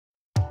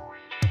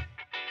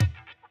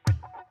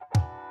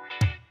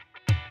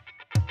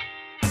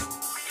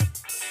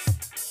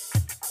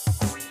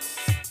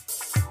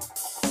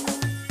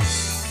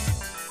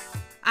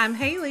I'm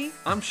Haley,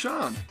 I'm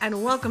Sean.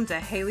 and welcome to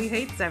Haley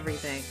Hates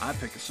Everything. I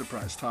pick a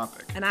surprise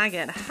topic. And I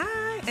get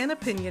high and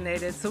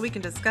opinionated so we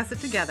can discuss it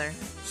together.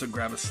 So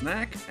grab a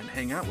snack and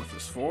hang out with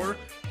us for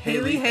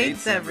Haley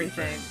Hates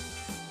Everything.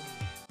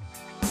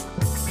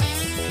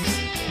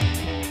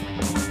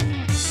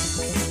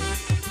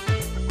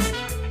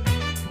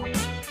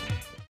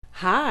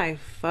 Hi,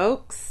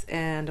 folks,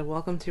 and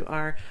welcome to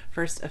our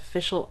first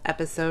official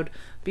episode.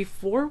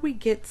 Before we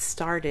get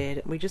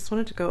started, we just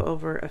wanted to go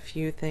over a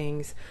few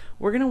things.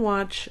 We're going to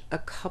watch a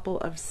couple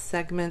of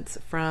segments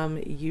from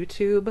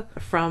YouTube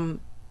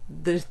from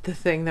the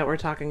thing that we're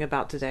talking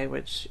about today,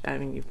 which, I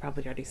mean, you've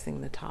probably already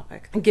seen the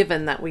topic,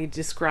 given that we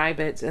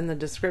describe it in the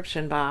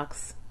description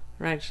box.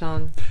 Right,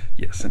 Sean?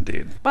 Yes,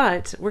 indeed.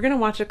 But we're going to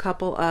watch a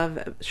couple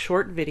of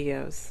short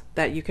videos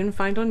that you can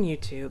find on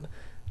YouTube.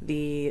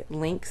 The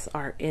links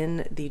are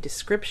in the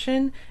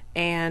description,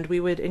 and we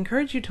would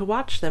encourage you to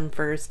watch them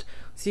first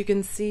so you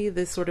can see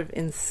this sort of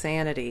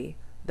insanity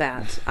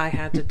that I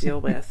had to deal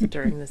with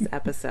during this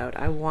episode.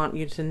 I want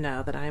you to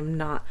know that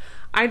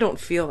I don't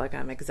feel like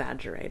I'm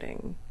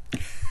exaggerating.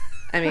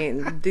 I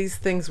mean, these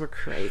things were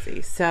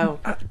crazy.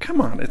 So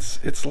come on,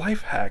 it's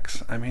life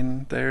hacks. I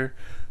mean, they're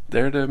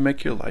there to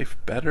make your life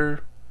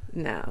better.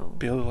 No.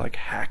 Be able to like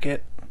hack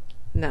it.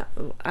 No.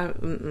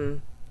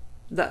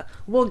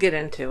 We'll get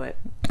into it.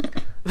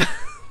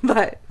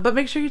 but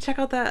make sure you check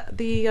out the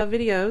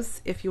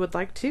videos if you would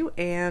like to,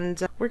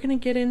 and we're going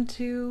to get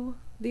into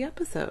the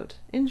episode.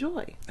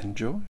 Enjoy.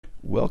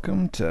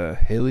 Welcome to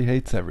Haley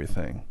Hates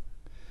Everything.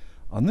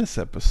 On this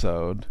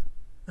episode...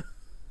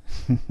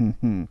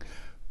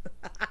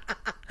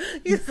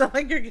 You sound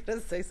like you're going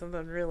to say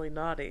something really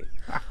naughty.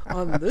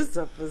 On this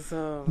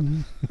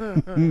episode.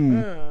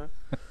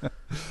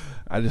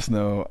 I just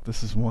know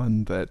this is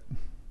one that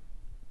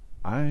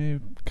I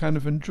kind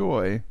of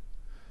enjoy.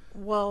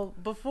 Well,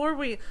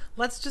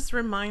 let's just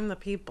remind the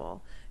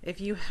people,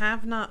 if you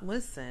have not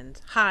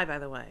listened, hi, by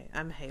the way,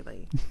 I'm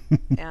Haley,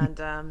 and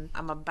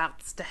I'm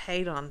about to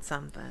hate on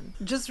something.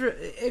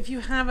 If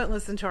you haven't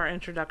listened to our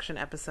introduction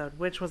episode,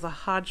 which was a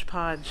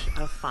hodgepodge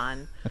of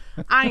fun,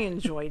 I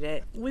enjoyed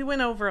it. We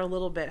went over a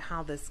little bit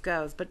how this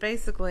goes, but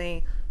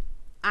basically,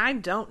 I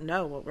don't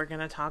know what we're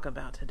going to talk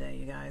about today,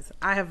 you guys.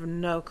 I have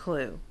no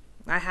clue.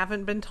 I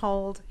haven't been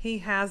told. He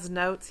has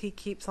notes he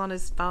keeps on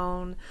his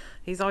phone.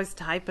 He's always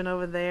typing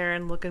over there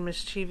and looking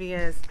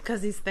mischievous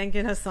because he's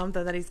thinking of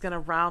something that he's going to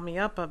rile me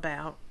up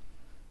about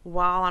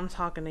while I'm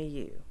talking to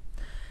you.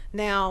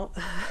 Now,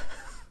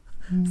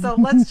 so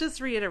let's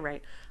just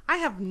reiterate. I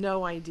have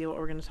no idea what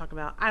we're going to talk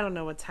about. I don't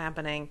know what's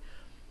happening.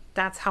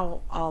 That's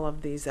how all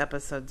of these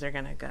episodes are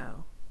going to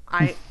go.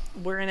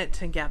 We're in it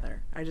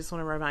together. I just want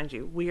to remind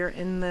you, we are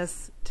in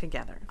this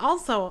together.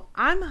 Also,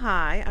 I'm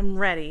high. I'm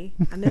ready.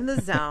 I'm in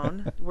the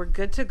zone. We're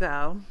good to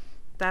go.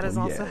 That is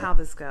also how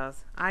this goes.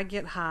 I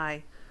get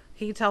high.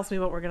 He tells me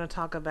what we're going to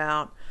talk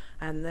about,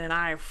 and then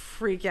I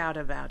freak out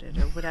about it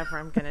or whatever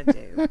I'm going to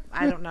do.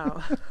 I don't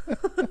know.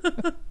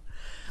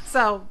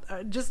 So,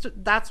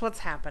 that's what's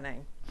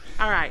happening.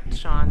 All right,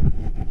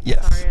 Sean.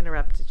 Yes. Sorry I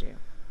interrupted you.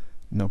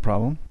 No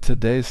problem.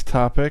 Today's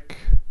topic...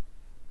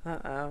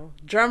 Uh-oh.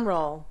 Drum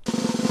roll.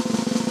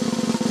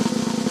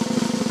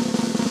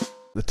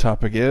 The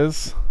topic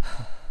is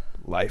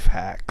life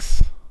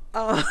hacks.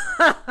 Oh,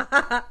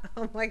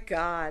 oh my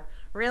God.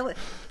 Really?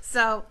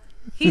 So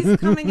he's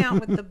coming out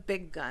with the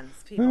big guns,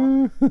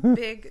 people.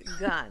 Big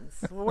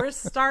guns. We're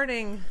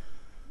starting,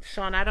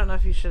 Sean, I don't know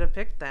if you should have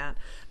picked that,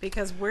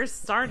 because we're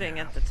starting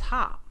at the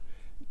top.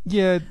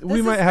 Yeah,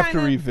 we might have to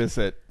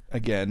revisit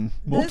again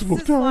multiple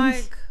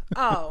times. Like,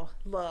 oh,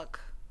 look.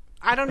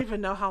 I don't even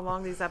know how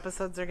long these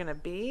episodes are going to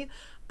be,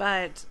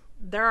 but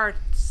there are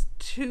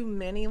too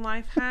many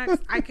life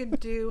hacks. I could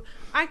do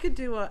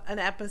an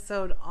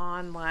episode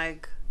on,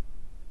 like,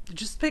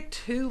 just pick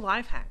 2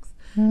 life hacks,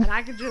 and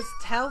I could just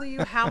tell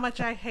you how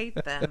much I hate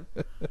them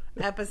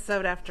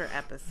episode after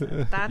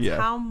episode. That's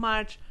how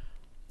much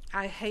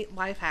I hate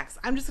life hacks.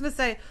 I'm just going to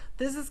say,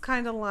 this is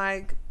kind of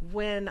like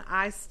when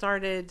I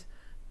started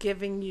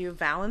giving you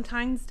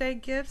Valentine's Day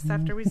gifts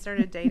after we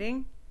started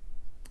dating.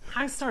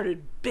 I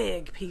started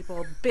big,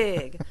 people,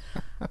 big.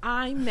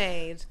 I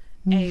made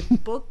a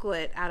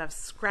booklet out of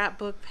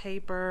scrapbook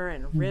paper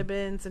and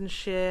ribbons and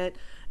shit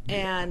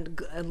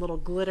and little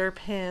glitter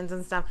pins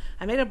and stuff.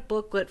 I made a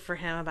booklet for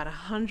him about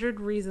 100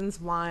 reasons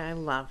why I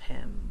love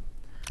him.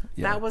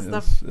 Yeah, that was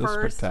the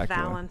first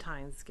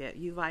Valentine's gift.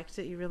 You liked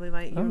it? You really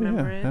liked it? You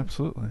remember it?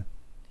 Absolutely.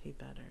 He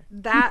better.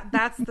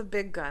 That's the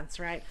big guns,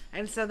 right?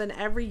 And so then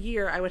every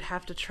year I would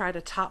have to try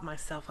to top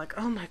myself. Like,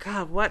 oh my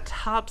God, what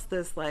tops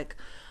this, like,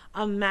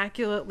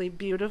 immaculately,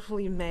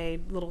 beautifully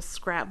made little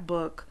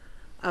scrapbook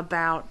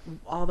about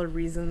all the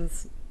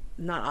reasons,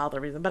 not all the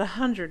reasons, but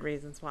 100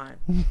 reasons why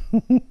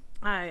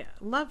I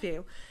love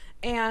you.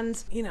 And,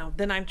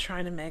 then I'm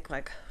trying to make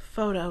like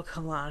photo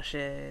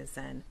collages.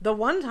 And the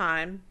one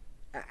time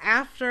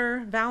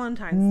after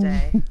Valentine's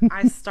Day,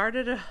 I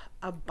started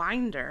a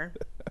binder.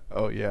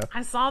 Oh, yeah.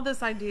 I saw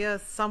this idea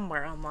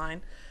somewhere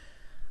online.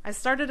 I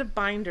started a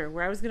binder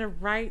where I was going to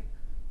write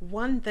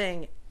one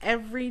thing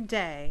every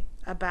day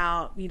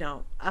about,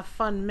 a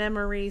fun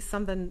memory,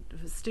 something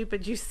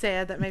stupid you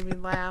said that made me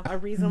laugh, a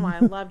reason why I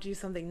loved you,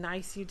 something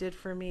nice you did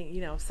for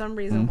me, some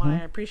reason why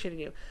I appreciated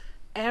you.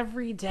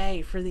 Every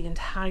day for the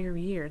entire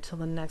year till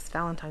the next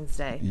Valentine's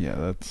Day.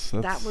 Yeah,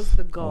 that was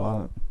the a goal.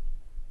 lot.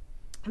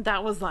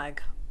 That was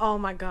like, oh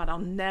my God, I'll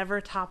never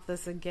top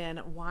this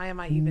again. Why am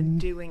I even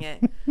doing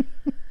it?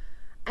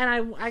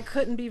 And I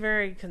couldn't be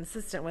very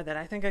consistent with it.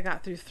 I think I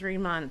got through 3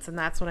 months, and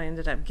that's what I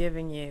ended up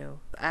giving you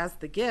as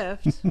the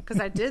gift, because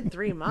I did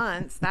 3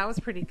 months. That was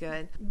pretty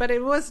good. But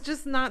it was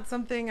just not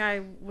something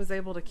I was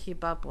able to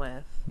keep up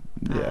with.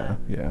 Yeah.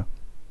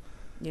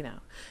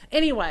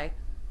 Anyway,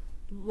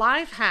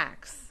 life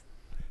hacks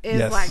is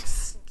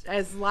Yes.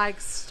 like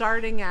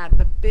starting at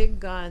the big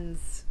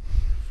guns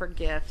for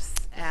gifts,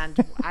 and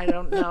I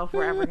don't know if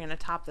we're ever going to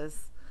top this.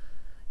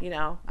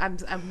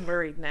 I'm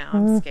worried now.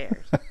 I'm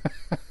scared.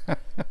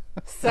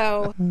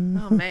 So,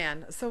 oh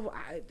man. So,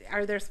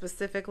 are there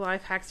specific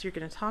life hacks you're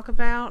going to talk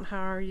about?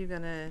 How are you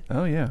going to?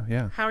 Oh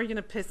yeah. How are you going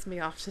to piss me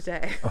off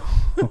today?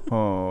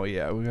 Oh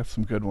yeah, we got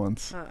some good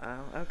ones.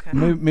 Okay.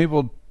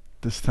 Maybe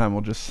this time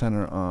we'll just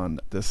center on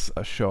this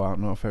show. I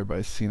don't know if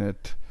everybody's seen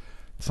it.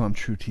 It's on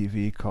True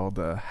TV called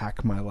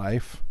Hack My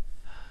Life.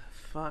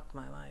 Fuck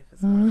my life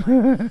is my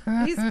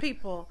life. These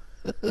people,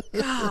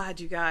 God,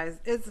 you guys,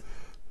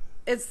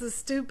 it's the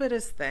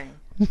stupidest thing.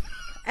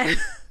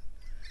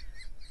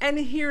 And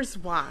here's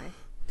why.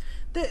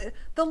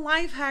 The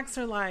life hacks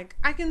are like,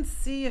 I can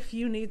see if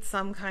you need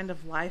some kind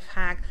of life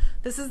hack.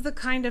 This is the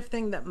kind of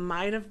thing that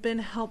might have been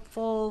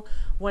helpful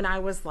when I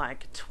was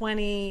like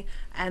 20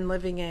 and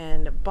living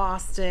in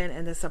Boston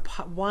in this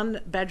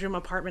one bedroom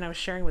apartment I was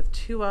sharing with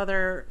 2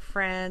 other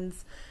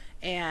friends,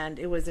 and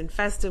it was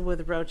infested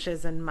with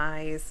roaches and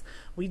mice.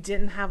 We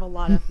didn't have a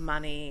lot of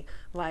money.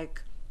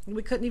 Like,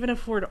 we couldn't even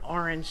afford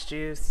orange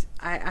juice.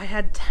 I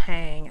had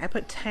Tang. I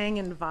put Tang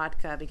in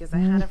vodka because I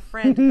had a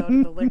friend go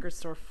to the liquor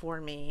store for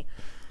me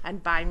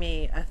and buy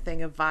me a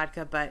thing of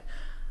vodka, but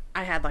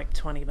I had like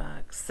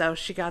 $20. So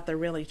she got the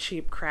really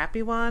cheap,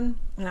 crappy one.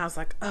 And I was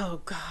like,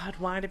 oh God,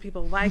 why do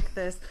people like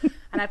this?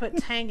 And I put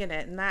Tang in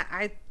it, and that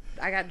I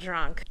got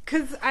drunk.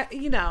 Because,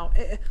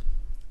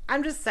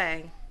 I'm just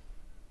saying,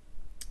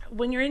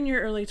 when you're in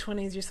your early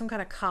 20s, you're some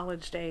kind of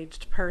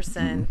college-aged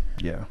person.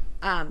 Yeah.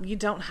 You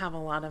don't have a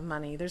lot of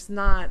money. There's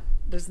not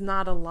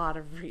a lot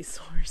of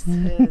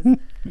resources.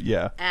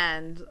 Yeah.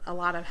 And a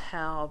lot of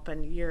help,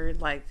 and you're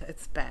like,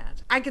 it's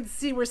bad. I could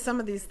see where some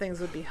of these things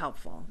would be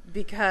helpful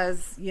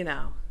because, you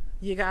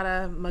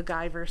gotta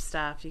MacGyver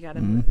stuff. You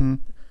gotta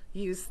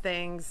use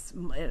things,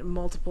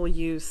 multiple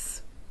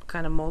use,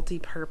 kind of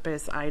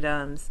multi-purpose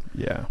items.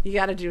 Yeah. You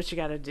gotta do what you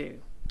gotta do.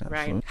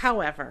 Absolutely. Right?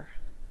 However,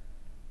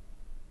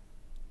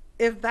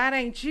 if that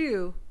ain't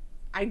you,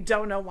 I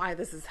don't know why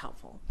this is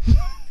helpful.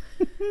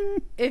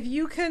 If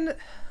you can...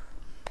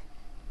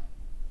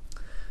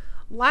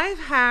 Life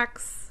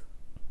hacks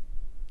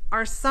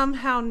are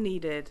somehow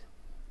needed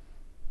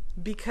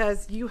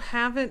because you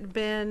haven't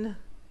been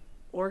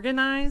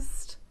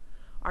organized,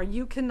 or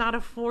you cannot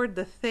afford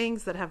the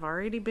things that have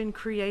already been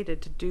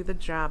created to do the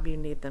job you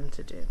need them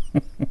to do.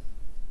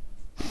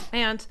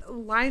 And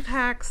life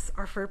hacks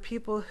are for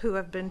people who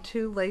have been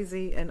too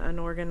lazy and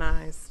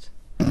unorganized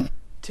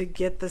to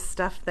get the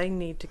stuff they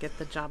need to get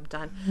the job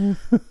done.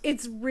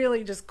 It's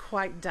really just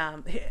quite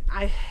dumb.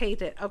 I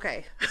hate it.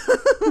 Okay.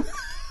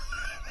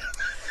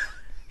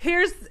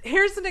 Here's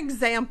an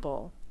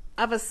example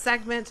of a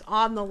segment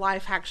on the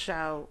Life Hack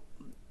Show,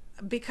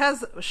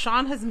 because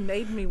Sean has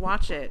made me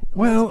watch it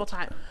multiple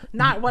times.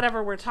 Not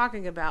whatever we're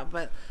talking about,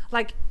 but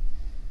like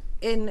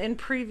in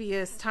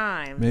previous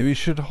times. Maybe you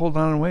should hold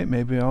on and wait.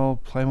 Maybe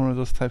I'll play one of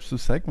those types of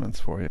segments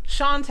for you.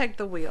 Sean, take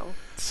the wheel.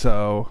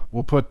 So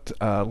we'll put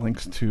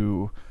links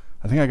to,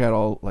 I think I got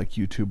all like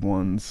YouTube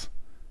ones.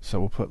 So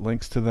we'll put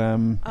links to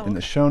them in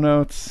the show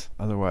notes.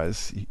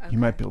 Otherwise, you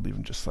might be able to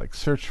even just like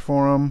search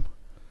for them.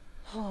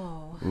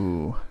 Oh.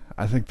 Ooh,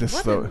 I think this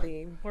What in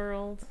the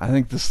world? I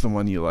think this is the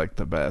one you like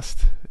the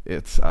best.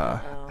 It's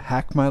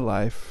Hack My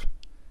Life,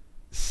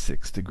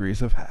 6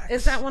 Degrees of Hacks.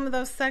 Is that one of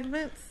those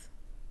segments?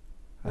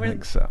 I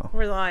think so.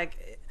 We're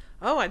like,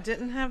 oh, I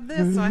didn't have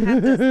this, so I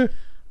had this.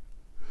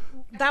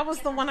 That was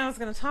the one I was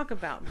going to talk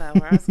about, though,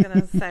 where I was going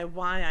to say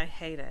why I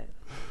hate it.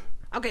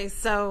 Okay,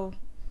 so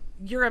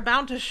you're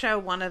about to show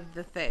one of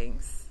the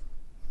things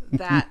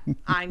that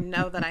I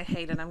know that I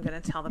hate, and I'm going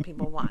to tell the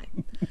people why.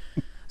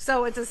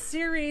 So it's a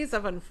series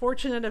of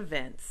unfortunate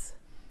events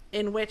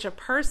in which a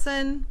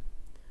person,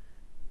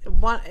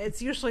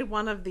 it's usually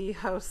one of the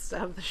hosts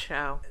of the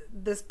show,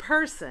 this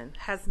person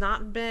has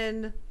not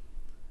been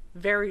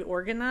very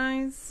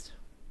organized,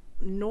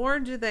 nor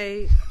do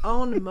they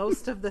own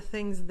most of the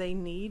things they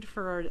need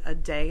for a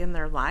day in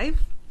their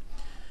life.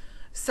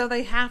 So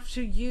they have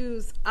to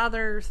use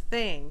other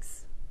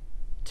things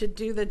to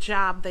do the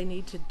job they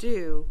need to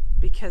do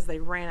because they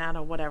ran out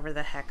of whatever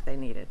the heck they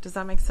needed. Does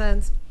that make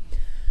sense?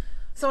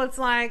 So it's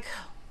like,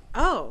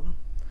 oh,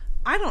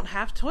 I don't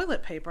have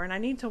toilet paper and I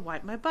need to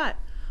wipe my butt.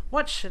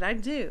 What should I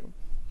do?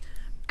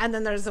 And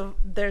then there's a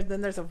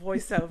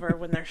voiceover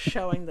when they're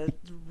showing the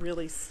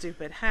really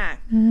stupid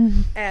hack,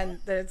 and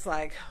it's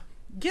like,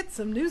 get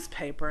some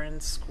newspaper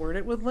and squirt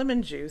it with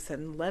lemon juice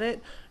and let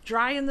it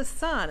dry in the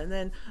sun, and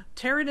then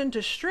tear it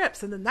into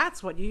strips, and then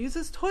that's what you use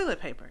as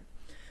toilet paper.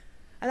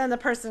 And then the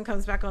person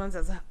comes back on and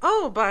says,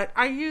 oh, but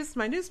I used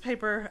my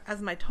newspaper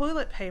as my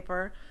toilet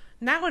paper.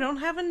 Now I don't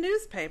have a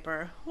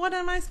newspaper. What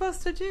am I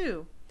supposed to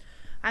do?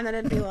 And then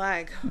it'd be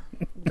like,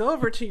 go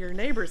over to your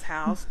neighbor's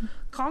house,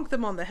 conk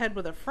them on the head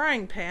with a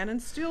frying pan,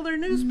 and steal their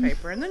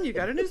newspaper. And then you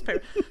got a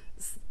newspaper.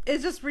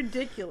 It's just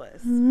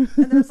ridiculous. And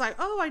then it's like,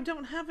 oh, I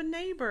don't have a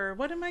neighbor.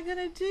 What am I going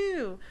to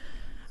do?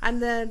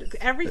 And then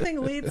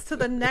everything leads to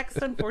the next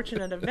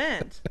unfortunate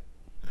event.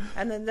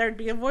 And then there'd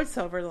be a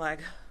voiceover like,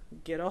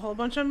 get a whole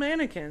bunch of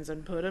mannequins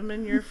and put them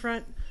in your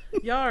front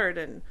yard,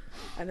 and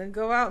then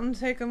go out and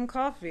take them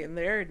coffee, and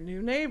they're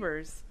new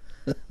neighbors.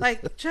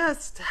 Like,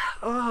 just,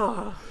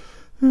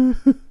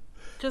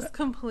 just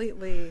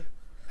completely.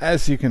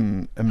 As you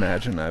can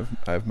imagine,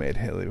 I've made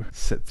Haley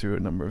sit through a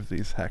number of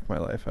these Hack My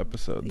Life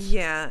episodes.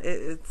 Yeah,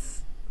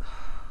 it's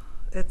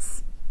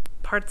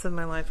parts of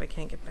my life I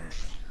can't get back,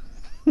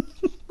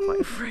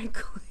 quite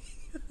frankly.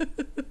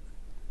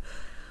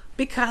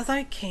 Because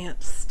I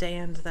can't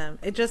stand them.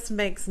 It just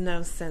makes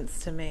no sense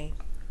to me.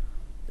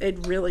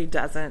 It really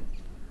doesn't.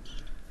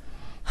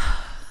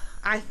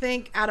 I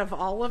think out of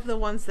all of the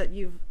ones that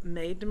you've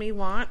made me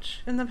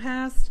watch in the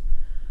past,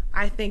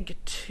 I think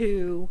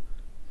 2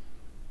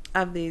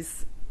 of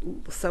these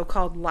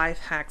so-called life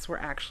hacks were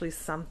actually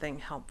something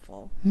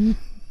helpful.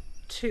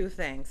 2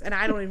 things. And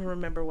I don't even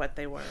remember what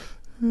they were.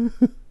 I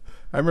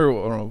remember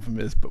what one of them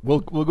is, but we'll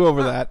go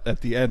over that at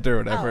the end or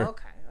whatever. Oh,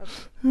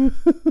 okay.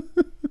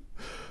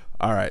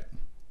 All right.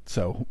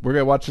 So we're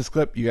going to watch this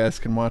clip. You guys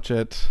can watch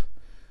it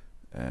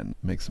and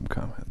make some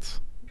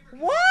comments.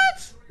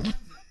 What?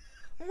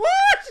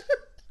 What?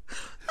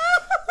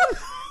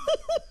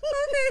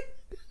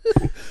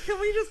 Okay. Can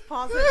we just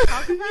pause it and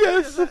talk about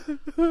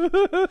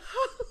it?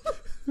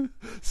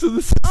 So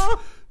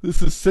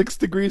this is 6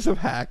 degrees of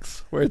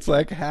hacks, where it's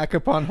like hack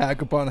upon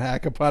hack upon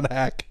hack upon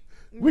hack.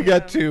 We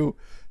got to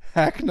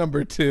hack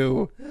number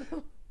 2,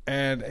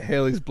 and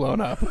Haley's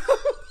blown up.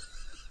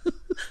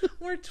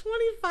 We're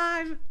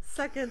 25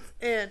 seconds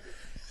in.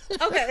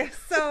 Okay,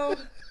 so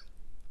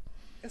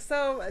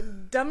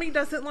Dummy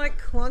doesn't like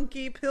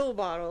clunky pill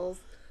bottles,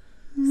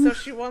 so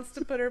she wants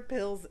to put her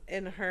pills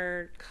in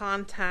her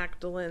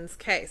contact lens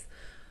case.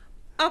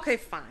 Okay,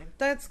 fine.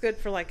 That's good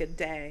for like a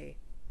day.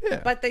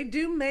 Yeah. But they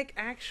do make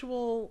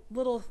actual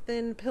little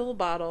thin pill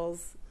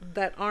bottles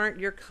that aren't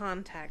your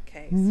contact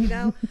case, you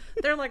know?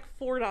 They're like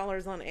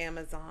 $4 on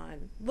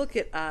Amazon. Look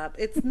it up.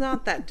 It's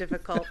not that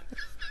difficult.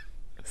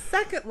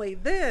 Secondly,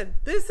 then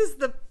this is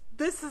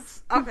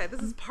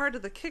part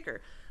of the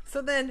kicker.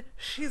 So then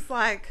she's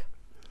like,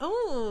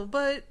 oh,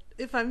 but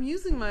if I'm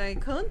using my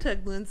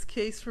contact lens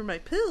case for my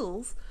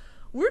pills,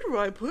 where do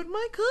I put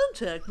my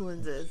contact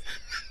lenses?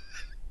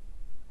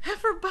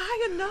 Have her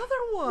buy another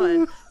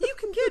one. You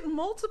can get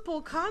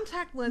multiple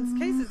contact lens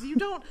cases. You're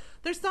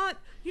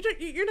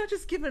not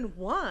just given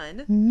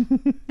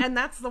one, and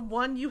that's the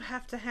one you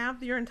have to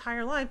have your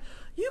entire life.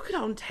 You could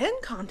own 10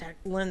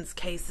 contact lens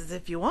cases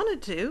if you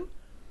wanted to.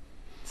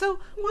 So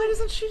why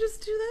doesn't she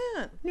just do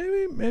that?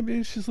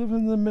 Maybe she's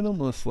living the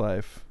minimalist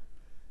life.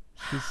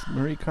 She's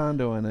Marie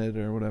Kondo in it,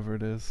 or whatever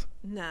it is.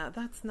 No,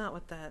 that's not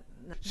what that...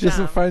 No. She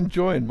doesn't find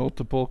joy in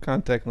multiple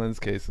contact lens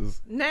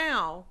cases.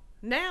 Now,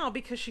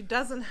 because she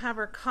doesn't have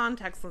her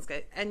contact lens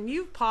case, and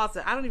you've paused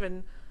it. I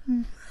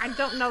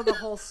don't know the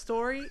whole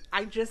story.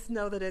 I just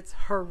know that it's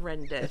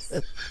horrendous.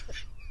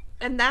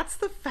 And that's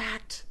the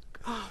fact.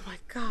 Oh my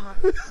God.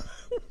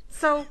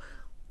 So,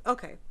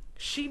 okay.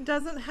 She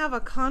doesn't have a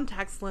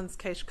contact lens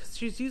case because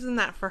she's using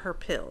that for her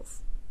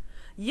pills.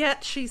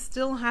 Yet she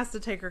still has to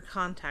take her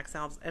contacts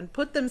out and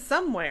put them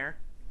somewhere.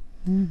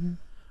 Mm-hmm.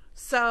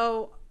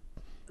 So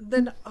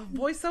then a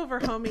voiceover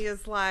homie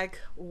is like,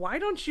 why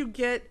don't you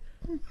get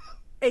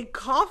a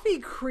coffee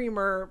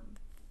creamer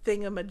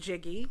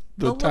thingamajiggy?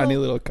 The tiny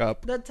little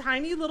cup. The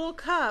tiny little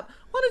cup.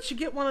 Why don't you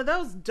get one of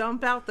those,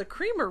 dump out the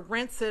creamer,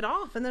 rinse it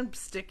off, and then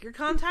stick your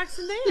contacts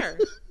in there?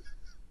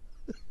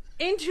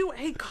 Into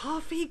a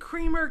coffee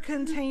creamer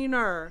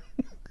container.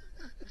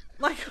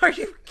 Like, are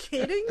you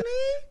kidding me?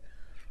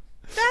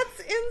 That's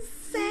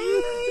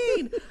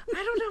insane.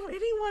 I don't know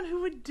anyone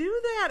who would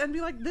do that and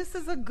be like, this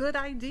is a good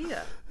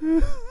idea.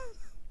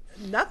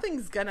 Nothing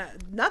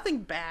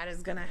bad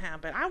is gonna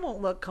happen. I won't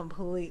look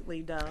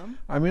completely dumb.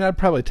 I mean, I'd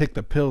probably take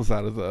the pills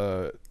out of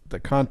the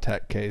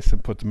contact case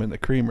and put them in the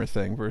creamer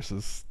thing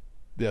versus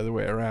the other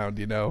way around,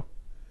 you know?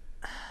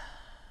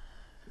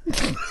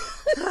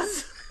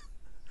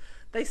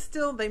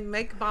 They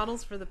make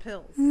bottles for the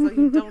pills, so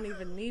you don't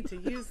even need to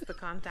use the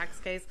contacts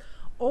case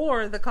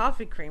or the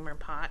coffee creamer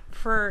pot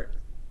for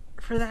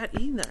that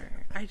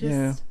either.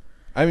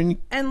 I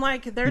mean, and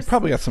like there's you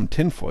probably got some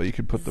tinfoil. You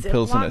could put the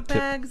pills in a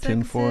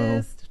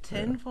tinfoil.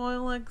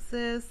 Tinfoil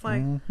exists.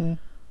 Like,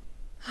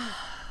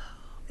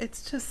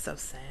 it's just so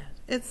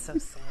sad. It's so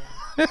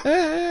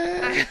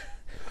sad.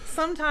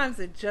 Sometimes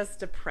it just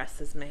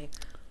depresses me.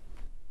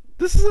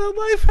 This is a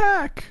life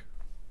hack.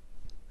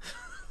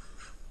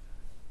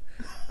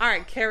 All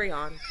right, carry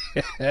on.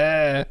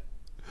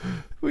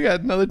 We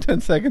got another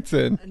 10 seconds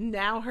in.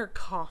 Now her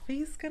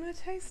coffee's gonna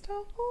taste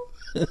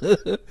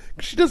awful?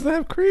 She doesn't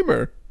have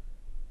creamer.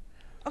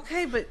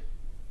 Okay, but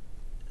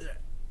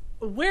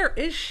where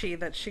is she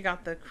that she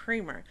got the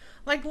creamer?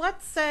 Like,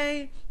 let's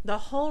say the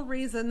whole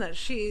reason that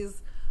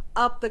she's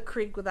up the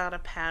creek without a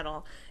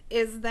paddle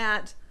is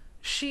that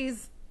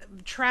she's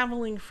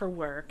traveling for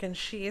work and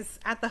she's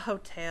at the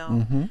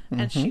hotel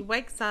and she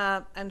wakes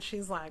up and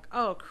she's like,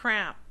 oh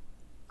crap,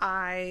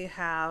 I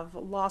have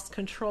lost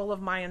control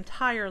of my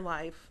entire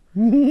life.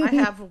 I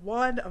have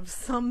one of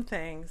some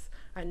things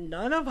and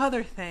none of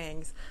other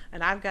things,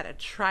 and I've got to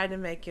try to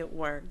make it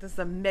work. This is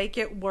a make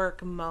it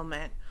work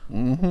moment.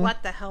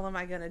 What the hell am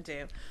I going to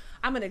do?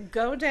 I'm going to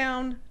go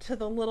down to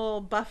the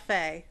little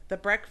buffet, the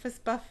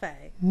breakfast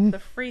buffet, the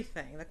free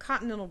thing, the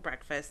continental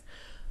breakfast,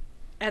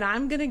 and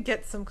I'm going to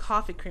get some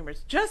coffee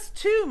creamers. Just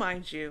 2,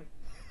 mind you.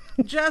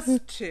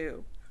 Just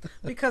 2.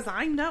 Because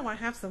I know I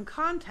have some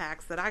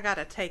contacts that I got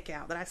to take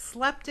out, that I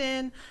slept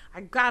in.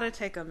 I got to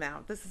take them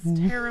out. This is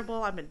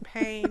terrible. I'm in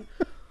pain.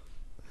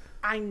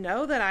 I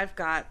know that I've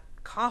got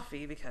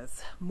coffee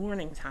because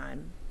morning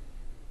time,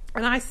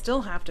 and I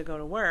still have to go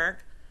to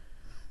work.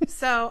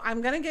 So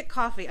I'm going to get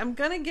coffee. I'm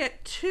going to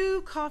get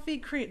 2 coffee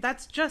cream.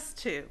 That's just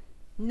 2,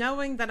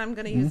 knowing that I'm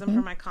going to use them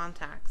for my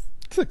contacts.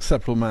 It's an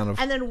acceptable amount of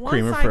And then once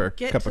creamer I for a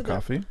get cup to of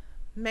coffee.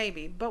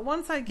 Maybe. But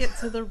once I get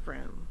to the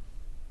room,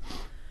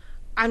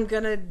 I'm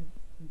going to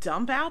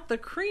dump out the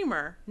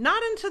creamer,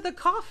 not into the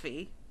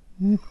coffee.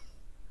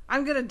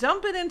 I'm going to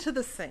dump it into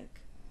the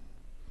sink,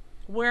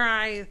 where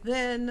I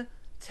then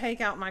take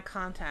out my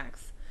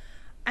contacts.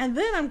 And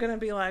then I'm going to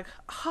be like,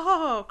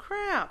 oh,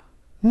 crap.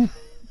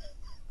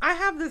 I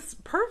have this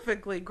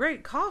perfectly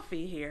great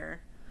coffee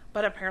here,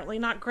 but apparently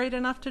not great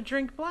enough to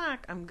drink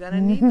black. I'm going to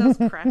need those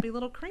crappy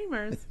little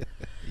creamers.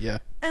 Yeah.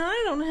 And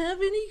I don't have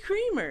any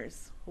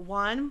creamers.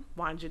 1,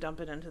 why'd you dump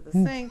it into the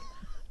sink?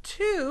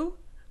 2,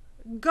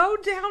 go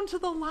down to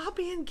the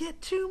lobby and get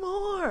 2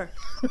 more.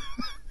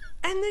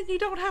 And then you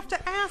don't have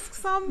to ask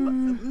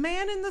some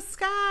man in the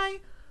sky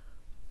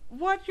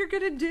what you're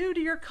going to do to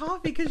your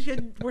coffee because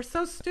you were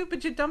so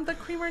stupid you dumped the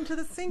creamer into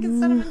the sink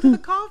instead of into the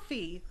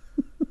coffee.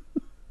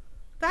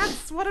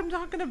 That's what I'm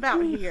talking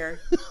about here.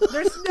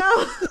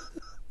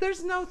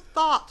 There's no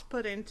thought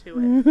put into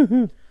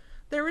it.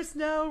 There is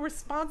no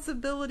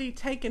responsibility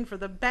taken for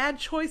the bad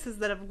choices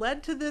that have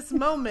led to this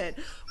moment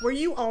where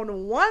you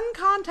own 1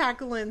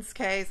 contact lens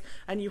case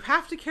and you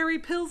have to carry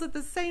pills at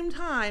the same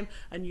time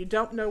and you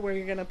don't know where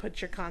you're going to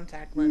put your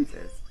contact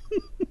lenses.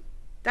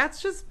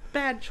 That's just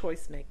bad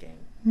choice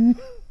making.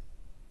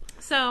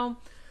 So,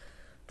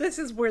 this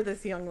is where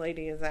this young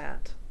lady is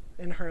at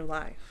in her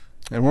life.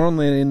 And we're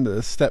only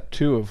into step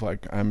 2 of,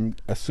 like, I'm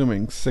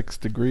assuming 6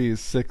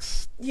 degrees,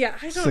 6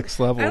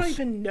 levels. I don't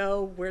even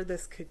know where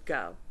this could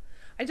go.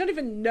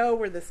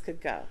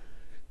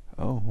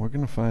 Oh, we're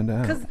going to find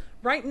out. Because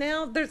right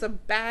now, there's a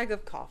bag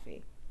of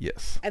coffee.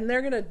 Yes. And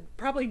they're going to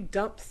probably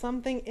dump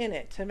something in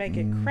it to make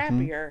it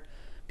crappier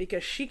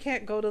because she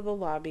can't go to the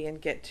lobby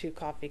and get 2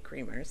 coffee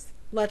creamers.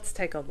 Let's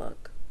take a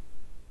look.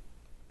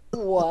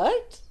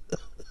 What?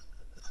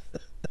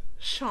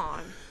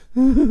 Sean.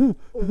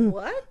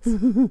 What?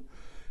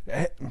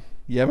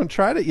 You haven't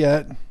tried it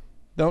yet.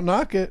 Don't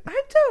knock it.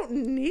 I don't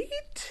need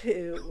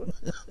to.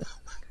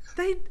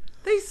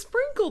 They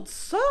sprinkled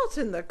salt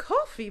in the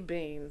coffee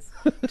beans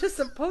to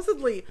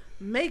supposedly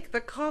make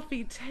the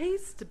coffee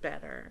taste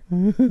better.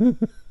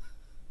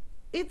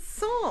 It's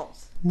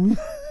salt.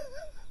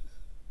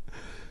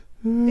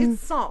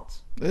 It's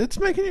salt. It's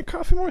making your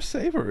coffee more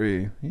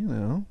savory, you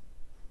know.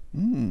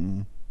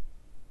 No,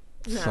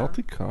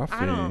 Salty coffee.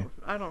 I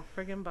don't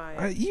friggin' buy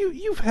it.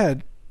 You've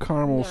had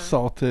caramel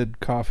salted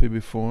coffee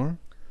before.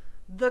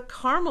 The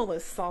caramel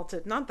is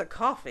salted, not the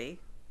coffee.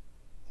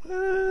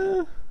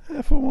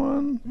 Half of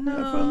one,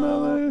 half of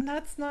another.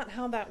 That's not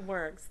how that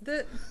works.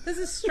 This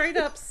is straight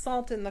up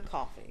salt in the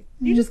coffee.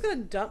 You just gonna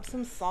dump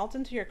some salt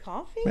into your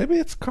coffee? Maybe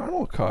it's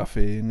caramel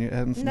coffee and you're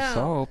adding some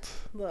salt.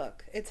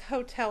 Look, it's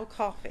hotel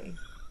coffee.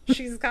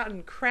 She's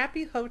gotten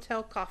crappy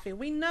hotel coffee.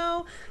 We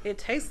know it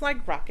tastes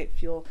like rocket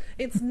fuel.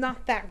 It's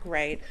not that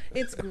great.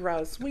 It's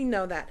gross. We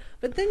know that.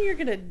 But then you're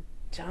gonna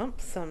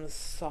dump some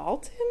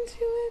salt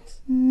into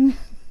it?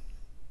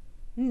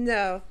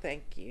 No,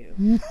 thank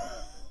you.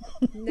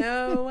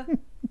 No,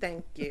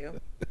 thank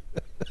you.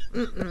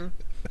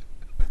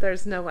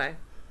 There's no way.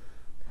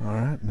 All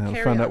right, now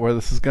Carry find on. out where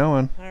this is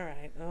going. All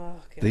right. Oh,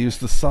 God. They use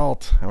the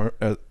salt.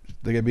 They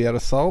gonna be out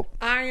of salt?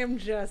 I am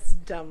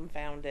just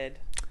dumbfounded.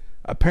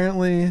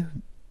 Apparently,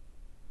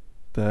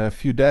 the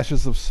few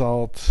dashes of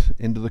salt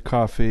into the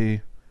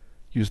coffee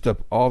used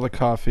up all the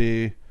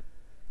coffee.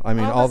 I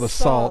mean, all the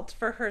salt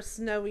for her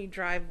snowy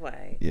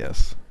driveway.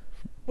 Yes.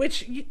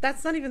 Which,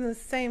 that's not even the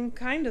same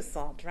kind of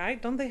salt,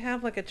 right? Don't they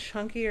have like a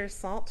chunkier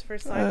salt for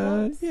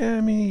sidewalks? Yeah,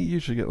 I mean, you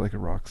usually get like a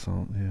rock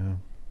salt,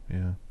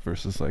 yeah.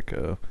 Versus like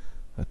a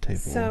table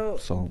So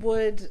salt.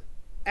 would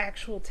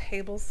actual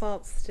table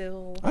salt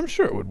still. I'm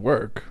sure it would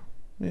work.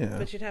 Yeah.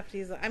 But you'd have to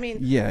use it. I mean,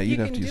 Yeah, you you'd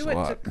have can to use do a it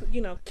lot.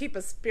 to, keep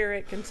a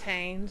spirit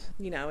contained.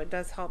 It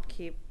does help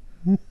keep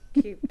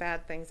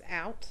bad things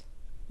out.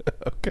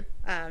 Okay.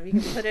 You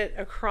can put it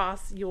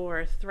across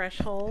your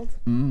threshold.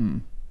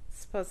 Mm.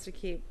 It's supposed to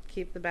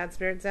keep the bad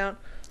spirits out.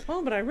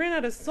 Oh, but I ran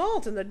out of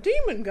salt and the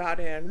demon got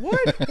in.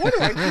 What do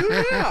I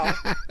do now?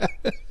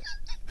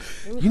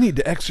 You need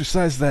to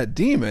exorcise that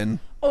demon.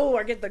 Oh,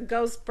 or get the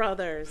Ghost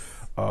Brothers.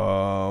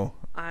 Oh.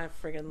 I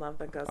friggin' love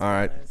the Ghost All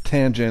right. Brothers.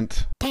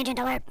 Tangent. Tangent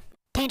alert.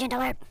 Tangent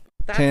alert.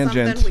 That's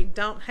Tangent. something we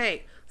don't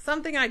hate.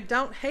 Something I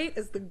don't hate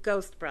is the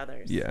Ghost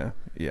Brothers. Yeah.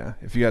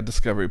 If you got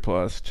Discovery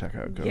Plus, check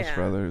out Ghost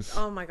Brothers.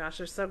 Oh my gosh,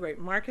 they're so great.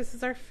 Marcus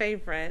is our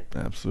favorite.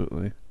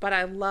 Absolutely. But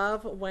I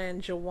love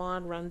when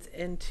Jawan runs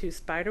into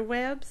spider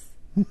webs.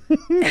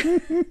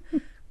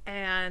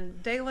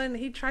 And Dalen,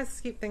 he tries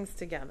to keep things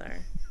together.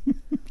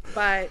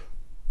 But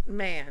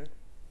man,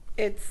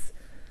 it's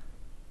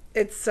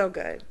so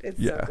good.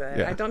 It's so good.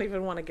 Yeah. I don't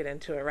even want to get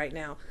into it right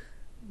now.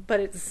 But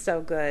it's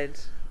so good.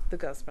 The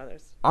Ghost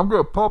Brothers. I'm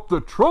going to pop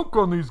the trunk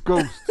on these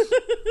ghosts.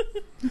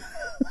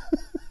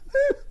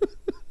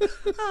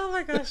 Oh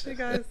my gosh, you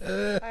guys.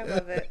 I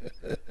love it.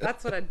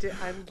 That's what I do.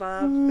 I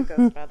love the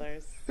Ghost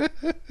Brothers.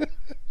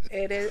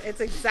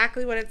 It's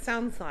exactly what it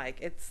sounds like.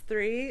 It's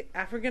 3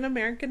 African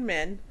American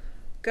men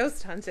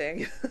ghost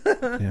hunting.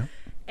 Yeah.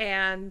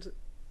 And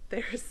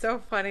they're so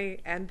funny,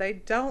 and they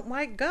don't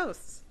like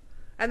ghosts.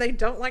 And they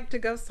don't like to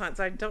ghost hunt,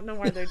 so I don't know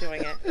why they're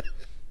doing it.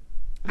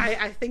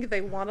 I think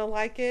they want to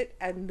like it,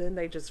 and then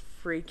they just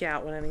freak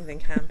out when anything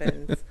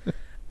happens.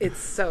 It's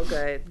so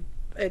good.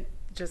 It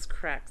just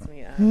cracks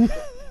me up.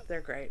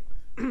 They're great.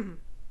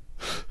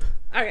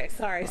 Okay,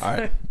 sorry. All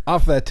right.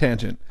 Off that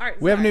tangent. All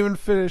right, we haven't sorry. even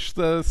finished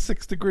the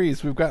 6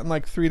 degrees. We've gotten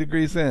like 3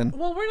 degrees in.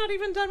 Well, we're not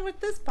even done with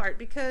this part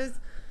because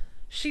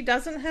she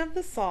doesn't have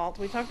the salt.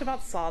 We talked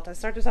about salt. I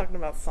started talking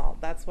about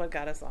salt. That's what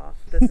got us off.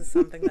 This is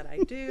something that I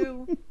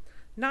do.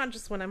 Not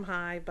just when I'm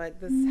high,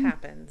 but this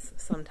happens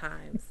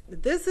sometimes.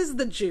 This is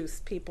the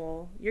juice,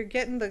 people. You're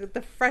getting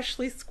the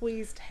freshly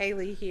squeezed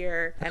Haley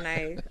here, and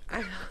I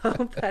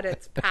hope that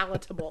it's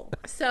palatable.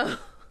 So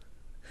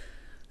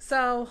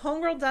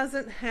Homegirl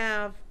doesn't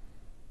have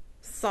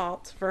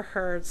salt for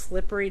her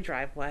slippery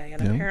driveway,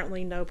 and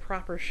apparently no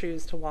proper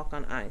shoes to walk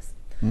on ice.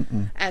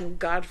 Mm-mm. And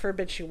God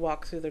forbid she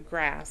walk through the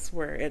grass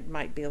where it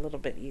might be a little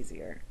bit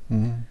easier.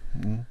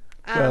 Mm-hmm.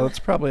 Well, it's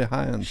probably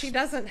high on. She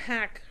doesn't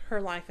hack her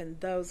life in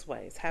those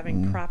ways,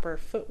 having proper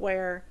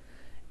footwear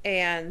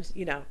and,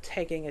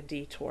 taking a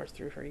detour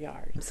through her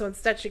yard. So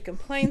instead she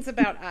complains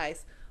about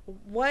ice.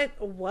 What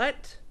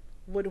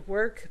would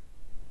work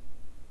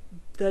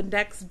the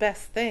next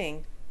best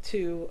thing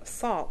to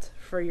salt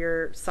for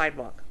your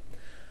sidewalk?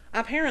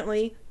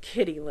 Apparently,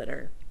 kitty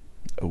litter.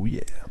 Oh,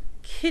 yeah.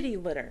 Kitty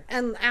litter.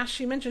 And as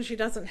she mentioned, she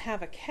doesn't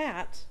have a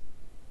cat.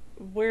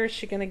 Where is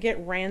she going to get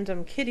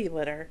random kitty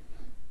litter?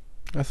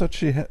 I thought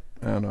she had.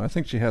 I don't know. I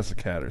think she has a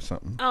cat or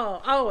something.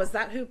 Oh, is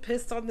that who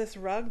pissed on this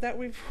rug that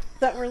we're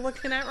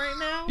looking at right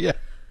now? Yeah.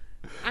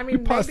 I mean,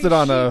 We passed maybe it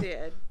on she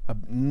did.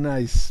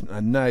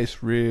 a nice,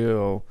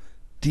 real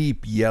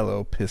deep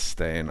yellow piss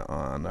stain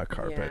on a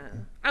carpet. Yeah.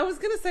 I was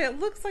gonna say it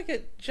looks like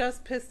it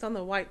just pissed on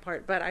the white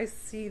part, but I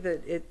see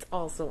that it's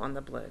also on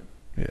the blue.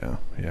 Yeah.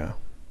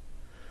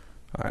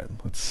 All right,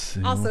 let's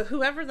see. Also,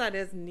 whoever that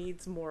is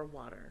needs more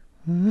water.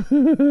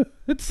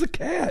 It's the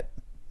cat.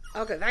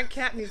 Okay, that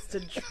cat needs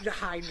to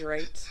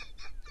hydrate.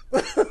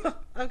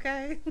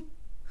 Okay.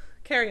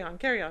 Carry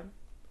on.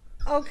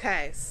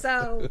 Okay,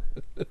 so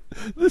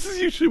This is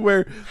usually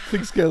where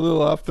things get a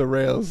little off the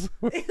rails.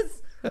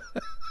 it's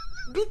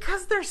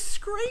because they're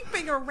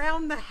scraping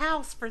around the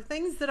house for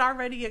things that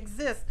already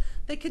exist.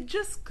 They could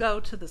just go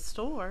to the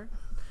store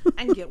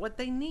and get what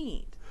they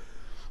need.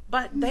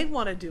 But they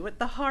want to do it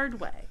the hard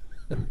way.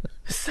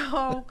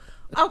 So,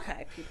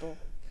 okay, people.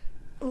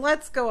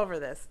 Let's go over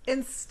this.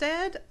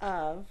 Instead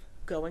of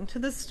going to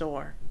the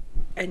store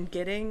and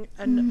getting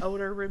an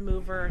odor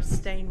remover,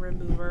 stain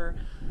remover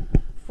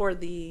for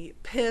the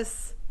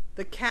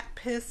cat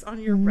piss on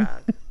your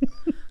rug,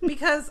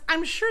 because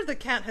I'm sure the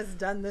cat has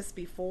done this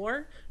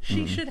before,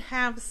 she should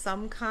have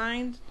some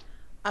kind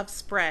of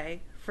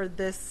spray for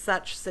this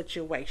such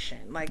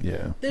situation. Like,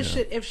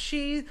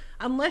 should,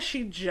 unless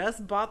she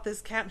just bought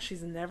this cat and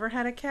she's never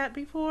had a cat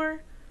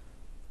before,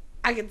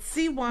 I can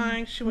see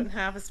why she wouldn't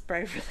have a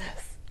spray for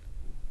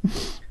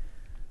this.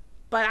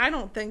 But I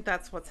don't think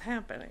that's what's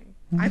happening.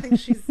 I think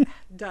she's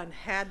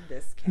had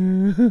this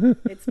cat.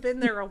 It's been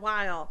there a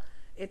while.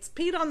 It's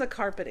peed on the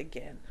carpet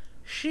again.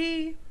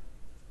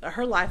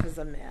 Her life is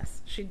a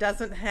mess. She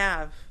doesn't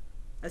have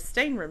a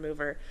stain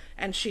remover,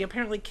 and she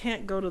apparently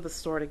can't go to the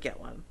store to get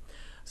one.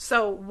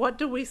 So what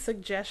do we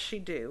suggest she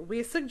do?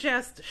 We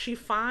suggest she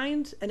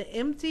find an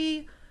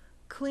empty,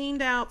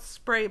 cleaned out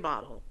spray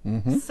bottle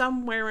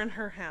somewhere in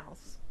her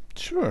house.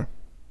 Sure.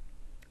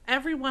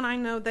 Everyone I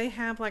know, they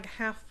have like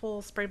half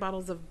full spray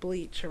bottles of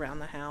bleach around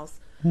the house.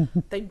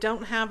 They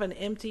don't have an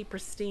empty,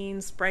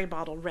 pristine spray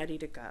bottle ready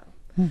to go.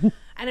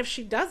 And if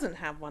she doesn't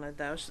have one of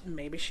those,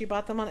 maybe she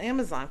bought them on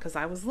Amazon, because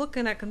I was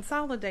looking at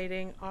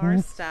consolidating our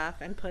stuff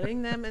and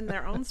putting them in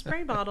their own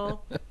spray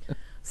bottle.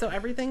 So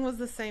everything was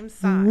the same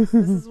size.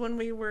 This is when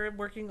we were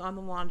working on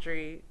the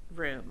laundry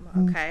room,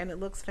 okay? And it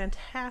looks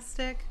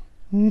fantastic.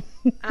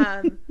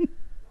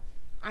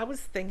 I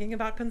was thinking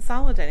about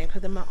consolidating,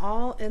 put them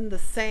all in the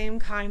same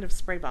kind of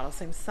spray bottle,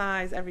 same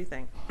size,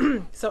 everything.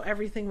 So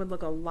everything would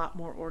look a lot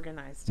more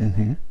organized in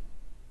there.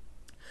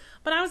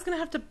 But I was going to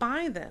have to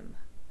buy them,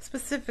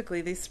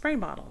 specifically these spray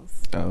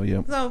bottles. Oh,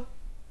 yeah. So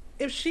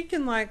if she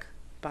can, like,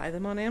 buy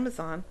them on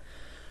Amazon,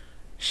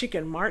 she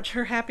can march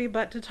her happy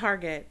butt to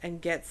Target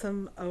and get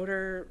some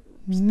odor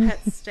pet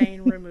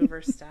stain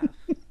remover stuff.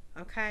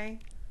 Okay?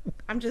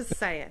 I'm just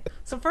saying.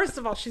 So first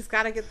of all, she's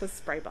got to get the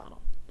spray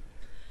bottle.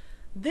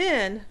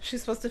 Then she's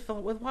supposed to fill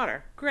it with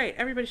water. Great.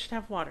 Everybody should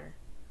have water.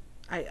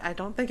 I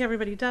don't think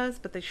everybody does,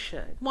 but they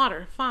should.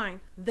 Water, fine.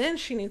 Then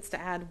she needs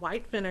to add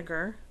white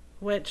vinegar,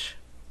 which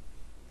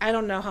I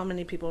don't know how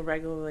many people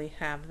regularly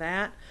have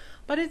that,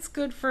 but it's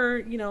good for,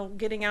 you know,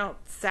 getting out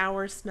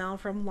sour smell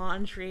from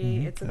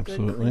laundry. It's a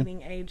good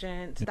cleaning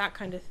agent, that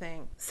kind of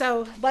thing.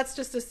 So let's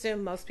just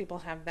assume most people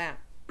have that.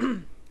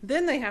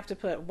 Then they have to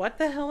put what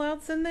the hell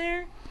else in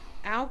there?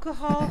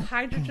 Alcohol,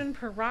 hydrogen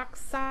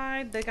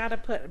peroxide. They got to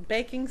put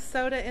baking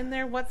soda in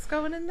there. What's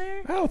going in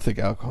there? I don't think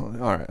alcohol.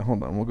 All right,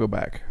 hold on. We'll go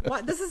back.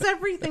 What? This is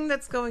everything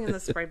that's going in the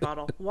spray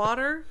bottle.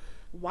 Water,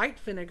 white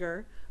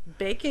vinegar,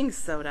 baking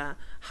soda,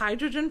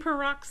 hydrogen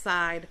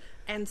peroxide,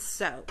 and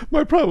soap.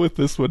 My problem with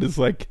this one is,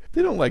 like,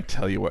 they don't, like,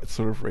 tell you what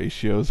sort of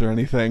ratios or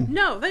anything.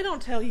 No, they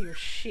don't tell you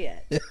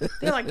shit.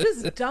 They're like,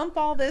 just dump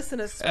all this in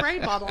a spray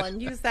bottle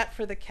and use that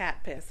for the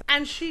cat piss.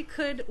 And she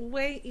could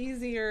way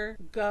easier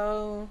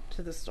go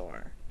to the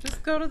store.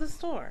 Just go to the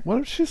store.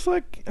 What if she's,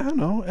 like, I don't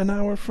know, an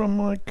hour from,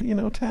 like, you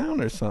know, town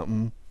or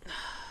something?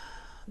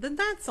 Then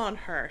that's on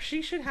her.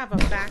 She should have a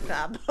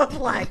backup of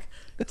like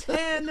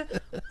 10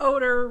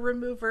 odor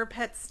remover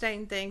pet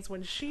stain things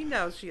when she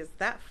knows she is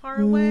that far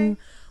away.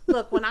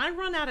 Look, when I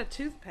run out of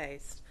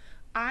toothpaste,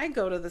 I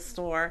go to the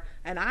store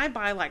and I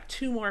buy like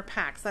 2 more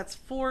packs. That's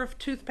 4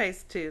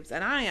 toothpaste tubes,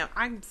 and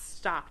I'm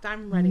stocked.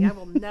 I'm ready. I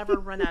will never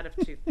run out of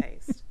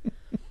toothpaste.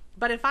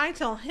 But if I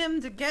tell him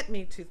to get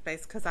me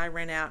toothpaste because I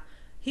ran out,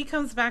 he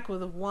comes back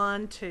with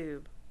 1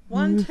 tube.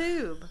 1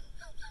 tube.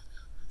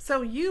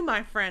 So you,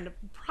 my friend,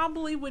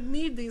 probably would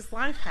need these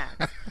life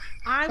hacks.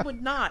 I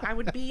would not. I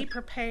would be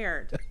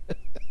prepared.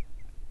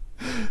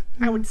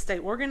 I would stay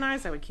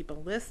organized. I would keep a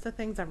list of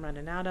things I'm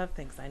running out of,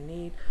 things I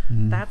need.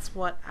 That's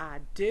what I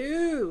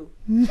do.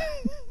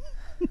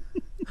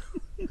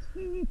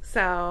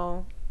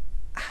 So,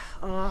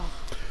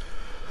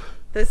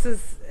 this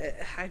is,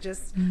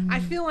 I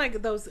feel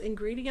like those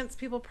ingredients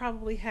people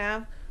probably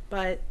have,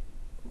 but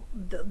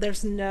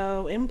there's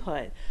no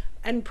input.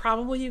 And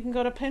probably you can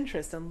go to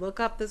Pinterest and look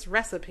up this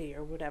recipe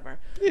or whatever.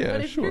 Yeah,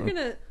 but if sure. you're going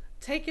to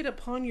take it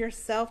upon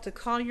yourself to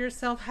call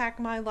yourself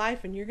Hack My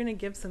Life, and you're going to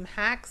give some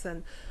hacks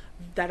and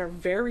that are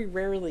very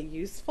rarely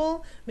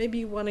useful, maybe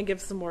you want to give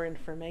some more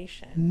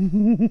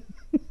information.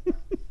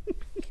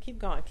 Keep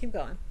going.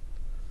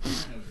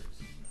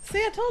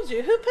 See, I told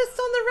you. Who pissed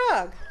on the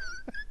rug?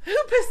 Who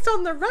pissed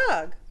on the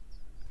rug?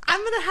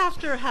 I'm going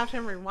to have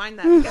him rewind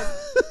that,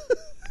 because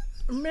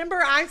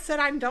remember I said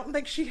I don't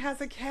think she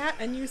has a cat,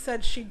 and you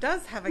said she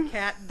does have a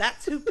cat.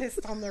 That's who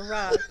pissed on the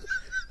rug.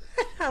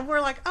 And we're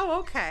like, oh,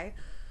 okay.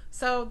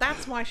 So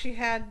that's why she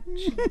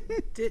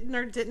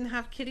didn't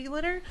have kitty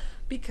litter,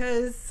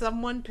 because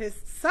someone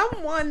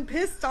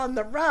pissed on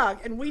the rug,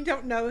 and we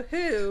don't know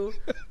who.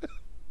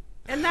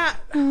 And that,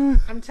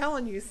 I'm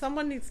telling you,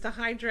 someone needs to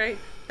hydrate.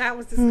 That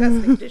was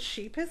disgusting. Did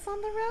she piss on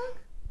the rug?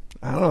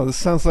 I don't know. This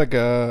sounds like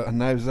a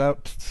Knives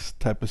Out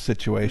type of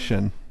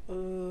situation.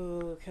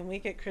 Ooh, can we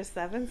get Chris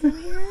Evans in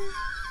here?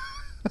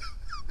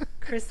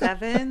 Chris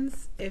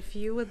Evans, if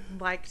you would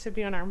like to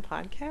be on our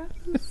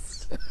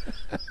podcast,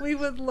 we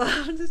would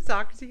love to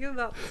talk to you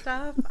about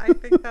stuff. I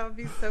think that would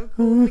be so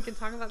cool. We can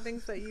talk about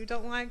things that you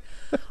don't like,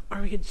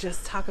 or we could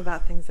just talk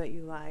about things that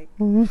you like.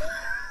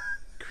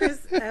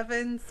 Chris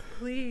Evans,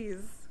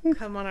 please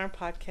come on our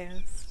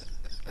podcast.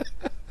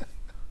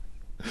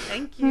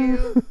 Thank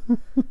you.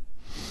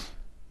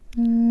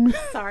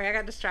 Sorry, I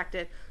got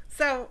distracted.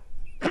 So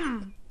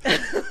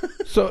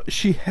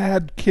she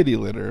had kitty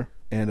litter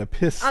and a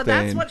piss stain. Oh,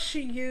 that's what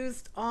she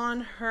used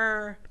on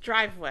her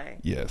driveway.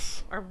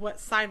 Yes. Or what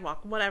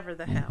sidewalk, whatever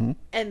the hell.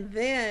 And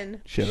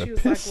then she had a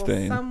was piss like,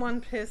 stain. well, someone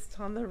pissed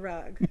on the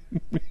rug.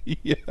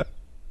 Yeah.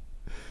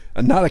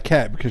 And not a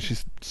cat, because she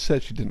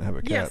said she didn't have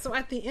a cat. Yeah, so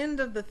at the end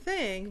of the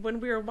thing, when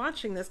we were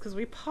watching this, because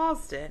we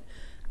paused it,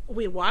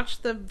 we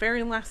watched the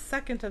very last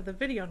second of the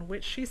video in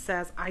which she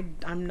says,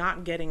 I'm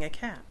not getting a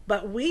cat.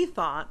 But we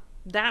thought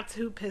that's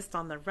who pissed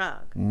on the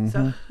rug.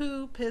 So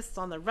who pissed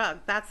on the rug?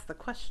 That's the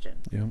question.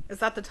 Yep. Is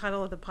that the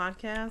title of the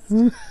podcast?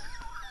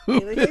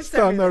 Who pissed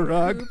on the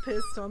rug? Who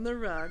pissed on the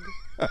rug?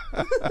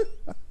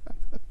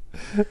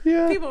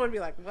 Yeah. People would be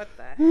like, what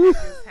the heck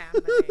is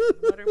happening?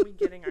 What are we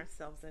getting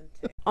ourselves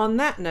into? On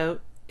that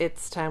note,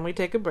 it's time we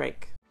take a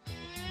break.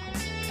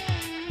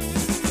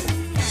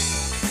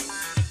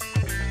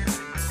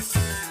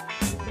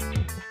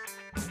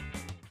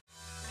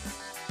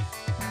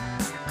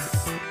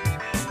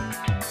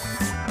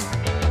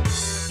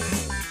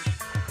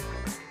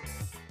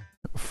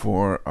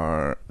 for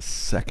our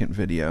second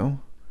video,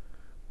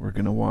 we're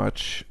going to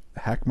watch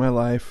Hack My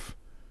Life,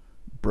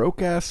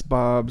 Broke Ass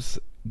Bob's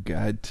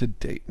Guide to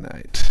Date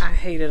Night. I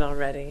hate it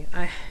already.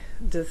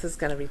 This is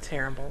going to be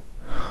terrible.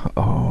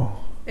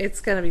 Oh. It's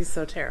going to be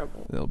so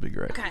terrible. It'll be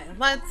great. Okay,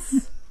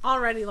 let's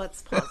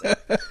pause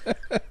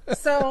it.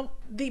 So,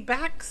 the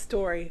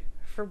backstory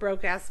for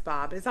Broke Ass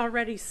Bob is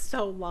already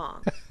so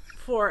long.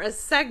 For a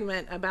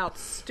segment about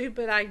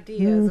stupid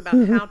ideas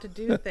about how to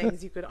do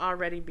things you could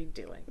already be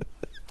doing.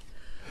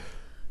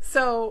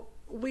 So,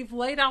 we've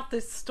laid out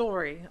this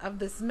story of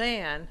this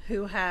man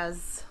who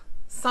has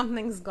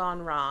something's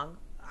gone wrong.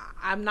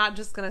 I'm not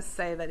just going to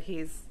say that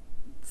he's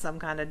some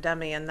kind of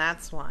dummy and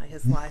that's why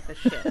his life is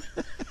shit.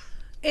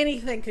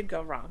 Anything could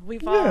go wrong.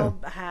 We've all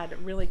had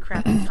really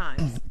crappy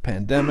times.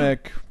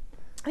 Pandemic.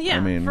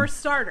 Yeah, for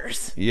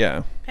starters.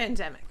 Yeah.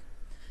 Pandemic.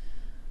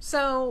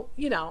 So,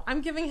 I'm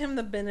giving him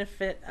the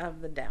benefit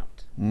of the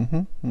doubt.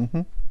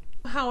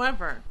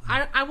 However,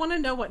 I want to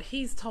know what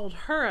he's told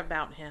her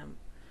about him.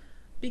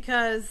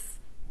 Because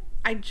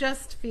I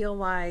just feel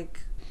like,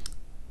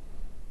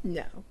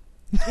 no.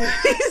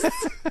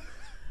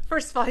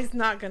 First of all, he's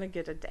not going to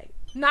get a date.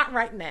 Not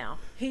right now.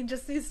 He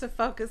just needs to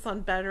focus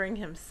on bettering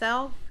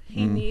himself.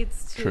 He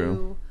needs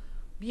to,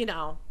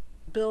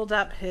 build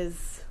up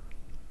his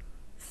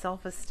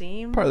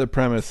self-esteem. Part of the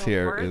premise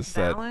here is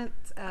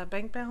balance,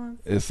 bank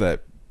balance. Is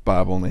that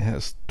Bob only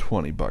has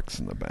 $20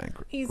 in the bank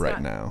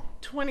right now.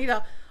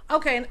 $20.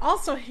 Okay, and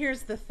also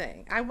here's the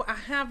thing. I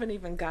haven't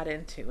even got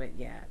into it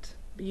yet.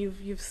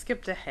 You've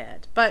skipped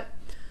ahead, but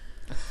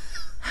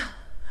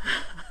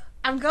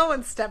I'm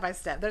going step by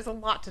step. There's a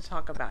lot to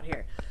talk about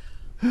here.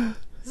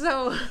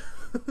 So,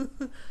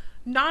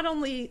 not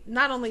only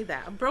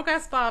that, Broke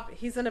Ass Bob,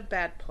 he's in a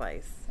bad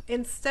place.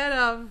 Instead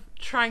of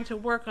trying to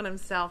work on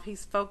himself,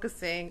 he's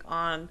focusing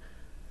on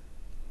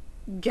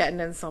getting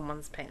in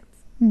someone's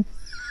pants.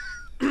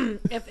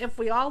 If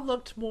we all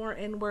looked more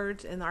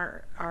inward in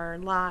our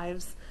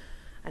lives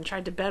and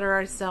tried to better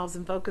ourselves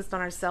and focused on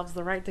ourselves,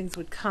 the right things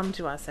would come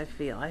to us, I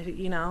feel.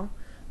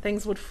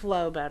 Things would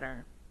flow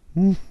better.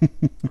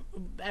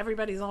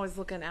 Everybody's always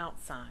looking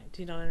outside.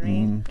 Do you know what I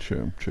mean?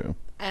 True.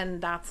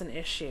 And that's an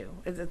issue.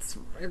 It's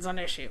an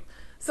issue.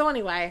 So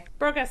anyway,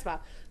 Broke Ass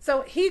Bob.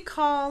 So he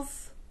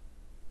calls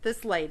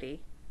this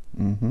lady,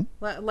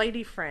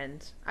 lady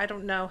friend. I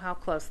don't know how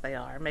close they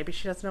are. Maybe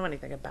she doesn't know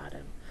anything about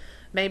him.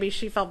 Maybe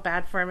she felt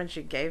bad for him and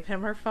she gave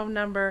him her phone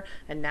number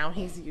and now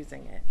he's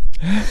using it.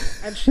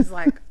 And she's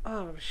like,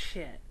 oh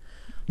shit.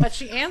 But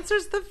she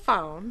answers the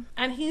phone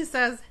and he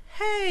says,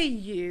 hey,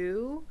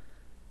 you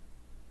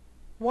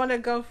want to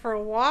go for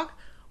a walk?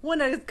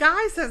 When a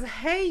guy says,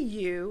 hey,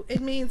 you,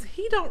 it means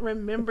he don't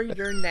remember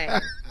your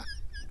name.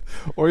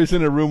 Or he's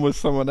in a room with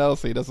someone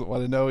else. He doesn't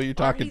want to know you're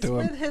talking to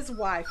him. He's with his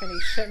wife and he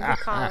shouldn't be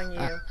calling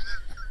you.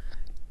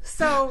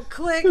 So,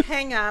 click,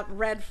 hang up,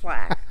 red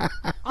flag.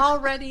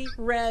 Already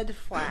red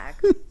flag.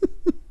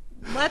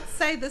 Let's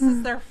say this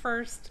is their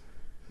first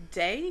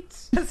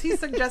date. Because he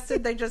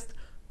suggested they just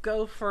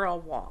go for a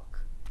walk.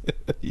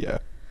 Yeah.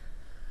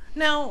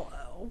 Now,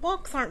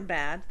 walks aren't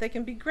bad. They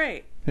can be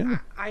great. Yeah.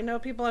 I know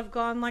people have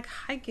gone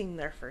hiking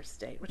their first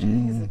date, which I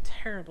think is a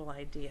terrible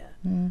idea.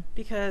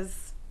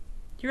 Because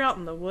you're out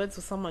in the woods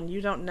with someone you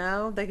don't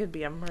know, they could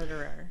be a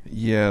murderer.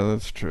 Yeah,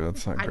 that's true.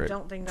 That's not great. I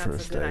don't think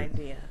that's a good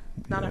idea.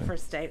 Not a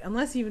first date.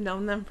 Unless you've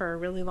known them for a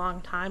really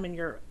long time and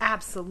you're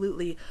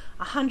absolutely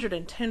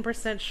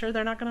 110% sure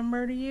they're not going to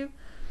murder you.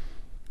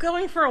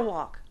 Going for a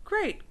walk.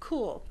 Great,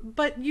 cool.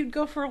 But you'd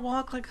go for a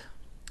walk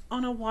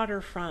on a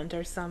waterfront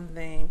or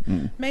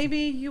something. Maybe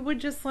you would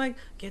just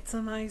get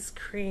some ice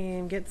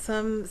cream, get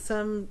some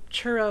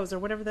churros or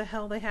whatever the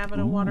hell they have at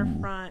a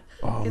waterfront.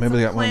 Oh, get maybe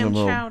they got clam one of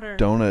them chowder.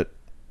 little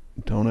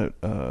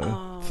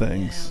donut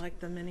things. Yeah, like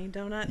the mini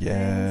donut things.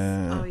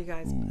 Yeah. Oh, you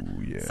guys.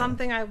 Ooh, yeah.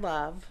 Something I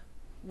love,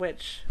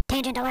 which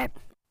Tangent alert.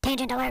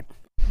 Tangent alert.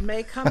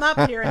 may come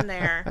up here and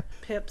there.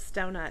 Pips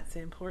Donuts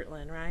in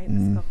Portland, right?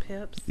 It's called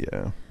Pips.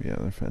 Yeah,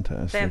 they're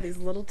fantastic. They have these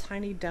little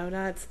tiny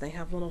donuts. They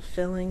have little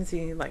fillings.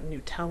 You like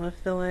Nutella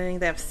filling.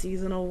 They have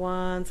seasonal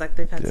ones.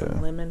 They've had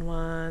some lemon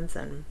ones.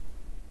 And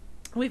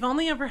we've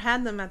only ever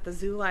had them at the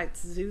Zoo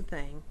Lights Zoo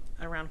thing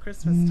around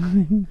Christmas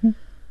time.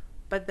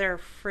 But they're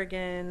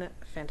friggin'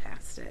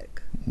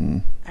 fantastic.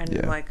 And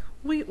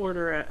we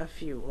order a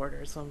few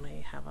orders when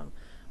we have them.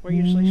 We're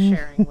usually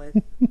sharing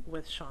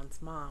with Sean's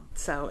mom.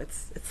 So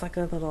it's like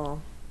a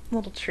little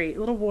treat, a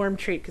little warm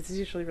treat because it's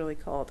usually really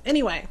cold.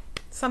 Anyway,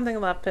 something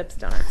about Pips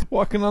Donuts.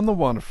 Walking on the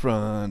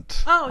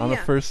waterfront on a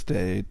first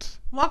date.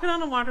 Walking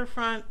on a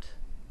waterfront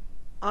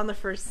on the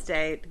first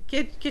date.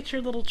 Get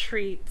your little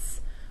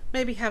treats.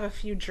 Maybe have a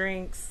few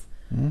drinks.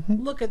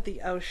 Look at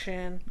the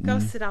ocean. Go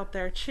sit out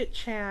there,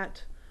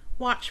 chit-chat.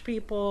 Watch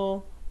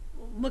people.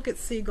 Look at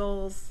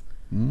seagulls.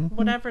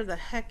 Whatever the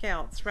heck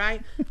else,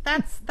 right?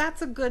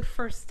 That's a good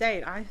first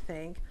date, I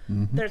think.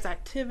 There's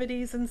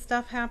activities and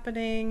stuff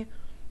happening.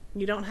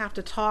 You don't have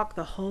to talk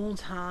the whole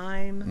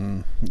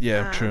time.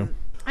 Yeah, true.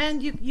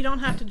 And you don't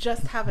have to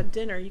just have a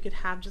dinner. You could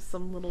have just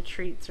some little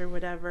treats or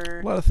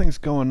whatever. A lot of things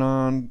going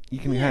on. You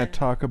can Yeah. kind of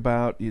talk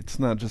about. It's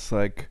not just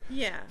like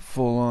Yeah.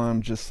 full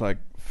on, just like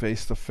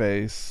face to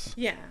face,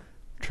 Yeah.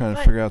 trying to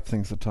But- figure out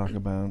things to talk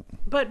about.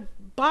 But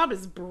Bob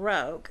is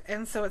broke,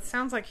 and so it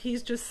sounds like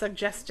he's just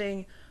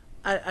suggesting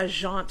a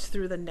jaunt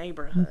through the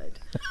neighborhood,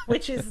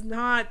 which is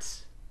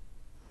not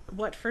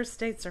what first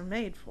dates are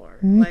made for.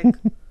 Like,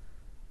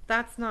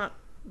 that's not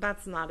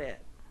it.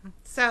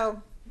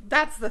 So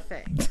that's the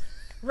thing.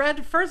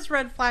 First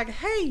red flag.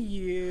 Hey,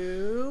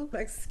 you.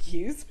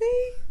 Excuse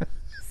me?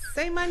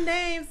 Say my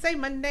name. Say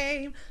my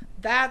name.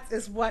 That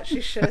is what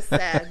she should have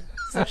said.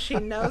 So she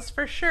knows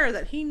for sure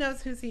that he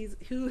knows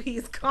who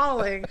he's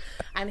calling,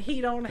 and he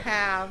don't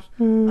have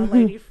a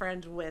lady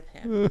friend with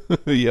him.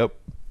 Yep.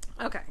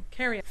 Okay,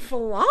 carry on.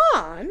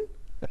 Flan?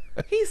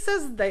 He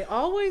says they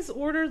always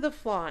order the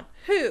flan.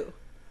 Who?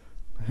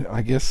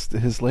 I guess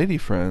his lady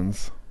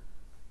friends.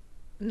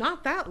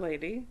 Not that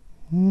lady.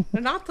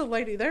 Not the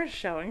lady they're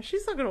showing.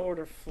 She's not going to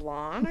order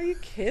flan. Are you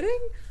kidding?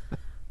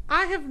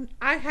 I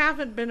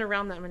haven't been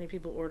around that many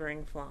people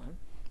ordering flan.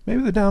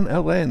 Maybe they're down in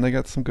LA and they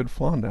got some good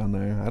flan down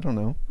there. I don't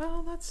know.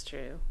 Well, that's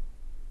true.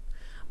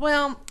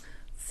 Well,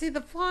 see,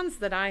 the flans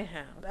that I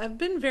have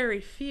been very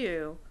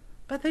few,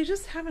 but they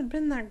just haven't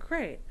been that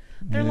great.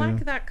 They're Yeah.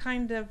 like that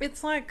kind of,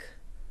 it's like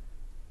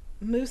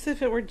mousse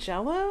if it were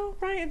Jell-O,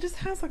 right? It just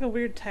has like a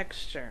weird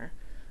texture.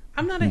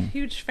 I'm not a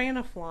huge fan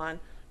of flan,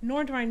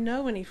 nor do I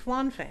know any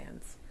flan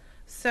fans.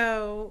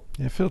 So,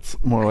 It feels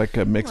more like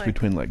a mix like-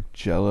 between like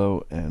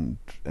Jell-O and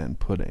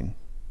pudding.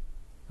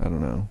 I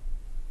don't know.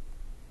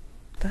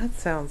 that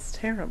sounds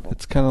terrible.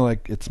 It's kind of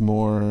like it's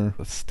more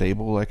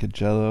stable like a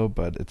Jell-O,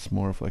 but it's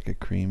more of like a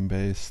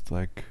cream-based,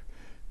 like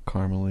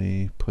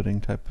caramely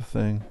pudding type of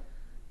thing.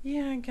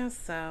 Yeah, I guess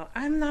so.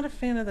 I'm not a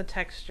fan of the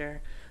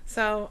texture.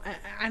 So,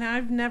 and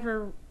I've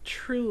never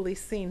truly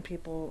seen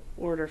people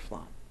order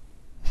flan.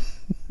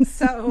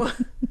 So,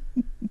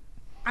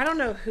 I don't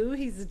know who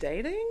he's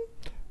dating.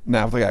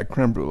 Now if they got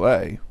creme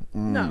brulee,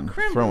 No,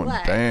 creme throwing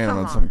brulee, down come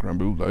on on. some creme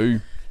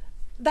brulee.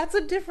 That's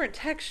a different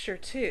texture,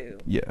 too.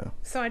 Yeah.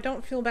 So I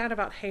don't feel bad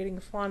about hating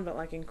flan but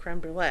liking creme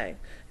brulee.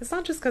 It's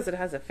not just because it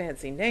has a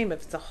fancy name,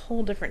 it's a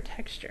whole different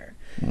texture.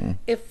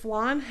 If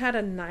flan had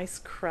a nice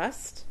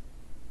crust,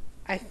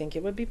 I think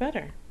it would be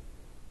better.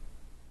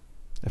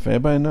 If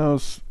anybody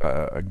knows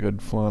a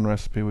good flan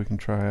recipe we can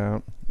try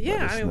out, Yeah,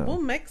 let us I mean, know.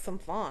 we'll make some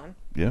flan.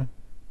 Yeah.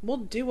 We'll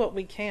do what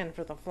we can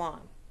for the flan.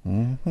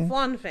 Mm-hmm.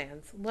 Flan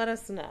fans, let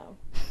us know.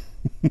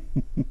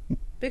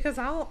 Because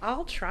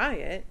I'll try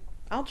it.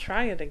 I'll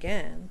try it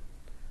again.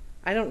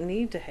 I don't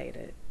need to hate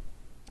it.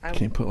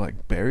 Can you put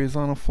like berries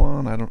on a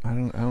flan? I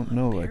don't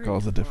know like all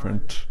the Berry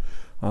different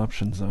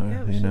options are,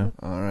 Yeah, we you know.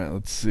 should- All right,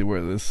 let's see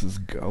where this is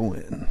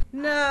going.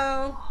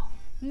 No.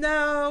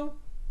 No.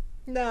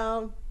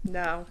 No.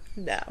 No.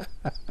 No.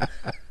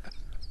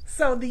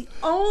 So the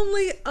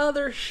only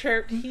other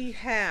shirt he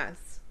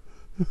has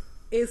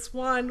is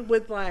one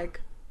with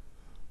like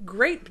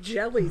grape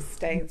jelly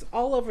stains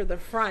all over the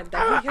front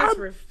that he has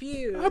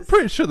refused. I'm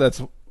pretty sure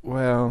that's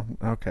well,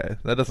 okay.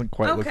 That doesn't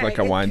quite look like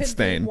a it wine could be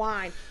stain.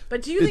 wine.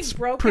 But do you It's think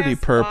Broke pretty Ass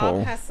purple.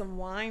 Bob has some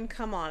wine?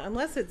 Come on,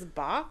 unless it's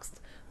boxed.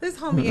 This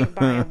homie ain't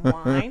buying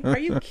wine. Are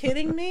you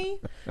kidding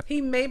me?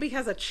 He maybe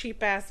has a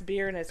cheap ass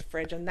beer in his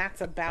fridge, and that's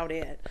about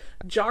it.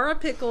 Jar of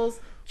pickles,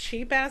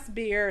 cheap ass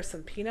beer,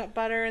 some peanut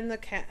butter in the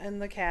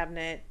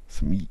cabinet.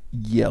 Some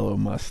yellow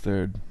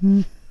mustard.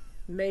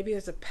 Maybe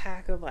there's a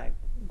pack of like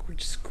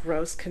just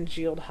gross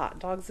congealed hot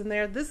dogs in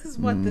there. This is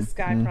what this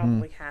guy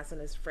probably has in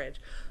his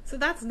fridge. So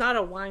that's not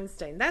a wine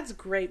stain. That's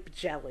grape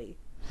jelly.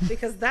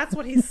 Because that's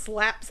what he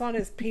slaps on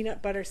his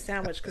peanut butter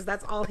sandwich because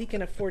that's all he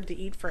can afford to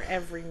eat for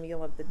every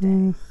meal of the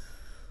day.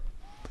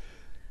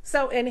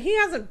 So, and he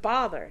hasn't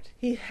bothered.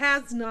 He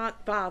has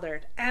not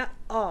bothered at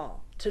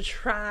all to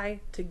try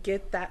to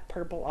get that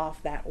purple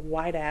off that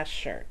white ass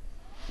shirt.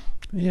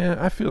 Yeah,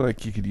 I feel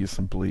like you could use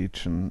some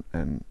bleach and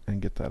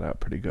get that out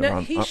pretty good No,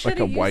 on he like should a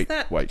have used white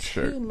that white 2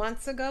 shirt.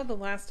 months ago, the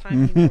last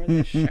time he wore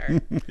this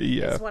shirt.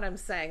 Yeah. Is what I'm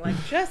saying. Like,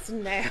 just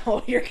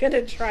now, you're going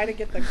to try to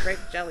get the grape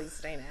jelly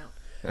stain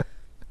out.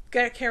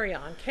 Carry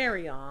on.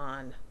 Carry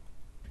on.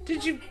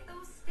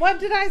 What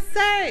did I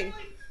say?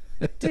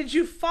 Did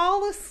you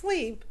fall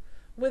asleep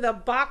with a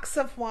box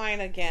of wine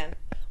again?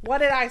 What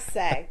did I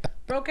say?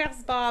 Broke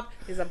Ass Bob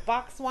is a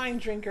box wine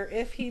drinker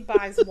if he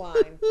buys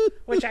wine,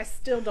 which I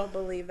still don't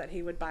believe that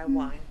he would buy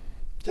wine.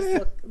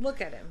 Just look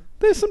at him.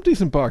 There's some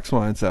decent box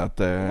wines out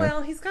there.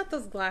 Well, he's got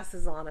those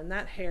glasses on and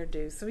that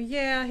hairdo, so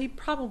yeah, he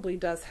probably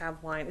does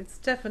have wine. It's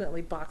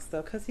definitely boxed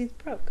though, because he's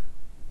broke.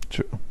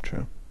 True.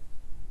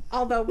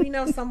 Although we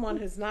know someone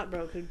who's not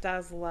broke who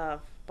does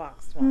love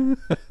boxed wine.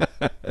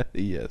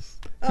 Yes.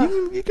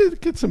 You could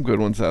get some good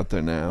ones out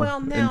there now. Well,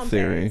 in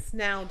theory.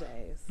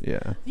 nowadays.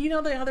 Yeah. You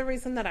know the other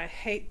reason that I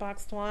hate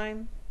boxed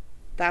wine?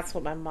 That's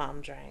what my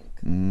mom drank.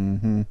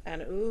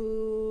 And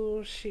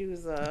ooh, she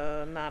was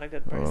not a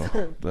good Oh,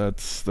 person.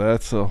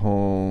 that's a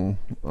whole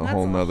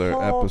nother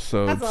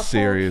episode that's a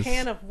series. whole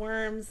can of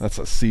worms. That's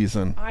a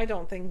season. I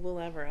don't think we'll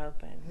ever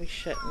open. We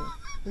shouldn't.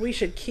 We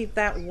should keep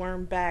that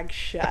worm bag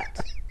shut.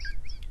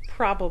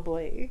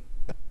 Probably.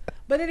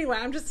 But anyway,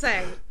 I'm just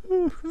saying,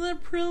 that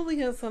probably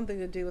has something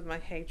to do with my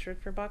hatred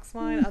for box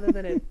wine, other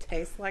than it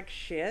tastes like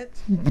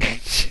shit.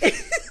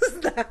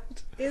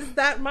 Is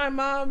that my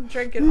mom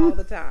drank it all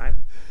the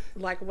time?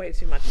 Like way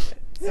too much of it.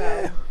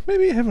 So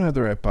Maybe you haven't had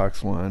the right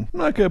box wine. I'm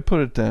not going to put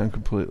it down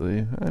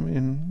completely. I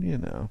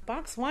mean,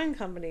 box wine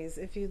companies,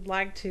 if you'd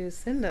like to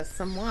send us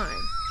some wine,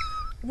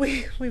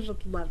 we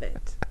would love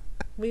it.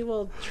 We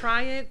will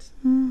try it,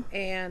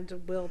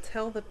 and we'll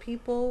tell the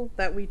people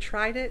that we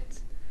tried it,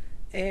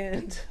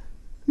 and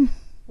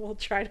we'll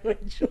try to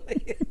enjoy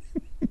it.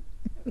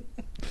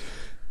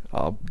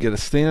 I'll get a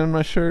stain on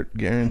my shirt,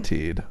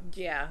 guaranteed.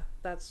 Yeah,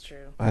 that's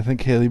true. I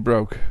think Haley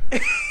broke.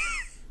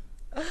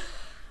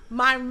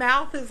 My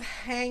mouth is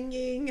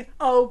hanging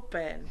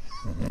open.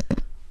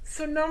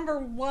 So number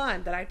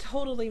one that I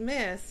totally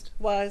missed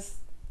was,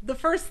 the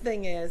first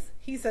thing is,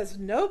 he says,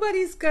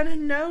 nobody's gonna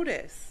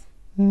notice.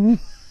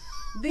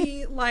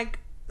 The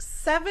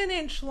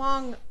 7-inch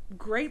long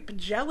grape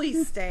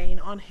jelly stain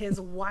on his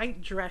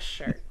white dress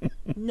shirt.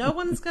 No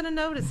one's gonna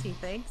notice, he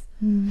thinks.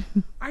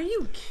 Are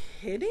you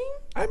kidding?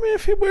 I mean,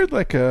 if he wore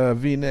like a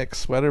V-neck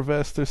sweater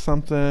vest or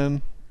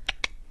something,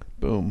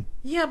 boom.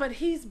 Yeah, but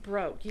he's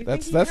broke. You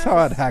That's think he has how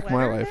a I'd hack my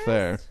sweater life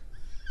there.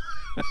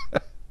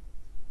 vest?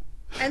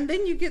 And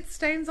then you get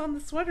stains on the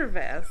sweater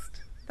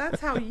vest.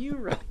 That's how you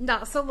roll.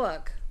 No, so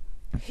look,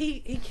 he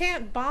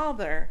can't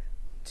bother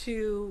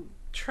to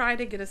try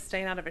to get a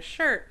stain out of his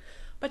shirt.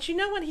 But you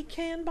know what he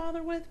can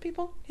bother with,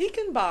 people? He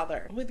can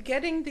bother with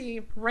getting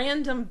the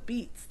random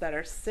beets that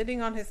are sitting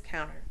on his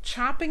counter,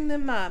 chopping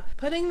them up,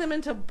 putting them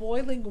into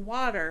boiling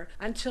water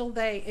until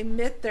they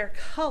emit their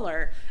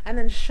color, and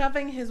then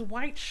shoving his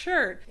white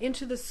shirt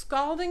into the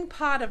scalding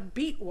pot of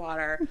beet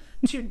water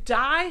to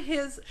dye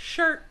his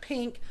shirt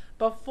pink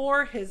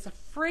before his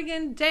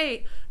friggin'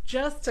 date,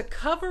 just to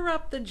cover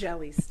up the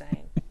jelly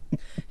stain.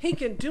 He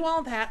can do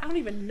all that. I don't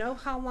even know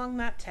how long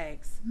that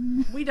takes.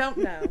 We don't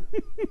know.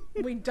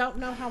 We don't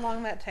know how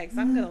long that takes.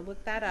 I'm going to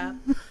look that up.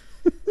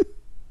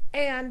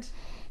 And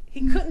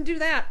he couldn't do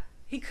that.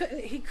 He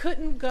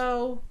couldn't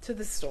go to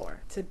the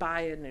store to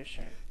buy a new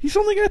shirt. He's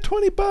only got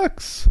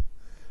 $20.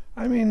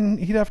 I mean,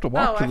 he'd have to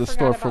walk to the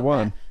store for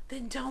one. That.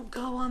 Then don't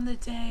go on the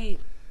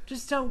date.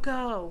 Just don't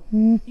go.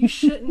 You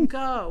shouldn't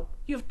go.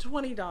 You have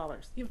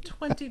 $20. You have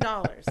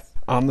 $20.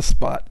 On the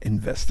spot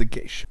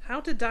investigation.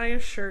 How to dye a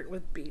shirt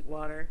with beet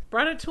water.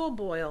 Brought it to a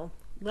boil.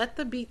 Let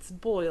the beets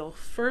boil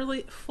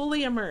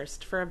fully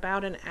immersed for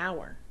about an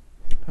hour.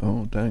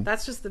 Oh, dang.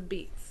 That's just the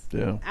beets.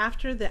 Yeah.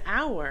 After the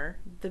hour,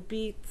 the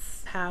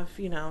beets have,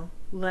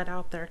 let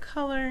out their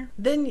color.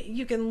 Then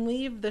you can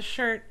leave the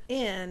shirt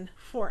in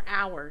for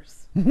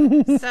hours.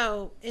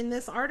 So in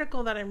this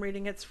article that I'm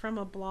reading, it's from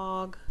a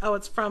blog. Oh,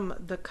 it's from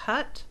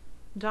thecut.com.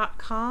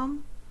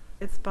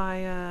 It's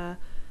by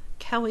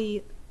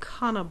Kelly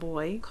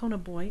Conaboy.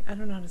 I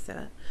don't know how to say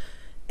that.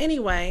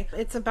 Anyway,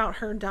 it's about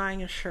her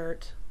dyeing a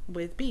shirt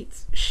with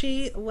beets.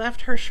 She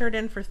left her shirt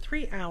in for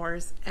 3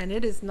 hours, and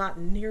it is not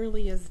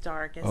nearly as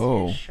dark as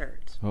his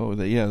shirt. Oh,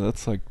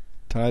 that's like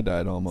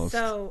tie-dyed almost.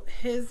 So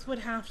his would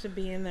have to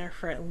be in there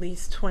for at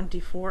least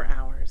 24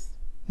 hours.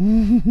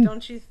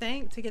 Don't you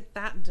think? To get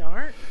that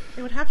dark,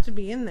 it would have to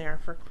be in there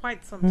for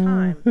quite some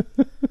time.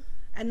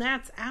 And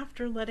that's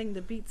after letting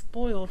the beets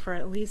boil for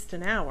at least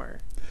an hour.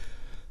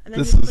 And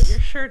then you put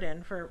your shirt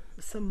in for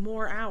some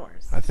more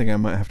hours. I think I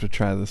might have to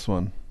try this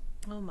one.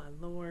 Oh my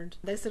lord.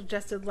 They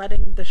suggested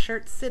letting the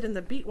shirt sit in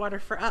the beet water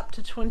for up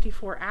to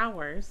 24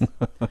 hours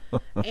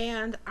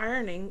and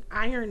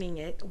ironing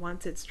it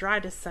once it's dry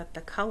to set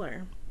the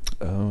color.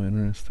 Oh,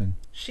 interesting.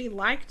 She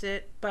liked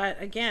it,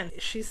 but again,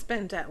 she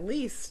spent at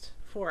least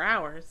 4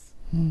 hours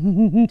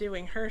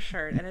doing her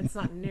shirt, and it's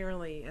not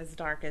nearly as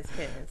dark as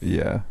his.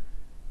 Yeah.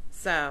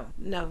 So,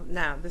 no,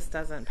 this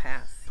doesn't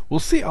pass. We'll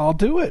see. I'll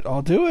do it,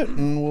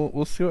 and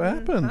we'll see what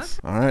happens.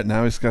 Okay. All right,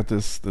 now he's got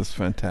this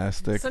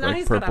fantastic so now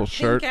he's purple got a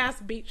shirt. pink ass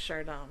beet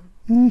shirt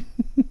on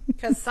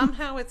because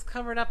somehow it's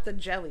covered up the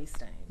jelly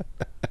stain.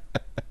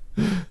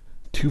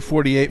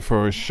 $2.48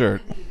 for his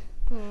shirt.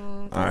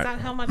 Is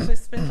that how much they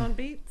spent on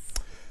beets?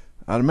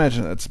 I'd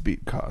imagine that's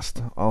beet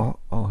cost. I'll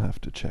have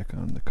to check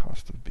on the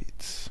cost of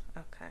beets.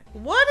 Okay.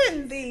 What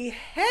in the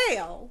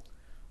hell?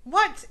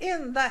 What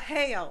in the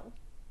hell?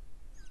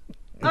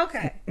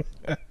 Okay.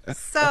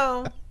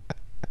 So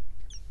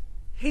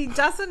he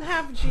doesn't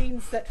have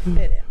jeans that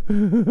fit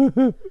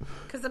him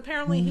because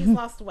apparently he's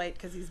lost weight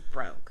because he's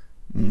broke.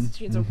 These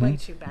jeans are way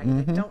too baggy.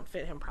 They don't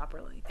fit him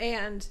properly.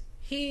 And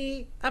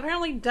he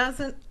apparently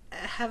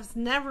has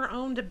never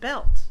owned a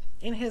belt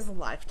in his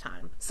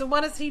lifetime. So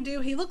what does he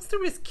do? He looks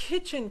through his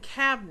kitchen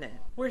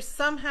cabinet where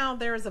somehow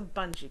there is a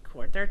bungee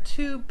cord. There are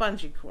 2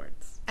 bungee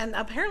cords. And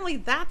apparently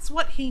that's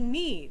what he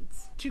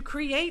needs to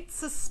create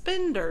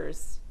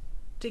suspenders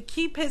to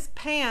keep his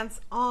pants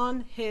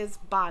on his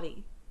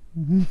body.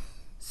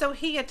 So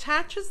he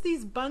attaches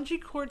these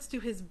bungee cords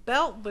to his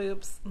belt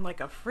loops like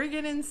a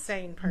friggin'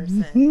 insane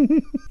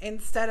person.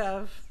 Instead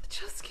of,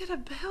 just get a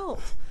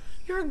belt.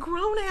 You're a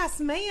grown-ass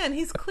man.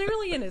 He's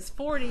clearly in his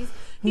 40s.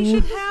 He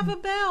should have a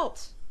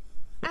belt.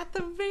 At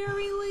the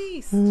very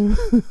least.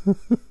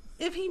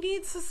 If he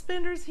needs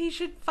suspenders, he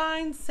should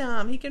find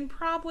some. He can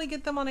probably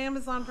get them on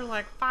Amazon for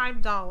like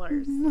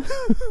 $5.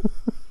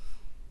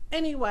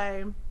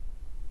 Anyway.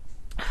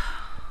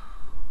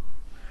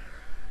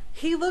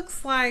 He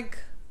looks like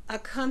a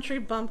country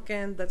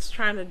bumpkin that's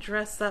trying to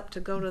dress up to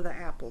go to the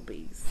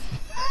Applebee's.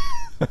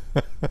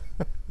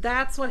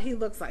 That's what he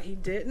looks like. He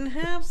didn't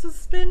have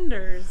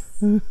suspenders.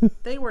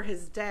 They were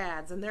his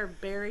dad's, and they're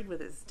buried with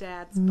his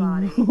dad's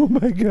body. Oh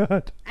my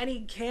God. And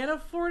he can't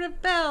afford a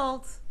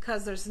belt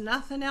because there's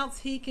nothing else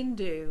he can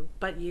do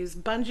but use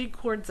bungee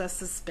cords as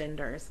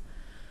suspenders.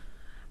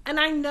 And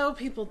I know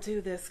people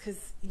do this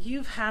because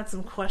you've had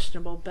some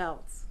questionable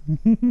belts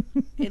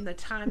in the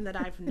time that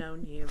I've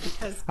known you.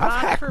 Because I've God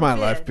hacked forbid, my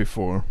life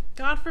before.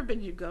 God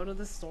forbid you go to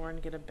the store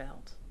and get a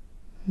belt.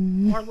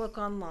 Or look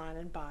online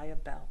and buy a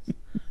belt.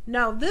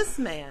 No, this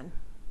man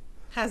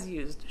has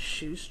used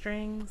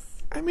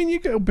shoestrings. I mean, you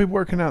could be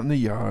working out in the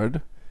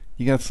yard.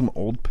 You got some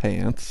old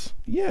pants.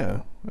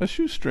 Yeah, a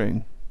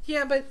shoestring.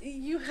 Yeah, but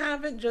you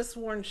haven't just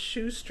worn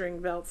shoestring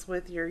belts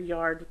with your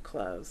yard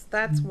clothes.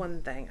 That's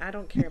one thing. I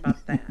don't care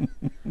about that.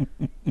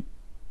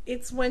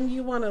 It's when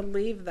you want to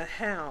leave the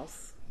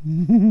house.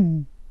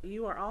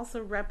 You are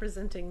also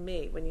representing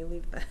me when you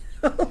leave the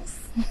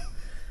house.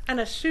 And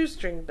a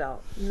shoestring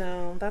belt.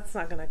 No, that's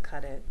not going to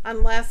cut it.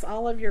 Unless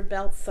all of your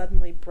belts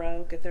suddenly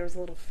broke. If there was a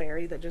little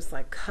fairy that just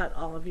like cut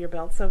all of your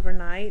belts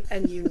overnight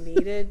and you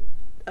needed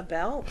a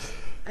belt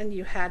and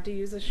you had to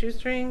use a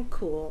shoestring,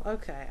 cool.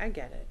 Okay, I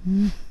get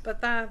it.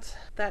 But that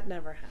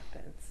never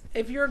happens.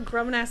 If you're a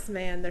grown-ass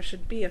man, there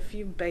should be a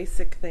few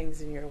basic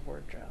things in your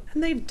wardrobe.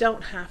 And they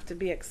don't have to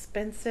be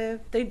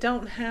expensive. They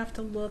don't have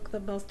to look the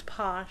most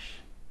posh.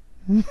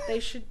 They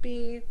should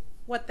be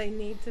what they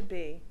need to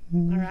be.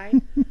 All right?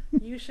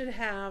 You should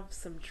have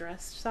some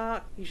dress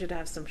socks. You should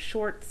have some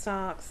short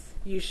socks.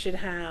 You should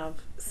have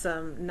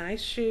some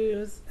nice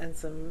shoes and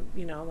some,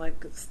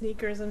 like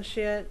sneakers and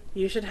shit.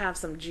 You should have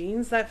some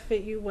jeans that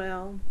fit you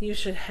well. You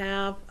should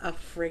have a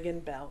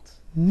friggin' belt.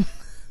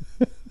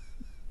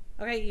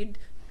 Okay,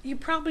 you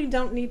probably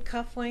don't need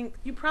cufflinks.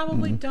 You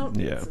probably don't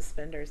need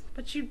suspenders.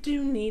 But you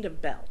do need a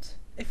belt.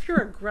 If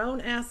you're a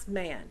grown-ass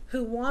man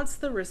who wants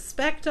the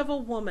respect of a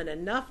woman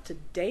enough to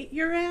date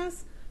your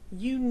ass,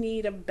 you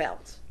need a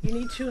belt. You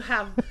need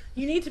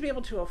to be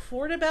able to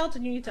afford a belt,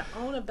 and you need to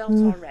own a belt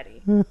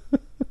already.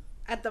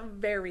 At the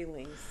very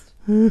least.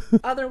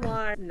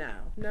 Otherwise, no.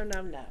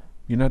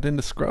 You're not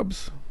into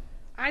scrubs?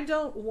 I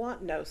don't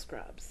want no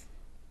scrubs.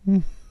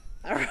 All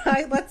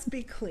right, let's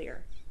be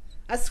clear.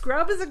 A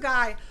scrub is a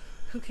guy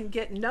who can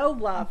get no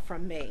love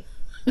from me.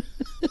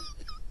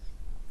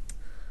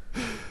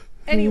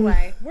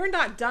 Anyway, we're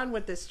not done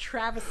with this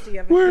travesty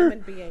of a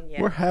human being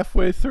yet. We're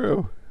halfway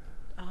through.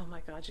 Oh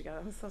my God, you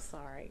guys, I'm so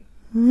sorry.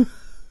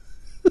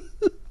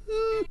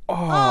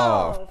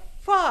 Oh,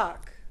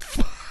 fuck.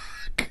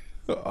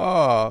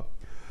 Oh.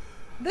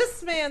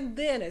 This man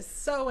then is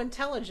so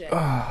intelligent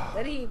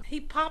that he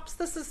pops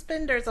the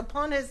suspenders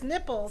upon his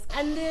nipples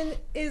and then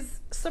is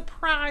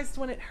surprised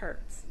when it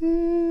hurts.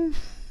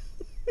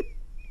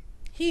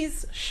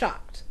 He's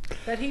shocked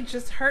that he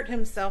just hurt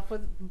himself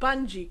with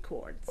bungee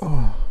cords.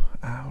 Oh,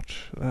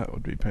 ouch. That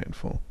would be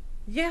painful.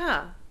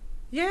 Yeah,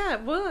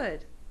 it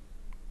would.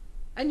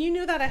 And you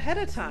knew that ahead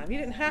of time. You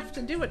didn't have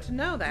to do it to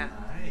know that.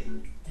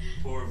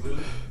 Pour vous,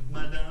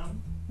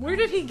 madame. Where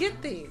did he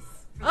get these?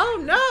 Oh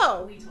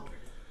no!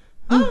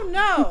 Oh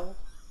no!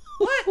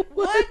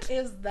 What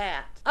is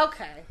that?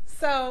 Okay,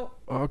 so...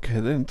 Okay,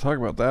 they didn't talk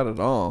about that at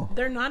all.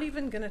 They're not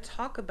even going to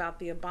talk about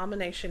the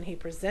abomination he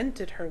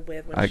presented her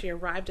with when she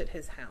arrived at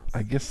his house.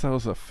 I guess that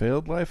was a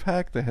failed life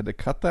hack. They had to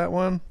cut that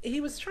one. He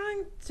was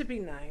trying to be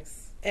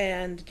nice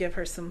and give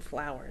her some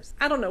flowers.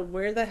 I don't know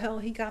where the hell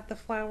he got the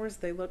flowers.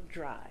 They look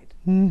dried.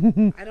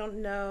 I don't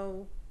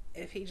know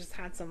if he just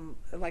had some,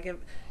 like if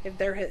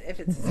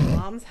it's his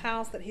mom's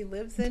house that he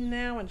lives in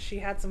now and she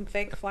had some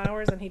fake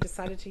flowers and he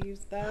decided to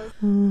use those.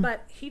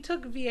 But he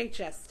took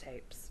VHS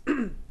tapes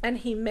and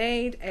he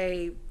made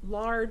a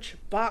large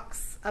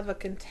box of a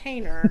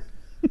container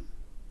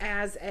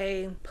as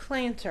a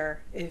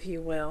planter, if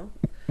you will.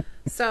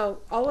 So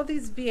all of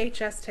these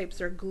VHS tapes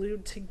are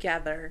glued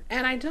together,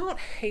 and I don't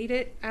hate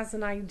it as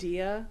an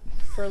idea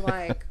for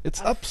like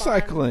it's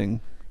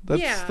upcycling.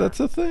 That's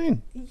a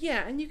thing.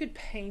 Yeah, and you could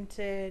paint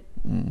it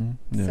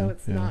so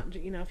it's not,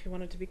 if you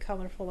want it to be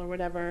colorful or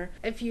whatever.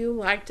 If you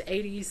liked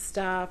 80s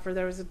stuff or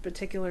there was a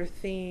particular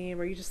theme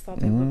or you just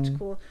thought they looked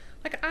cool.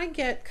 Like, I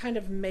get kind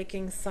of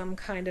making some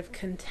kind of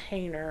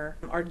container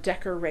or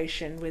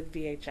decoration with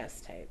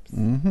VHS tapes.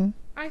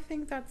 I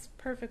think that's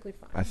perfectly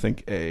fine. I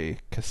think a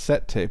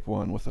cassette tape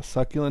one with a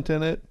succulent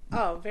in it.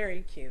 Oh,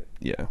 very cute.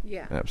 Yeah.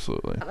 Yeah.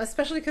 Absolutely.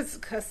 Especially because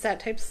cassette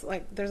tapes,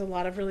 like, there's a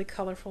lot of really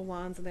colorful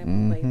ones, and they have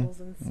Mm-hmm. labels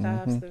and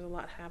stuff, so there's a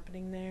lot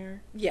happening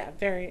there. Yeah,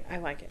 I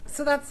like it.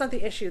 So that's not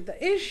the issue.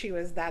 The issue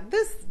is that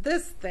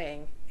this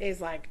thing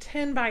is like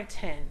 10 by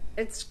 10.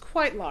 It's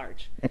quite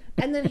large.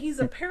 And then he's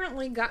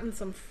apparently gotten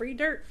some free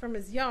dirt from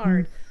his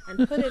yard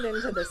and put it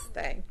into this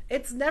thing.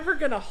 It's never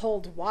going to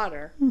hold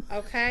water,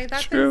 okay?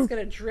 That True. thing's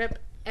going to drip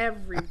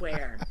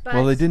everywhere. But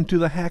Well, they didn't do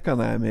the hack on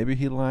that. Maybe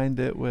he lined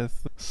it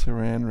with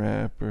saran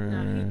wrap or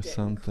no, he didn't.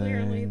 something.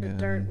 Clearly, the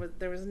dirt was,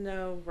 there was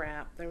no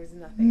wrap. There was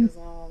nothing. It was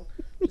all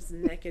just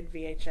naked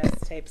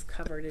VHS tapes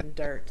covered in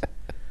dirt.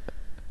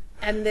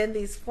 And then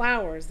these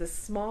flowers, this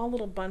small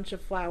little bunch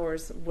of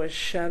flowers, was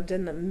shoved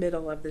in the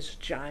middle of this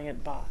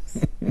giant box.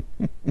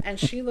 And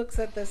she looks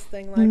at this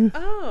thing like,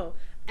 oh,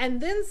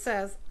 and then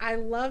says, I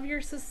love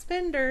your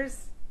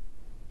suspenders.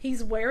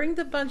 He's wearing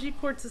the bungee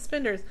cord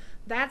suspenders.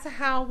 That's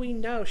how we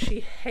know she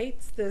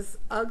hates this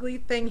ugly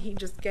thing he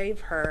just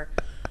gave her,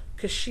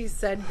 because she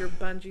said your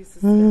bungee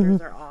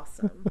suspenders are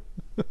awesome.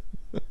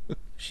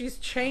 She's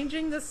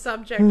changing the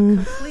subject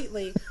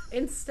completely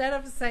instead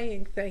of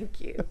saying thank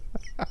you.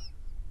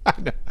 I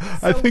know.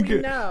 So I think we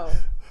know.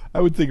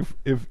 I would think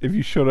if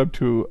you showed up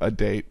to a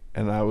date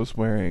and I was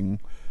wearing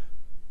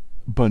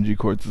bungee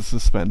cords and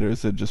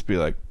suspenders, it'd just be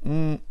like,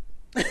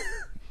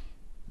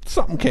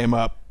 something came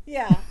up.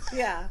 Yeah.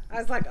 I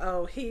was like,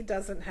 oh, he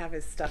doesn't have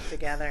his stuff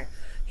together.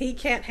 He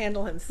can't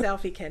handle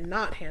himself. He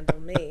cannot handle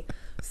me.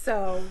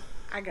 So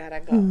I gotta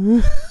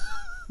go.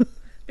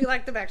 Be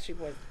like the Backstreet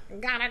Boys.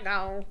 Gotta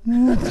go.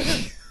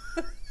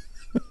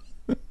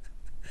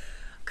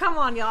 Come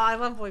on, y'all. I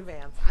love boy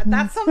bands.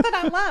 That's something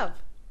I love.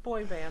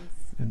 Boy bands.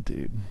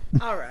 Indeed.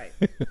 All right.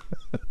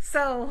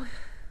 So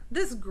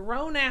this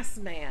grown-ass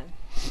man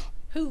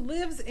who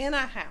lives in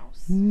a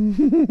house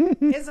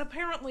is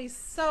apparently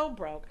so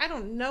broke. I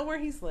don't know where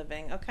he's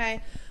living,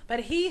 okay? But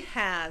he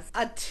has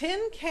a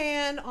tin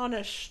can on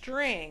a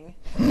string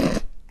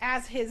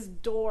as his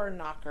door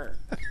knocker.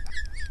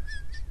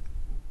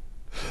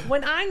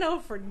 When I know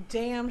for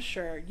damn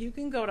sure you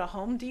can go to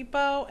Home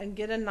Depot and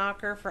get a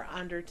knocker for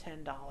under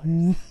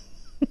 $10.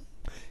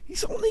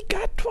 He's only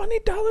got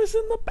 $20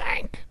 in the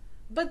bank.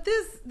 But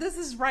this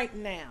is right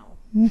now.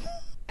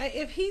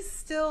 If he's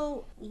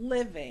still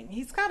living,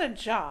 he's got a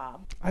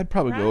job. I'd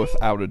probably go Right?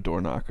 without a door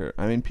knocker.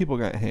 I mean, people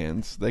got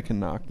hands. They can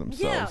knock Yeah,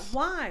 themselves.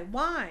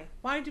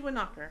 why do a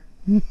knocker?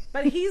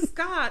 But he's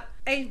got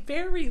a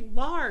very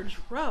large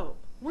rope.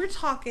 We're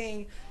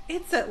talking,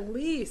 it's at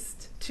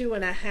least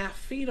 2.5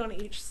 feet on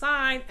each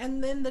side,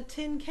 and then the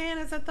tin can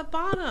is at the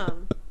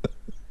bottom.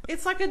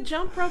 It's like a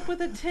jump rope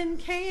with a tin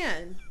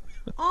can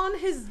on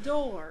his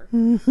door.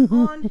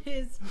 On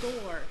his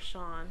door,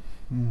 Sean.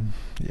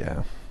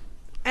 Yeah.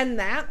 And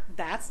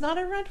that's not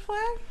a red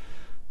flag?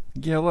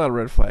 Yeah, a lot of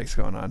red flags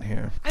going on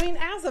here. I mean,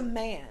 as a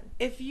man,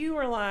 if you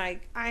were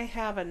like, I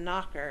have a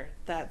knocker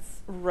that's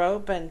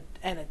rope and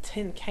a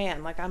tin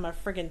can, like I'm a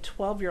friggin'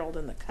 12-year-old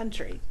in the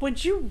country,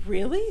 would you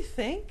really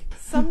think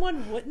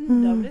someone wouldn't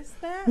notice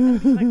that?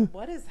 And be like,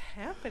 what is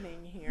happening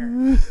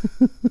here?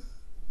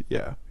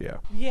 Yeah.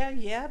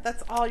 Yeah,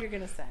 that's all you're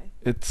gonna say.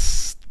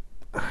 It's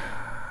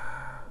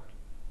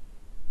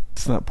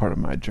not part of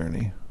my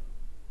journey.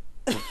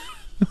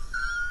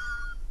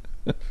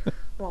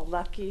 Well,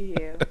 lucky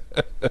you.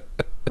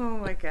 Oh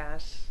my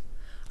gosh.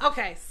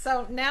 Okay,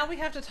 so now we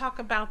have to talk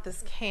about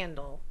this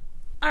candle.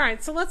 All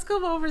right, so let's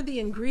go over the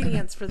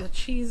ingredients for the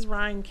cheese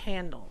rind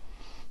candle.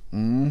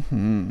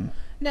 Mm-hmm.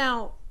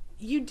 Now,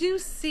 you do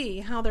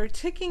see how they're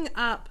ticking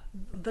up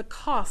the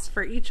cost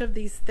for each of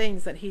these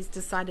things that he's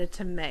decided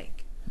to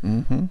make.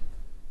 Mm-hmm.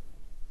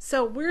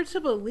 So we're to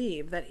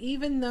believe that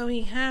even though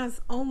he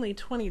has only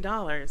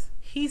 $20,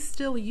 he's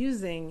still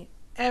using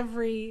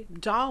every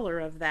dollar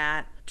of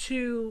that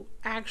to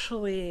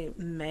actually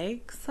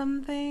make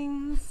some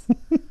things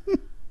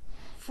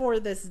for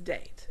this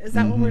date. Is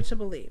that what we're to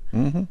believe?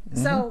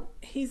 So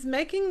he's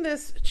making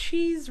this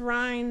cheese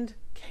rind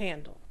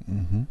candle.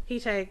 He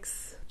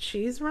takes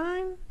cheese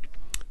rind,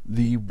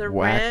 The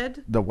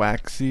red-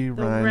 waxy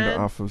rind red-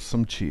 off of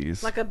some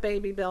cheese. like a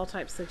Baby Bell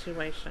type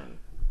situation.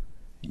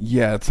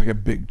 Yeah, it's like a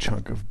big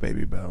chunk of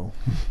Baby Bell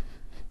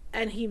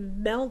And he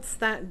melts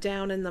that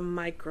down in the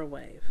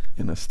microwave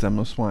in a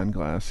stemless wine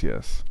glass.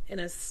 Yes, in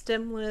a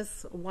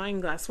stemless wine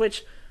glass,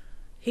 which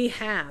he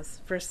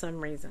has for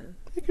some reason.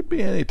 it could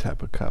be any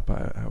type of cup.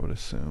 I would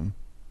assume.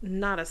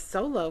 Not a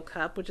Solo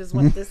cup, which is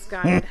what this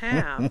guy would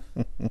have.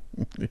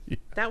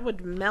 That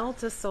would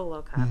melt a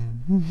Solo cup.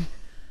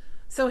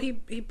 So he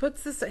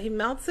puts this, he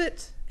melts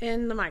it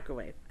in the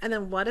microwave. And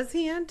then what does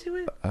he add to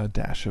it? A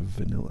dash of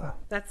vanilla,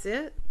 That's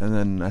it? and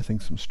then I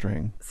think some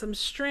string. Some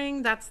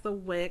string, that's the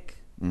wick,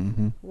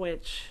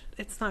 which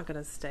it's not going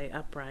to stay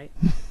upright.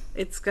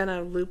 It's going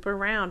to loop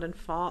around and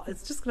fall.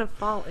 It's just going to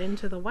fall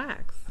into the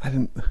wax. I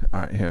didn't.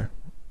 All right, here.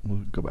 We'll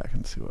go back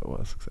and see what it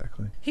was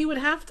exactly. He would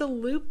have to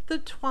loop the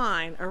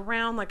twine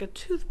around like a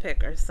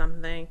toothpick or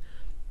something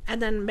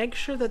and then make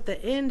sure that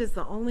the end is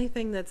the only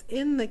thing that's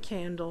in the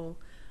candle,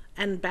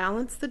 and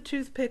balance the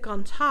toothpick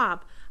on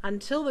top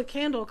until the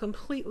candle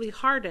completely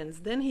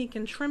hardens. Then he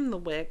can trim the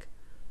wick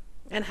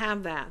and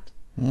have that.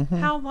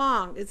 How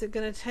long is it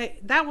going to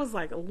take? That was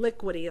like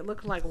liquidy. It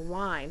looked like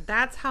wine.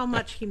 That's how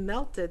much he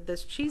melted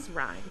this cheese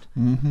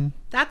rind.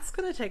 That's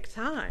going to take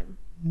time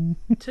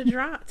to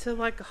dry, to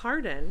like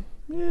harden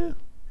Yeah.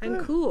 and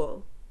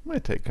cool.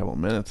 Might take a couple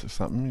minutes or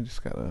something. You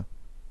just gotta.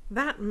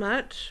 That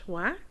much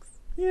wax?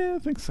 Yeah, I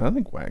think so. I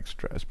think wax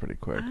dries pretty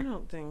quick. I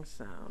don't think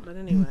so. But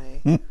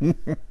anyway,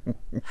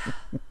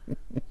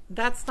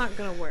 that's not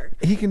going to work.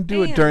 He can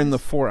do it during the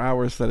 4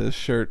 hours that his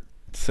shirt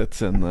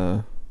sits in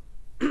the.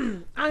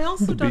 I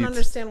also The don't beads.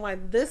 understand why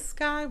this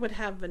guy would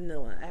have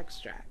vanilla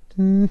extract.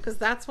 Because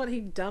that's what he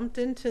dumped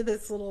into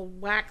this little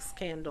wax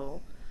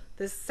candle.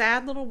 This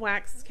sad little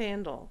wax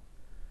candle.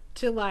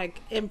 To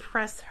like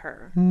impress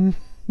her.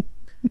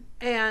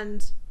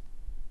 And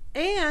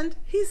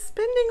he's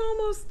spending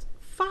almost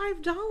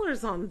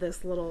 $5 on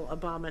this little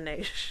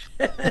abomination.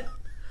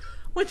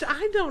 Which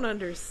I don't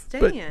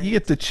understand. But you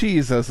get the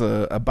cheese as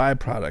a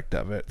byproduct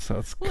of it, so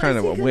it's Well, kind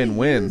is of a he gonna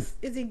win-win.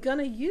 Is he going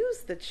to use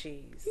the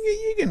cheese?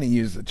 You're gonna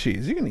use the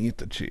cheese. You're gonna eat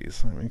the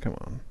cheese. I mean, come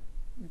on.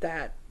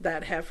 That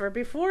heifer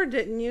before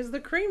didn't use the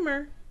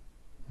creamer.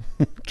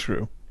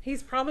 True.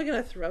 He's probably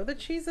going to throw the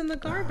cheese in the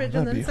garbage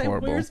that'd and be then say,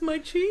 horrible. "Where's my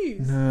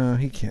cheese?" No,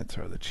 he can't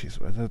throw the cheese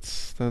away.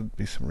 That'd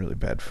be some really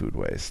bad food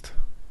waste.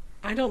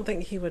 I don't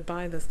think he would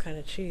buy this kind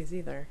of cheese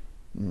either.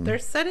 They're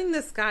setting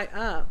this guy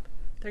up.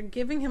 They're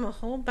giving him a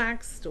whole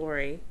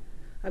backstory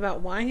about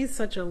why he's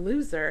such a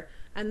loser,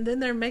 and then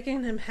they're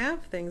making him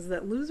have things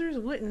that losers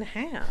wouldn't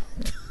have.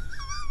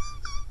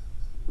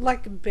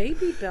 Like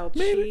Baby Bell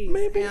cheese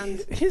Maybe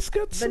and he's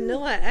got some.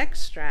 vanilla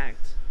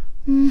extract.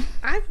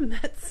 I've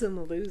met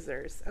some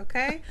losers,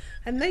 okay?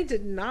 And they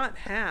did not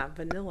have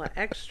vanilla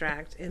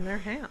extract in their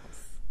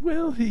house.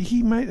 Well,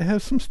 he might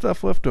have some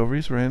stuff left over.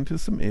 He's ran into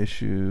some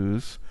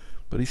issues,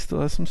 but he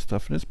still has some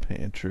stuff in his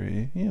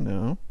pantry. You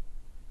know.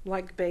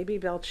 Like Baby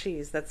Bell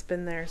cheese that's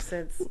been there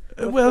since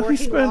before Well, he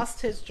he spent-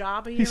 lost his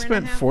job a year He and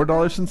spent a half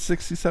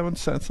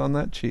 $4.67 on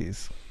that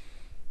cheese.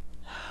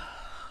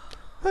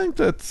 I think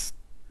that's.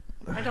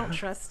 ago. I don't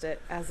trust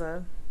it as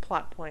a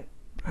plot point.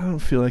 I don't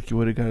feel like you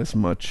would have got as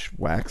much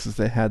wax as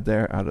they had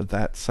there out of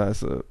that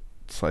size of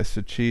slice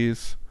of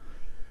cheese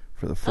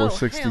for the Oh, hell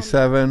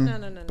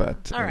 $4.67. No.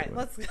 But All right,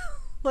 anyway.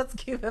 let's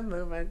keep it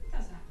moving.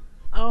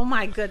 Oh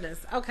my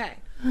goodness. Okay.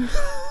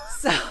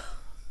 So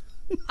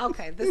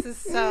okay, this is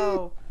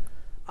so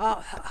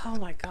oh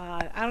my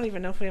god. I don't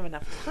even know if we have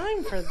enough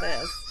time for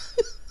this.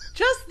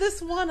 Just this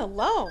one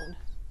alone.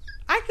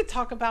 I could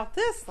talk about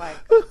this like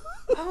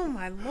oh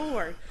my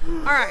lord. All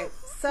right.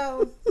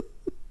 So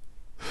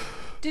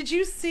did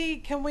you see,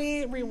 can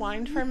we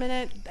rewind for a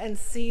minute and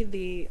see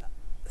the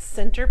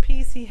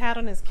centerpiece he had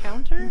on his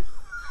counter?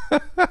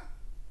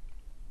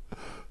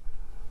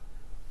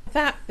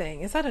 That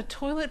thing, is that a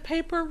toilet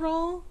paper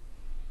roll?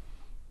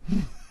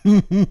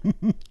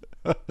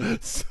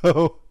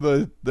 So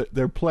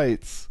their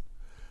plates.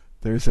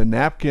 There's a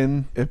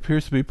napkin. It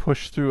appears to be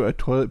pushed through a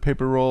toilet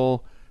paper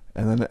roll,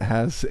 and then it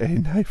has a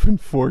knife and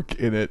fork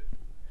in it.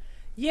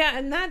 Yeah,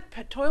 and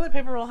that toilet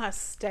paper roll has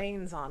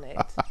stains on it.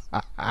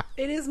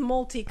 It is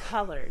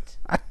multicolored.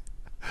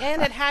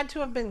 And it had to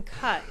have been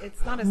cut.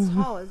 It's not as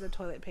tall as a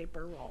toilet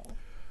paper roll.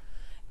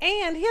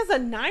 And he has a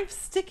knife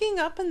sticking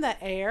up in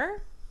the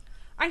air.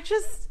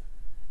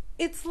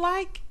 It's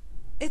like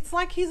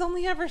he's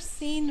only ever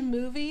seen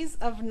movies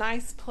of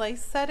nice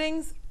place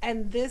settings,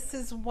 and this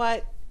is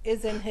what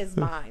is in his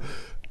mind.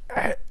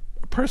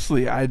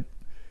 Personally, I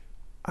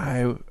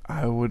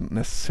wouldn't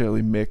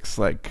necessarily mix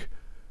like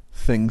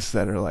things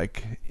that are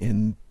like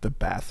in the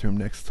bathroom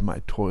next to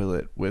my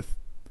toilet with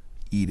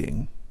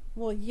eating.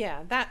 Well,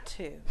 yeah, that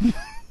too.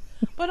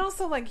 But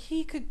also, like,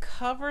 he could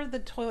cover the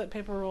toilet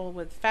paper roll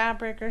with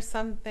fabric or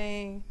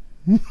something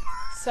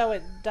so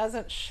it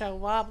doesn't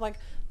show up. Like,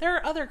 there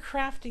are other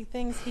crafty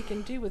things he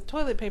can do with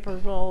toilet paper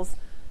rolls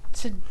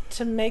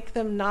to make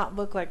them not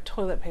look like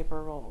toilet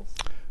paper rolls.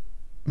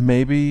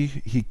 Maybe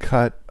he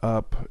cut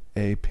up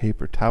a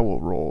paper towel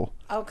roll.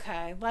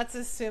 Okay, let's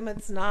assume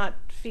it's not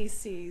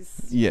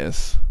feces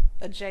Yes.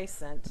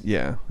 adjacent,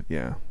 Yeah.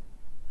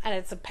 and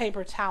it's a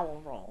paper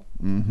towel roll.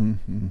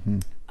 Mm-hmm.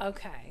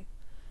 Okay.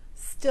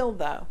 Still,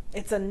 though,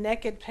 it's a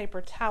naked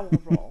paper towel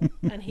roll,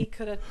 and he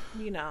could have,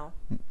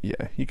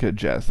 Yeah, he could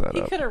jazz that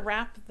he up. could have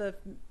wrapped the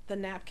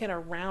napkin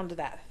around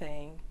that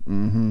thing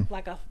Mm-hmm.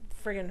 like a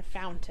friggin'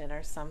 fountain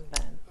or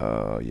something.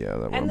 Oh, yeah, that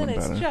would have And then been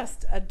it's better.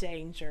 just a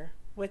danger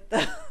with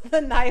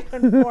the knife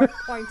and fork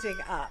pointing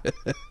up.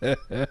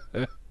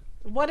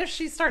 What if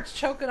she starts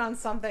choking on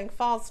something,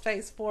 falls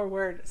face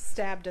forward,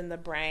 stabbed in the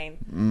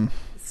brain,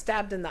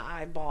 stabbed in the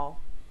eyeball,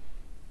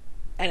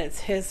 and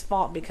it's his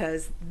fault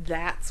because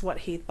that's what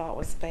he thought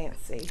was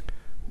fancy?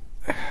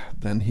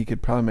 Then he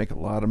could probably make a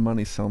lot of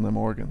money selling them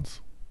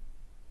organs.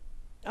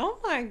 Oh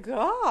my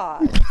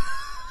god.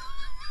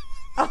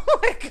 Oh Oh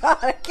my god,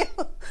 I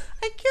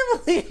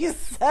can't believe you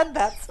said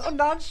that so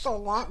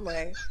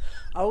nonchalantly.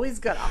 Oh, he's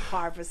gonna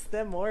harvest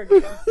them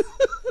organs.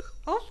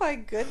 Oh my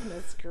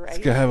goodness gracious.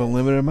 He's gonna have a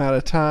limited amount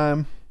of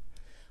time.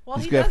 Well,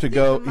 He's he gonna have does to need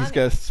go. the He's money.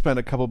 gonna spend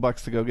a couple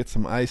bucks to go get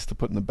some ice to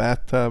put in the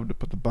bathtub, to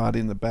put the body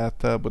in the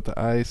bathtub with the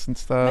ice and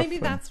stuff. Maybe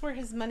and- that's where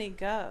his money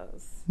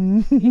goes.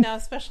 You know,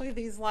 especially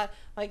these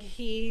like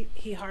he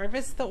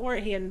harvests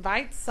he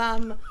invites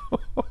some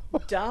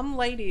dumb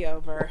lady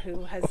over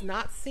who has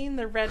not seen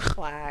the red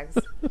flags,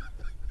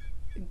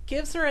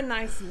 gives her a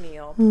nice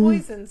meal,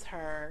 poisons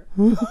her,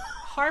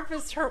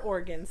 harvests her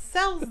organs,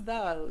 sells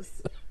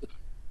those,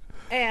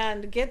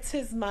 and gets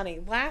his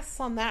money. Lasts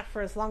on that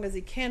for as long as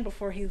he can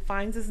before he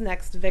finds his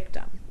next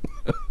victim.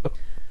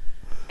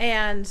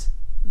 And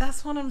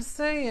that's what I'm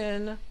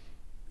saying.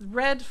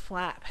 Red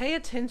flag. Pay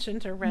attention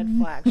to red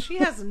flags. She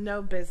has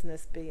no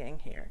business being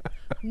here.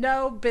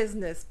 No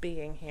business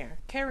being here.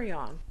 Carry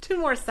on. 2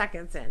 more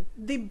seconds in.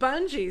 The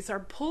bungees are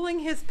pulling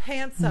his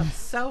pants up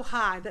so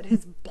high that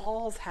his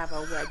balls have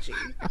a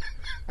wedgie.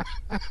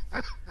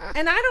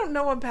 And I don't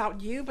know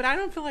about you, but I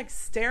don't feel like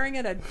staring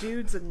at a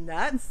dude's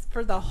nuts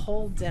for the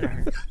whole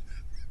dinner.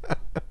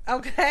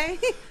 Okay?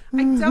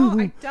 I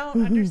don't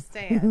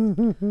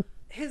understand.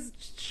 His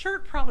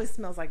shirt probably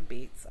smells like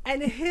Beats.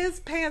 And his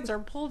pants are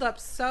pulled up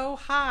so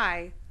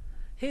high,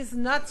 his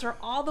nuts are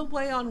all the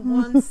way on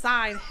one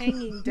side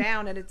hanging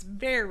down, and it's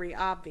very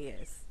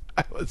obvious.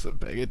 I wasn't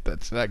paying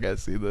attention. I gotta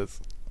see this.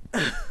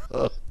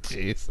 Oh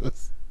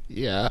Jesus!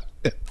 Yeah,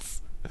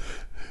 it's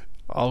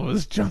all of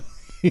his junk.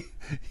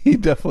 He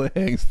definitely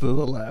hangs to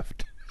the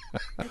left.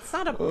 It's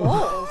not a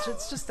bulge,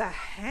 it's just a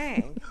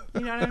hang.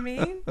 You know what I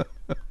mean?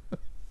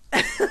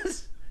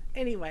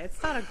 Anyway,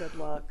 it's not a good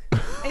look.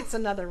 It's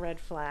another red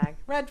flag.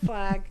 Red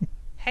flag.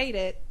 Hate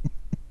it.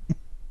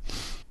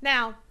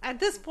 Now,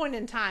 at this point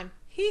in time,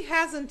 he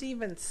hasn't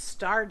even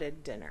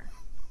started dinner.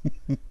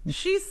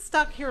 She's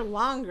stuck here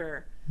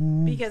longer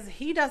because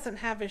he doesn't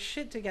have his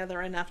shit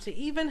together enough to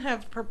even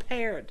have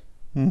prepared.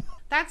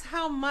 That's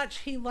how much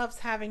he loves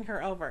having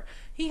her over.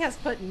 He has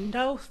put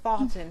no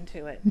thought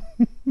into it.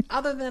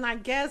 Other than, I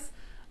guess,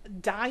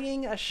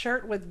 dyeing a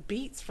shirt with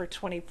Beats for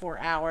 24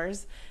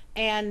 hours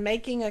and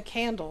making a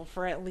candle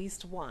for at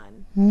least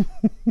one.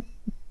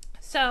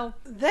 So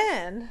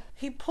then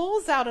he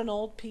pulls out an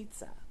old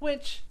pizza,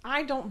 which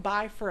I don't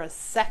buy for a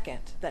second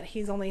that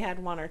he's only had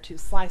 1 or 2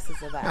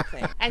 slices of that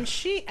thing. And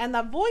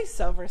the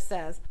voiceover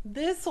says,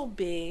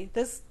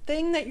 this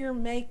thing that you're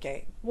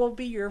making will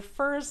be your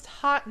first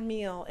hot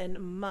meal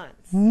in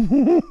months.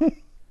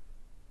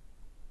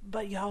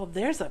 But y'all,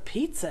 there's a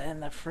pizza in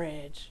the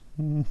fridge.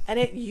 And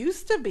it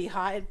used to be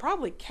hot. It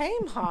probably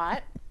came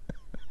hot.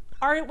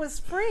 Or it was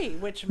free,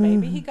 which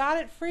maybe he got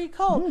it free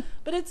cold.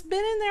 But it's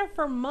been in there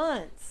for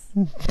months.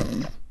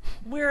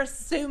 We're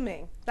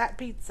assuming that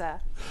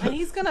pizza. And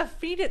he's going to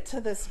feed it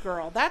to this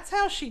girl. That's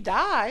how she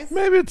dies.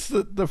 Maybe it's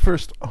the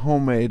first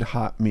homemade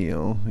hot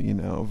meal,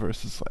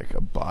 versus like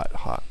a bought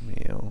hot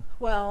meal.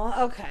 Well,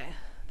 okay.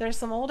 There's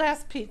some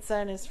old-ass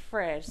pizza in his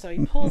fridge, so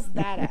he pulls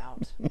that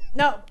out.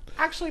 No,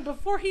 actually,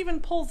 before he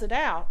even pulls it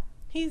out,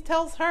 he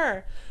tells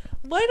her,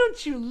 why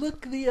don't you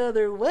look the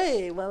other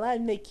way while I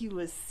make you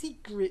a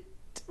secret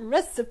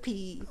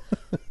recipe?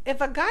 If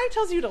a guy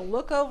tells you to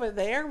look over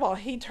there while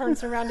he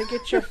turns around to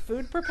get your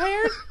food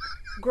prepared,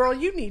 girl,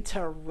 you need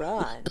to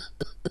run.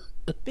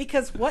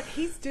 Because what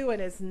he's doing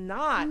is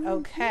not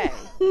okay.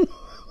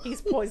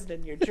 He's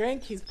poisoning your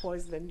drink. He's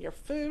poisoning your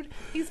food.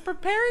 He's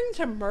preparing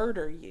to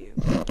murder you.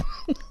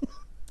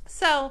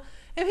 So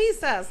if he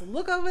says,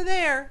 look over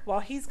there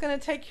while he's going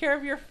to take care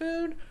of your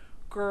food,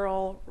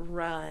 girl,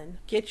 run.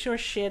 Get your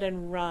shit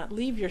and run.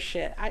 Leave your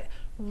shit.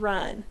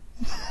 Run.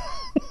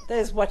 That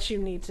is what you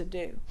need to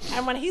do.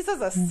 And when he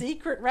says a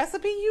secret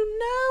recipe, you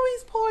know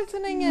he's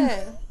poisoning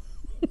it.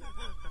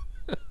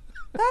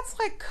 That's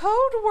like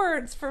code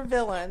words for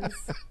villains.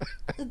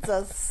 It's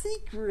a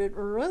secret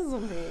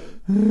recipe.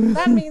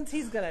 That means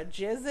he's going to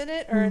jizz in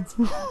it or it's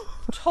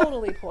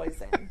totally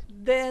poisoned.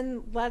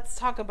 Then let's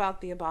talk about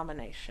the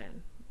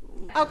abomination.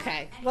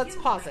 Okay, let's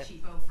pause it.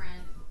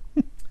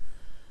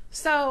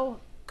 So,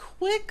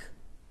 quick,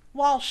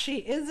 while she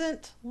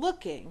isn't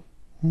looking,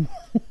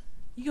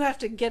 you have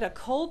to get a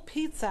cold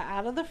pizza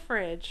out of the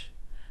fridge,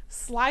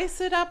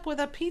 slice it up with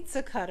a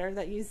pizza cutter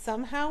that you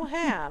somehow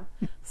have,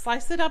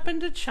 slice it up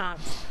into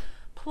chunks,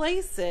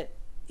 place it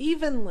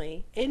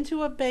evenly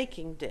into a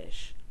baking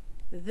dish.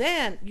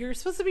 Then, you're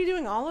supposed to be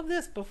doing all of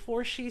this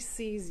before she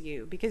sees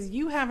you because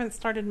you haven't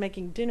started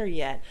making dinner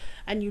yet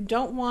and you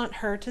don't want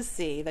her to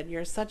see that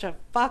you're such a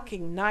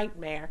fucking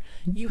nightmare.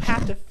 You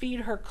have to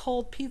feed her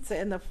cold pizza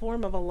in the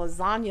form of a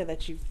lasagna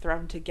that you've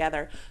thrown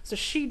together so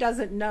she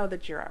doesn't know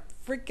that you're a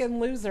freaking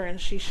loser and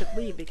she should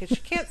leave because she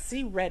can't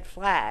see red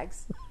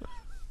flags.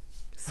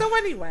 So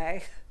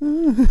anyway,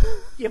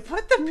 you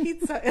put the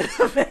pizza in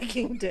a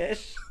baking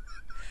dish.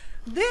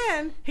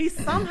 Then he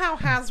somehow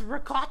has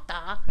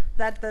ricotta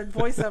that the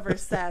voiceover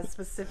says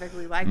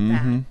specifically like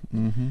that.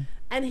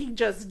 And he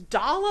just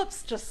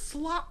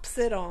slops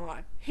it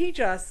on. He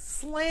just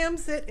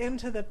slams it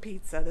into the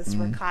pizza, this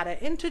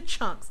ricotta, into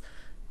chunks.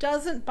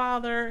 doesn't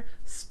bother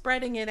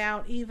spreading it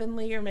out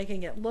evenly or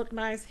making it look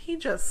nice. He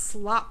just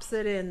slops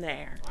it in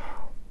there.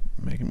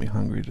 Making me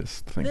hungry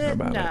just thinking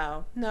about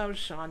it. No,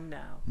 Sean,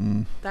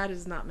 no. That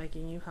is not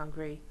making you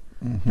hungry.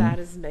 That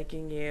is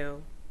making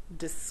you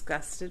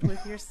disgusted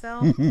with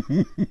yourself.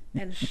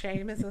 And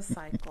shame is a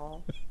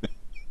cycle.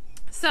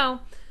 So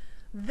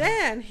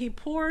then he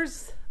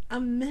pours a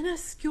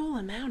minuscule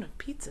amount of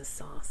pizza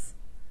sauce.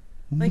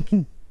 Like,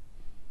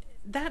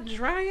 that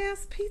dry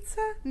ass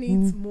pizza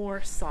needs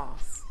more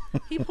sauce.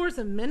 He pours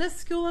a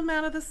minuscule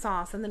amount of the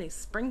sauce and then he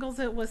sprinkles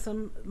it with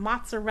some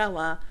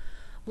mozzarella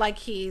like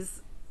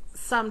he's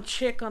some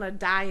chick on a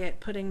diet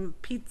putting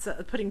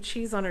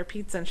cheese on her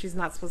pizza and she's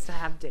not supposed to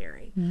have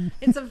dairy.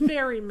 It's a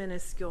very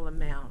minuscule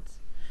amount.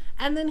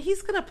 And then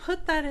he's going to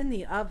put that in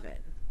the oven.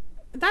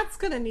 That's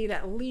going to need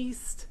at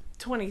least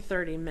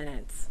 20-30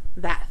 minutes,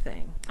 that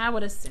thing, I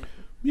would assume.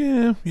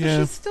 Yeah. So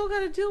she's still got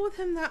to deal with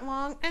him that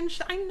long. And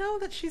I know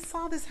that she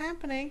saw this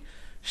happening.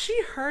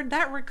 She heard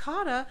that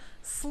ricotta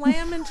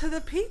slam into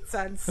the pizza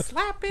and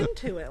slap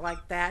into it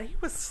like that. He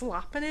was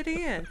slopping it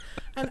in.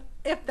 And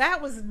if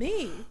that was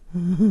me,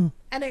 and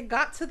it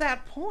got to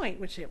that point,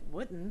 which it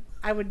wouldn't,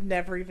 I would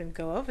never even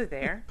go over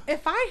there.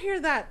 If I hear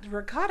that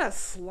ricotta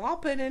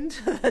slopping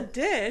into the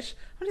dish,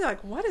 I'd be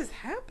like, what is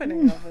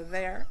happening over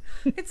there?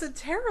 It's a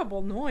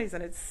terrible noise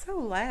and it's so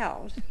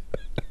loud.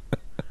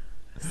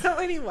 So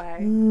anyway,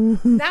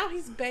 now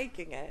he's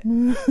baking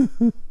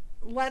it.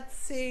 Let's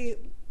see,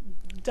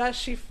 does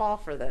she fall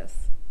for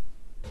this?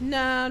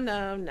 No.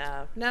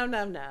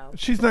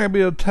 She's not going to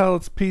be able to tell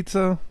it's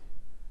pizza.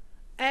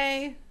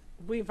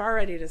 We've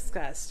already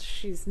discussed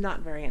she's not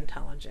very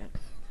intelligent.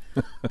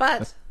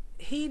 But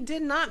he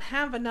did not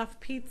have enough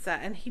pizza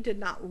and he did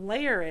not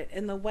layer it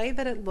in the way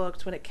that it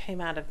looked when it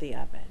came out of the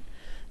oven.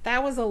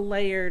 That was a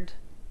layered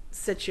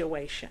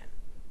situation.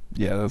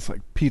 Yeah, that's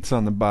like pizza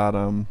on the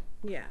bottom.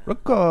 Yeah.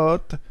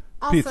 Ricotta,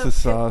 Also, pizza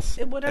sauce,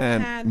 it would have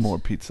and had more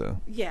pizza.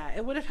 Yeah,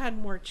 it would have had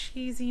more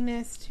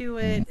cheesiness to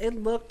it. It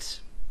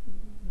looked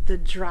the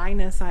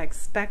dryness I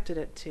expected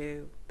it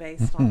to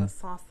based on the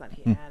sauce that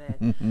he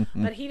added.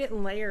 But he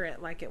didn't layer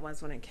it like it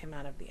was when it came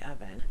out of the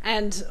oven.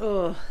 And,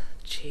 oh,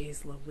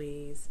 jeez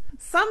Louise.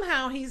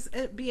 Somehow he's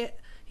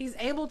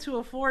able to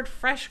afford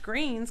fresh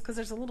greens because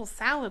there's a little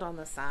salad on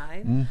the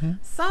side.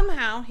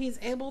 Somehow he's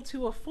able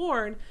to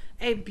afford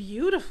a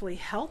beautifully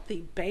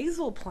healthy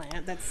basil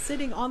plant that's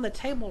sitting on the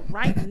table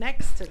right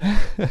next to them.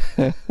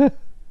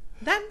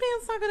 That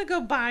man's not going to go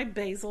buy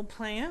basil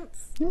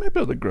plants. You might be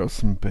able to grow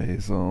some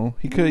basil.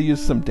 He could have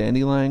used some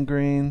dandelion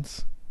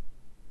greens.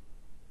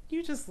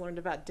 You just learned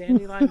about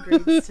dandelion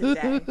greens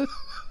today.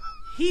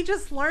 He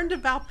just learned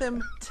about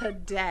them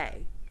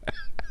today.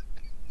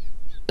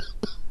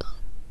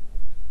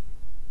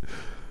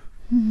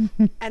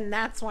 And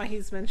that's why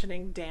he's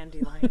mentioning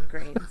dandelion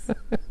greens.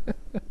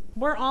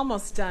 We're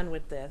almost done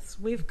with this.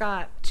 We've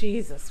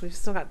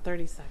still got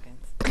 30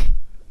 seconds.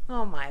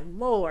 Oh my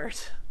Lord.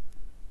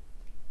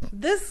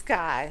 This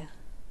guy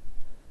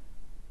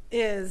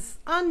is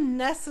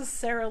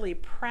unnecessarily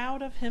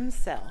proud of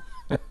himself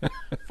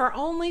for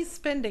only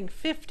spending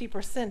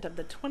 50% of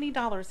the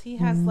 $20 he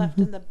has left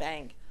in the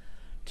bank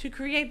to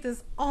create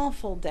this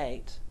awful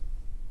date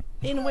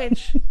in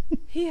which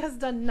he has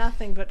done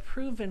nothing but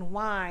proven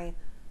why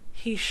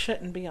he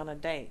shouldn't be on a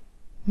date.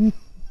 And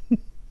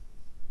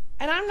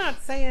I'm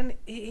not saying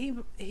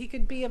he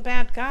could be a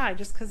bad guy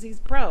just because he's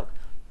broke.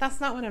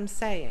 That's not what I'm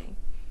saying.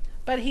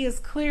 But he is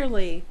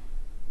clearly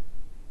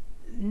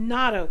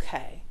not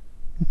okay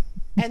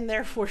and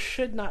therefore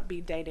should not be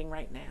dating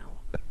right now.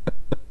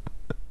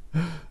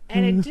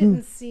 And it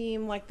didn't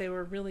seem like they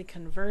were really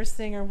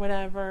conversing or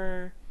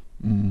whatever.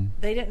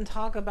 They didn't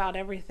talk about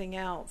everything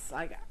else.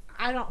 Like,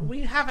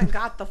 we haven't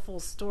got the full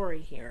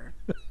story here.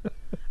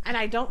 And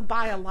I don't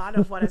buy a lot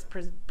of what is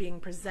being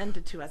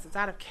presented to us. It's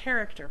out of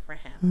character for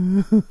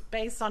him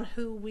based on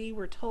who we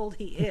were told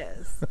he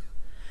is.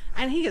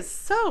 And he is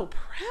so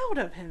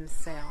proud of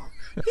himself.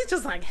 He's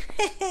just like,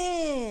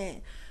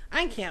 hey,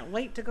 I can't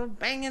wait to go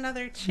bang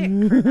another chick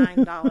for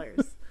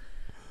 $9.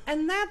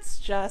 And that's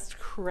just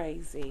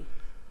crazy.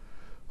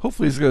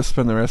 Hopefully he's going to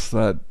spend the rest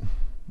of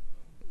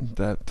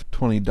that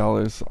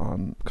 $20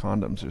 on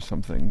condoms or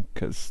something,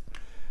 because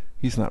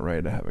he's not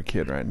ready to have a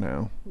kid right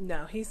now.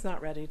 No, he's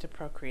not ready to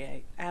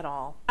procreate at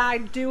all. I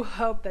do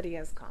hope that he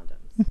has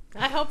condoms.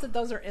 I hope that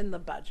those are in the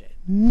budget.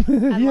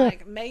 And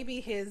like maybe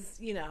his,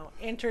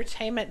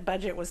 entertainment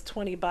budget was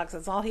 $20.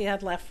 That's all he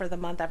had left for the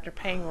month after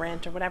paying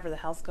rent or whatever the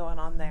hell's going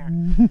on there.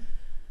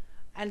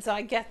 And so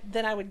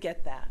I would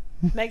get that.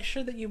 Make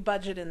sure that you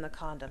budget in the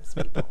condoms,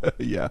 people.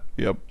 Yeah,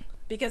 yep.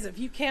 Because if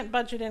you can't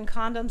budget in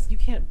condoms, you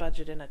can't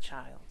budget in a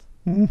child.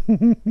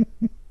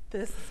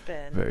 This has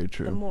been very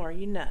true. The More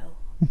You Know.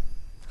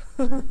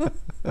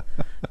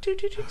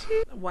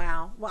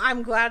 Wow. Well,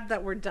 I'm glad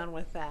that we're done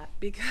with that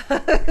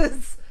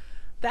because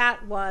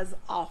that was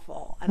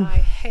awful and I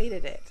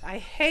hated it. I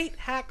hate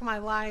Hack My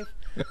Life.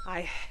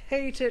 I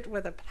hate it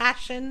with a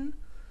passion.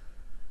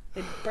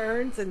 It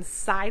burns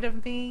inside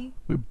of me.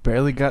 We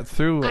barely got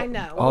through I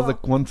know. all the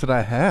ones that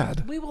I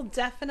had. We will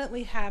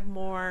definitely have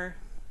more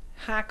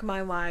Hack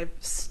My Life,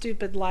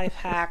 Stupid Life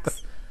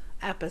Hacks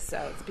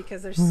episodes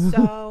because there's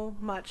so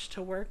much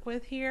to work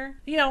with here.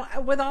 You know,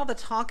 with all the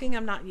talking,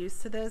 I'm not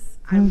used to this.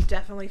 I'm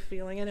definitely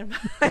feeling it in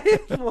my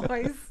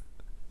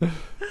voice.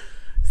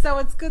 So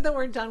it's good that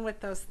we're done with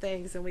those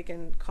things and we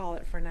can call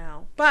it for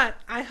now. But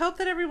I hope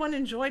that everyone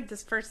enjoyed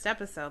this first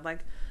episode. Like,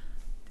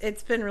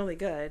 it's been really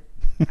good.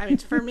 I mean,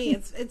 for me,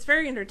 it's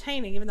very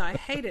entertaining, even though I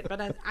hate it.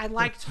 But I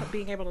like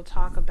being able to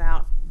talk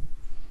about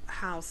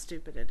how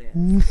stupid it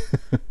is.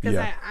 Because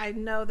Yeah. I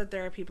know that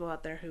there are people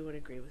out there who would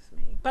agree with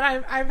me. But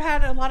I've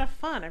had a lot of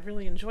fun. I've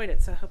really enjoyed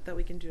it. So I hope that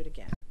we can do it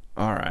again.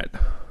 All right.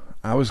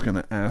 I was going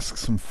to ask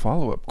some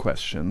follow-up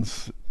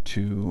questions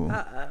to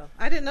Uh-oh.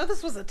 I didn't know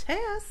this was a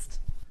test.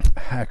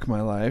 Hack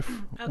My Life.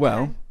 Okay.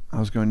 Well, I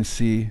was going to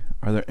see,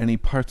 are there any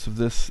parts of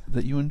this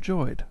that you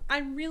enjoyed? I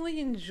really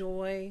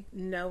enjoy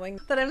knowing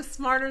that I'm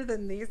smarter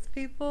than these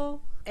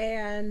people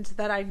and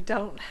that I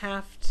don't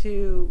have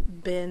to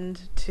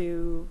bend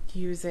to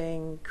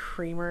using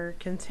creamer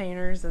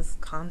containers as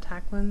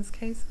contact lens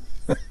cases.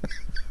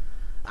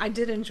 I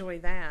did enjoy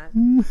that.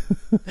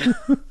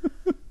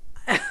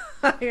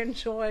 I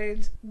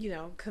enjoyed,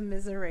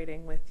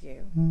 commiserating with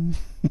you.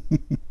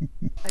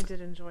 I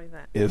did enjoy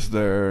that. Is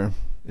there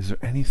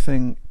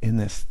anything in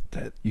this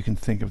that you can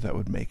think of that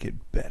would make it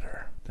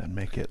better? That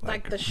make it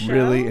Like the show?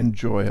 really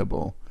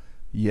enjoyable?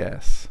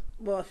 Yes.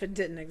 Well, if it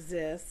didn't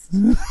exist,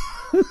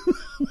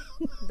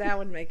 that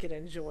would make it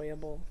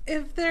enjoyable.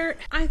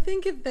 I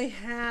think if they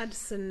had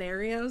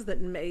scenarios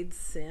that made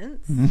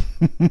sense,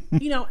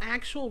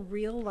 actual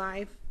real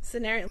life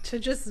scenario, to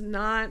just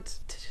not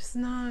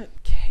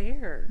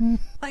care.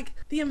 Like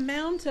the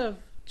amount of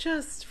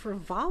just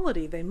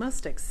frivolity they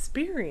must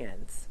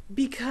experience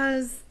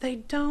because they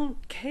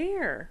don't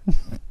care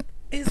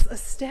is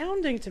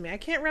astounding to me. I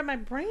can't wrap my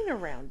brain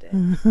around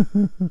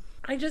it.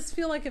 I just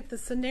feel like if the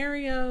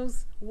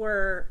scenarios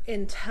were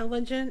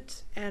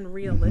intelligent and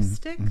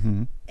realistic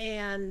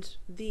and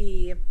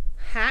the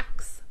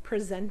hacks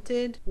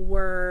presented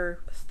were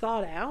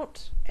thought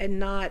out and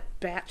not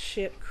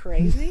batshit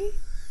crazy,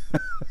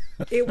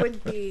 it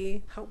would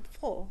be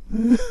helpful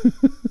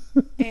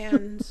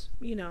and,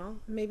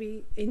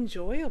 maybe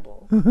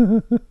enjoyable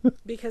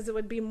because it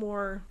would be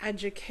more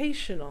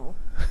educational.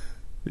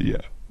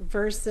 Yeah.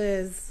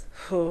 Versus,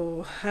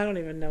 I don't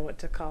even know what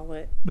to call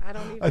it. I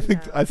don't even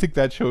know. I think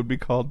that show would be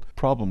called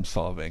Problem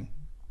Solving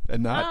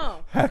and not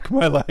Oh. Hack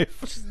My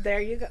Life. There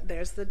you go.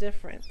 There's the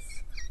difference.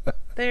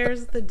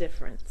 There's the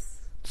difference.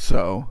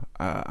 So,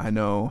 I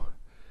know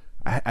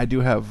I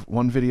do have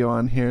one video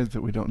on here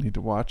that we don't need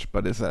to watch,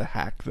 but is a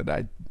hack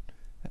that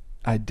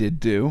I did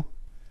do.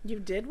 You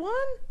did one?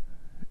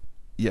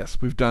 Yes,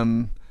 we've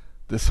done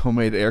this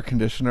homemade air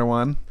conditioner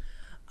one.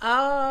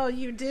 Oh,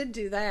 you did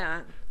do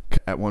that.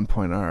 At one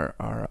point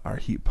our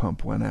heat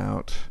pump went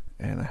out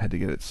and I had to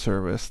get it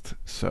serviced,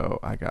 so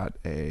I got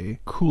a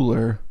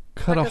cooler,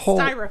 cut Like a hole.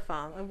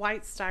 a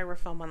white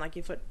styrofoam one, like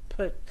you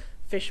put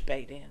fish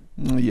bait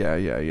in.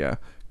 Yeah.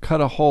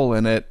 Cut a hole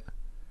in it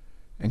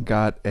and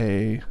got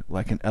an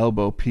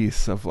elbow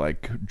piece of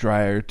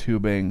dryer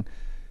tubing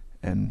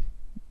and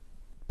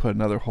put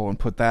another hole and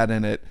put that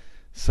in it.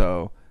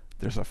 So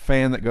there's a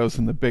fan that goes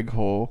in the big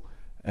hole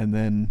and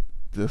then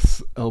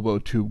this elbow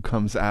tube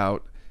comes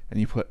out and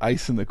you put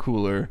ice in the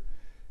cooler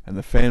and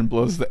the fan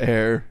blows the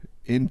air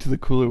into the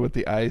cooler with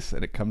the ice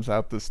and it comes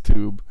out this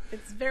tube.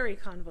 It's very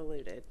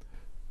convoluted.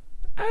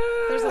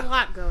 There's a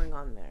lot going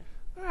on there.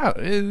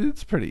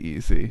 It's pretty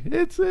easy.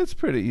 It's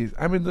pretty easy.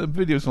 I mean, the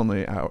video's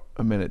only out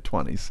a minute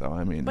 20, so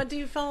I mean. But do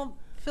you feel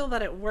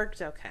that it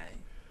worked okay?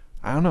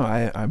 I don't know.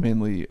 I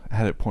mainly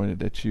had it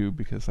pointed at you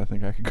because I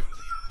think I could go to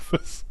the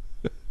office.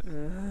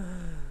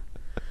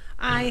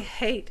 I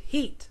hate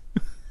heat.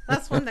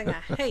 That's one thing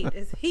I hate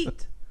is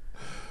heat.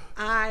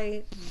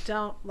 I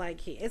don't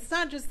like heat. It's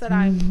not just that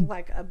I'm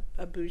like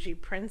a bougie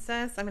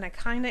princess. I mean, I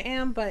kind of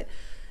am, but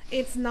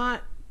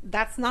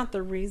that's not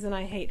the reason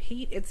I hate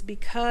heat. It's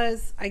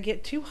because I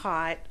get too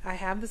hot. I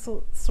have this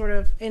sort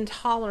of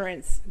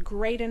intolerance,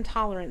 great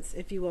intolerance,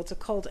 if you will, to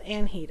cold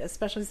and heat,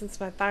 especially since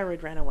my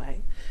thyroid ran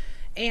away.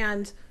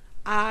 And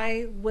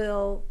I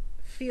will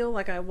feel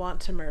like I want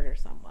to murder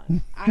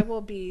someone. I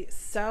will be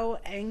so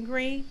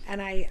angry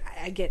and I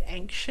get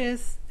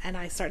anxious and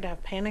I start to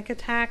have panic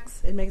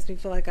attacks. It makes me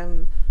feel like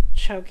I'm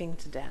choking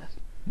to death.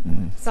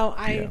 So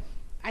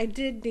I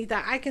did need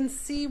that. I can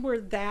see where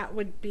that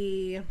would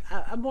be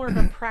a more of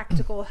a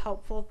practical,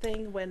 helpful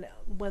thing when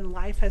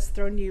life has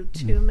thrown you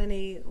too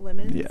many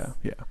lemons.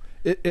 Yeah.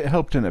 It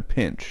helped in a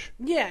pinch.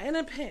 Yeah, in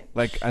a pinch.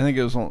 I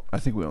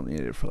think we only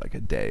needed it for a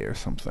day or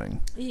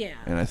something. Yeah.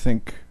 And I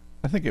think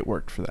it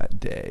worked for that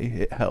day.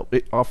 It helped.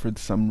 It offered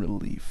some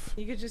relief.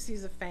 You could just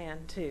use a fan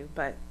too,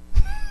 but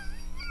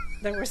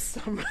there was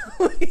some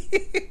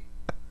relief.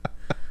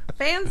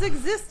 Fans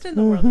exist in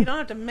the world. You don't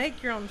have to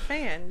make your own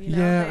fan.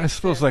 Yeah, I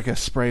suppose a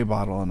spray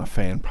bottle and a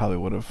fan probably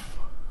would have.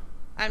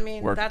 I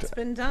mean, worked. That's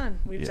been done.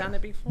 We've Yeah. done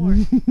it before.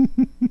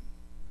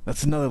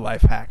 That's another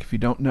life hack. If you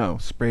don't know,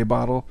 spray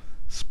bottle,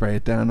 spray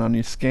it down on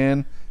your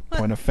skin,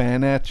 point a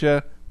fan at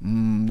you,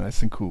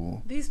 Nice and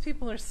cool. These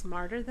people are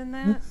smarter than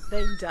that.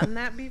 They've done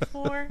that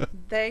before.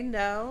 They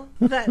know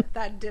that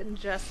that didn't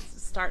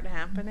just start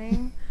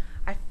happening.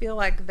 I feel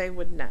like they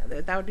would know.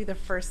 That would be the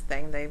first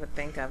thing they would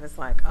think of is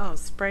like, oh,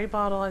 spray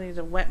bottle, I need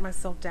to wet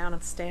myself down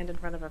and stand in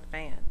front of a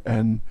fan.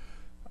 And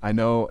I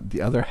know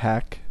the other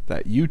hack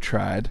that you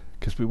tried,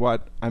 because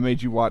I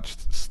made you watch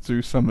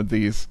through some of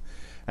these.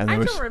 And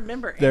I don't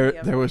remember any there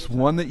of them. was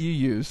one that you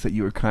used that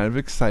you were kind of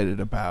excited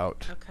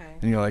about. Okay.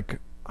 And you're like,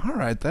 all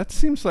right, that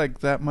seems like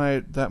that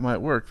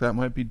might work. That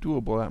might be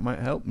doable. That might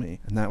help me.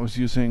 And that was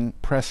using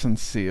press and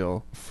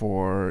seal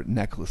for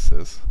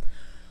necklaces.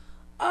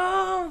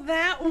 Oh,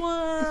 that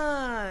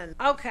one.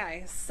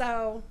 Okay,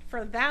 so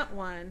for that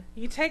one,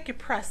 you take your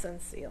press and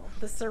seal,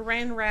 the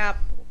saran wrap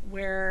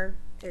where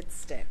it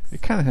sticks.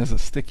 It kind of has a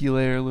sticky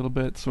layer a little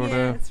bit, sort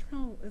Yeah, of.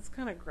 it's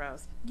kind of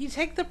gross. You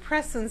take the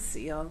press and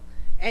seal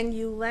and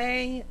you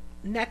lay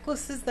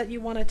necklaces that you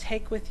want to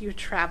take with you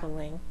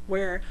traveling,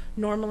 where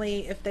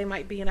normally if they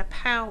might be in a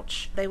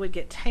pouch, they would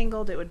get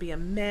tangled, it would be a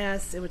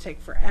mess, it would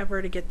take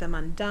forever to get them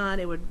undone,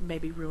 it would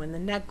maybe ruin the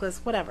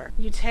necklace, whatever.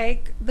 You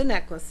take the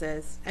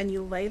necklaces and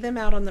you lay them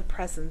out on the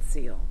press and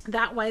seal.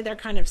 That way they're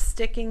kind of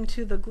sticking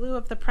to the glue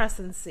of the press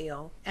and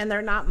seal and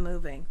they're not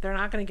moving. They're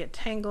not going to get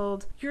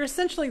tangled. You're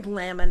essentially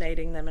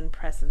laminating them in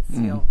press and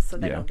seal so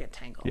they don't get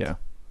tangled. Yeah.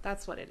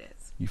 That's what it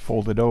is. You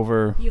fold it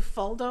over. You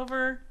fold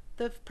over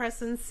the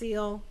press and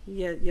seal,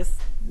 you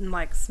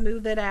like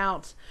smooth it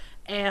out,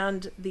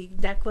 and the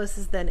necklace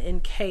is then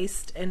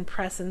encased in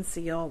press and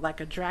seal like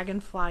a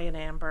dragonfly in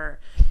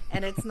amber,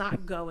 and it's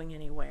not going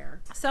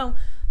anywhere. So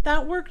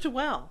that worked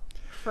well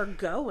for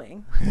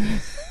going.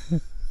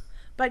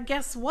 But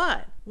guess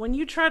what? When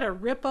you try to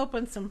rip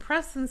open some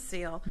press and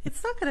seal,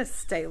 it's not going to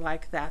stay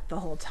like that the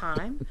whole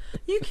time.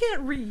 You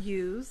can't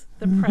reuse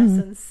the press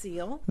and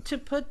seal to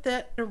put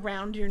that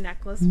around your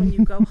necklace when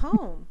you go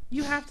home.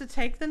 You have to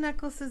take the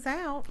necklaces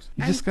out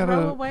and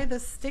throw away the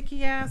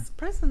sticky ass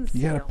press and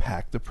seal. You gotta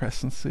pack the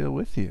press and seal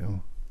with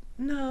you.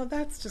 No,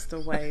 that's just a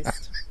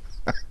waste.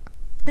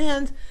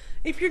 And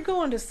if you're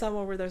going to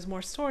somewhere where there's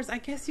more stores, I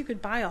guess you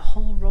could buy a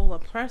whole roll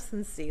of press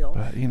and seal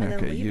But you're not and then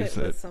gonna leave use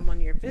it with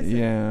someone you're visiting.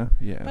 Yeah,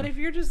 yeah. But if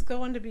you're just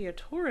going to be a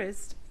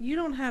tourist, you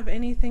don't have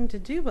anything to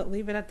do but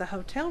leave it at the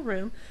hotel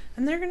room,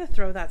 and they're going to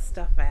throw that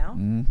stuff out.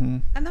 Mm-hmm.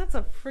 And that's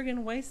a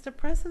friggin' waste of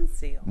press and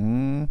seal.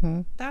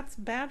 Mm-hmm. That's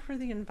bad for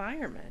the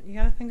environment. You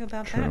got to think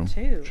about that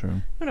too. True.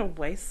 You want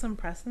to waste some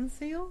press and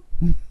seal?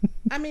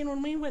 I mean,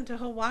 when we went to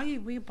Hawaii,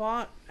 we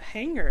bought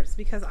hangers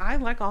because I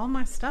like all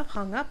my stuff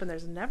hung up, and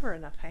there's never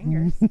enough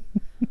hangers.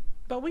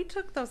 But we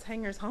took those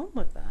hangers home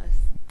with us.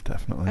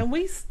 Definitely. And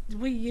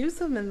we use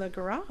them in the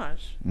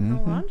garage, in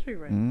the laundry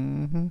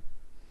room. Mm-hmm.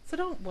 So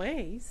don't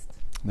waste.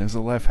 There's a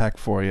life hack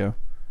for you.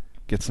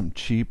 Get some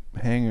cheap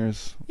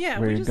hangers. Yeah,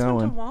 where we you're just going.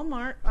 went to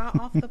Walmart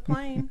off the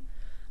plane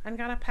and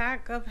got a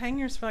pack of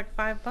hangers for like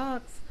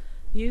 $5.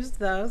 Used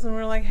those, and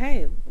we're like,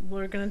 hey,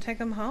 we're going to take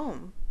them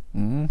home.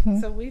 Mm-hmm.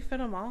 So we fit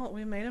them all.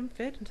 We made them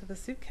fit into the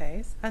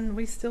suitcase, and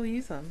we still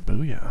use them.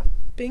 Booyah.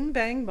 Bing,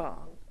 bang,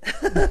 bong.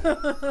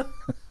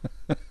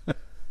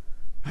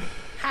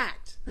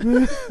 Hacked.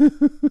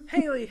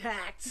 Haley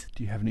hacked.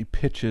 Do you have any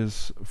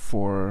pitches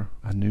for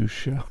a new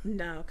show?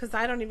 No, because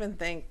I don't even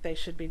think they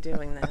should be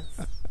doing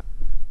this.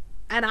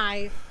 And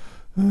I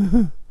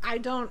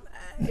don't,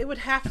 it would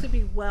have to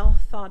be well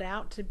thought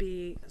out to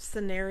be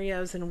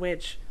scenarios in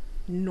which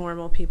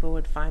normal people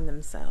would find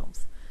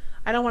themselves.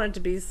 I don't want it to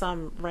be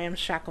some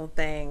ramshackle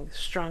thing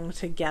strung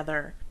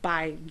together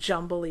by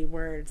jumbly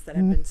words that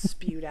have been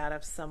spewed out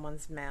of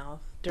someone's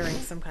mouth during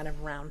some kind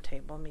of round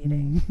table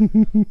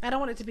meeting. I don't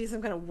want it to be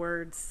some kind of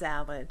word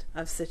salad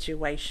of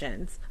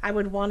situations. I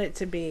would want it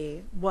to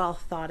be well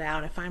thought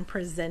out. If I'm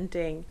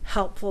presenting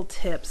helpful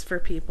tips for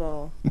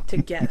people to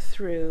get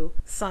through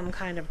some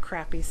kind of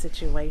crappy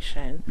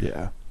situation,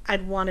 Yeah.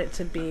 I'd want it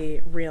to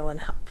be real and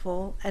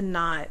helpful and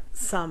not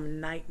some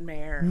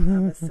nightmare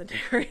of a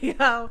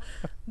scenario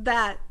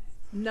that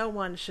no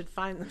one should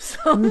find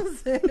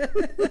themselves in.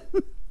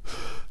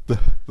 The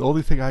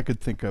only thing I could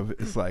think of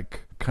is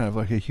like kind of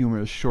like a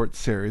humorous short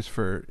series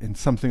for in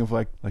something of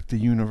like the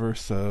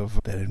universe of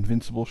that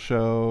Invincible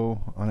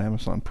show on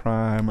Amazon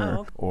Prime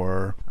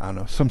or I don't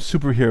know, some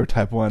superhero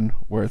type one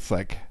where it's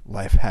like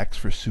life hacks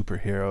for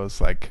superheroes,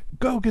 like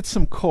go get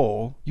some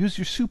coal, use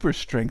your super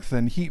strength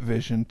and heat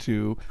vision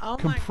to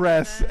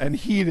compress and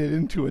heat it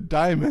into a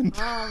diamond.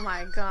 Oh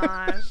my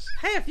gosh.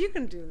 Hey, if you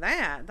can do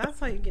that,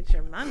 that's how you get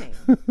your money.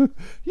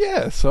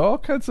 Yeah, so all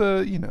kinds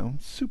of,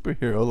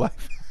 superhero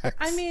life hacks.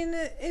 I mean,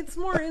 it's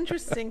more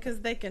interesting because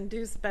they can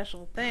do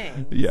special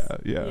things.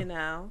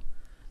 Yeah.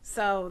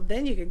 So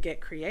then you could get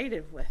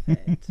creative with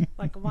it.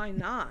 Like, why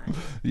not?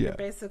 Yeah. You're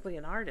basically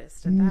an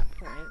artist at that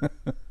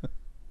point.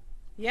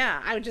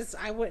 Yeah,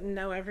 I wouldn't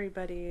know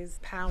everybody's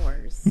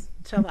powers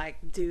to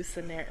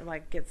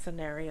get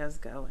scenarios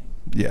going.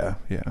 Yeah.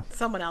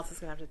 Someone else is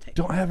gonna have to take.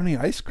 Don't have any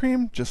ice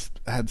cream? Just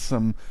add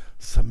some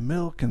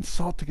milk and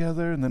salt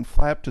together, and then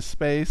fly up to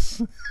space.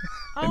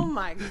 Oh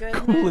my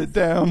goodness! Cool it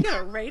down. You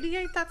gotta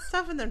radiate that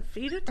stuff and then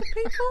feed it to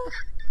people.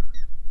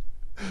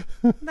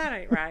 That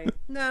ain't right.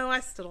 No, I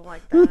still don't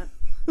like that.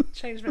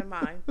 Changed my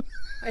mind.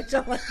 I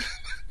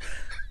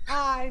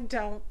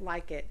don't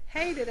like it.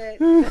 Hated it.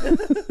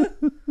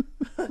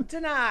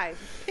 Denied.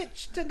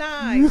 Pitch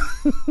denied.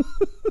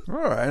 All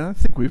right, I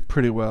think we've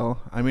pretty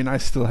well. I mean, I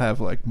still have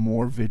like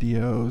more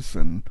videos,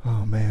 and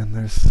oh man,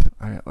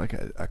 I got like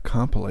a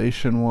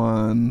compilation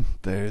one.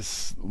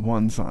 There's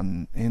ones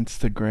on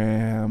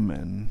Instagram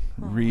and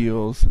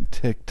Reels and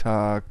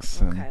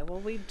TikToks. Okay, well,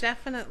 we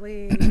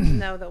definitely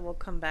know that we'll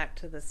come back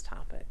to this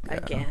topic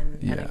again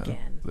and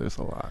again. There's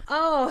a lot.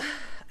 Oh,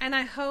 and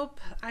I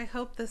hope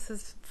this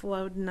has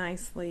flowed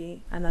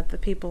nicely and that the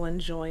people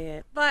enjoy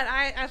it. But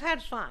I've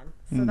had fun,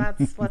 so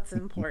that's what's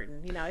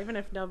important. You know, even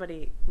if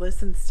nobody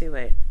listens to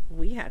it,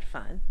 we had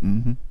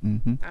fun.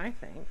 I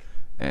think.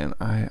 And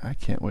I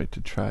can't wait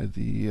to try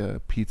the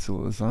pizza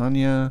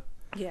lasagna.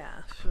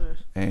 Yeah.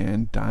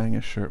 And dyeing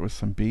a shirt with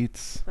some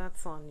beets.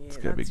 That's on you. It's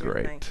gonna be your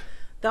great. thing.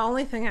 The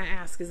only thing I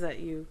ask is that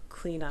you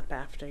clean up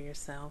after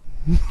yourself.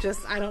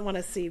 I don't want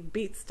to see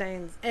beet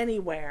stains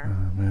anywhere.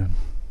 Oh man.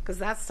 Because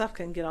that stuff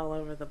can get all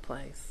over the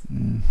place.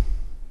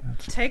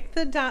 Take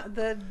the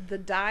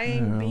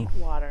dyeing beet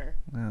water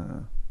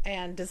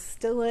and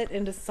distill it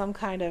into some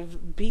kind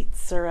of beet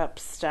syrup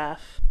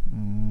stuff.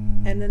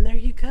 And then there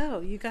you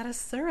go. You got a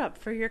syrup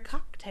for your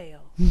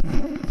cocktail.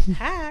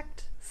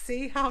 Hacked.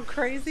 See how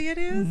crazy it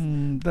is?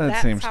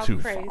 That seems too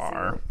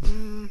far.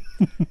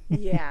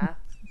 Yeah.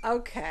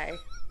 Okay.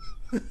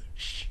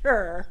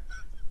 Sure.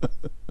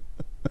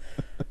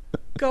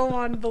 Go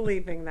on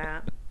believing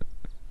that.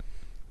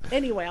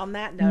 Anyway, on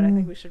that note, I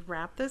think we should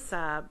wrap this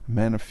up.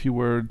 Man of few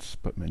words,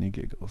 but many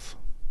giggles.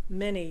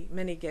 Many,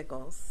 many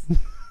giggles.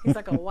 He's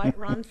like a white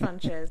Ron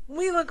Funches.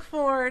 We look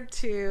forward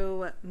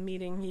to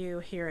meeting you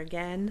here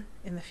again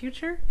in the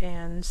future,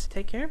 and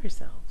take care of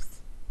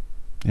yourselves.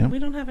 Yeah. We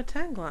don't have a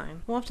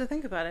tagline. We'll have to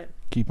think about it.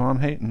 Keep on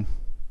hating.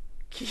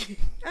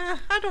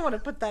 I don't want to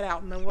put that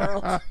out in the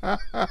world. No.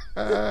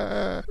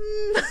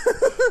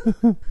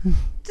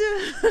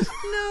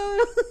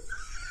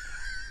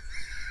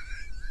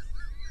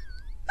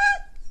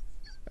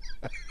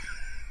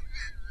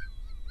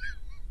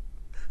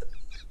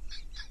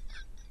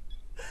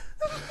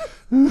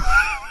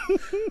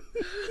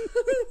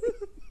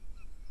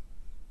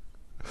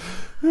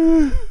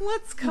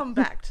 Let's come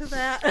back to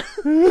that.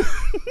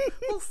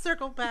 We'll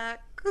circle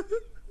back.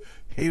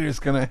 Haters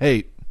gonna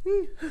hate.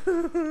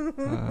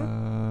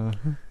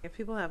 If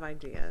people have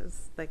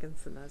ideas, they can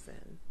send us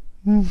in.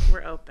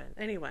 We're open.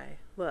 Anyway,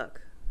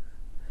 look,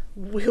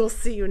 we'll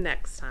see you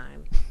next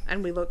time,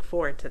 and we look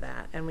forward to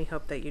that, and we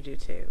hope that you do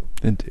too.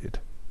 Indeed.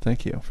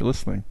 Thank you for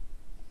listening.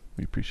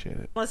 We appreciate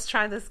it. Let's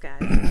try this,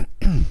 guys.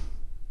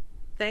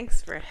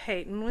 Thanks for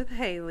hating with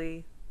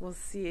Haley. We'll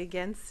see you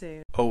again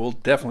soon. Oh, we'll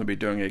definitely be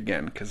doing it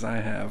again, because I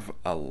have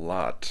a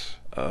lot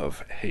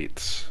of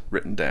hates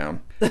written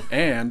down.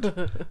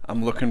 And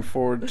I'm looking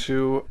forward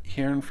to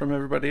hearing from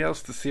everybody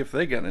else to see if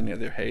they got any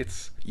other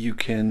hates. You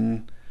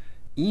can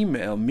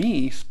email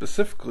me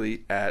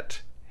specifically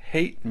at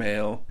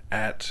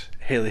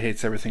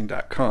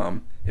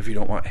hatemail@HaleyHatesEverything.com if you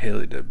don't want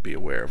Haley to be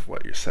aware of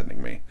what you're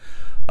sending me.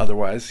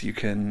 Otherwise, you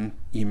can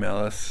email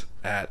us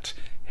at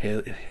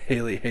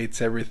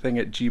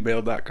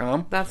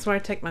HaleyHatesEverything@gmail.com. That's where I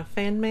take my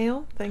fan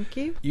mail. Thank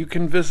you. You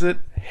can visit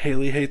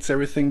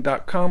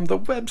HaleyHatesEverything.com, the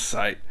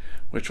website,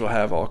 which will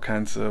have all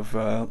kinds of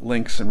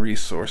links and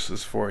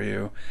resources for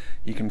you.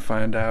 You can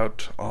find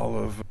out all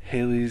of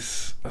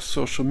Haley's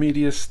social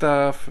media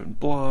stuff and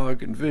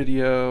blog and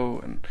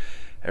video and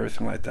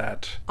everything like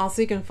that.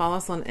 Also, you can follow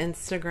us on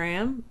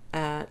Instagram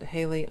at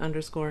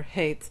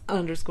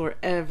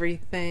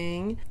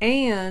Haley_hates_everything,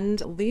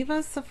 and leave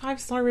us a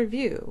 5-star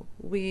review.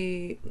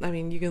 You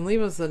can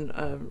leave us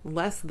a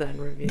less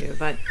than review,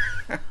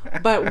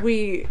 but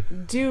we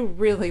do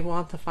really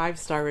want the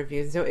 5-star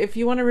reviews. So if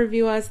you want to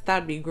review us,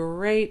 that'd be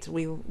great.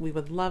 We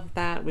would love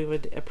that. We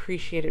would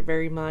appreciate it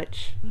very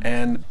much.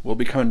 And we'll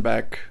be coming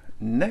back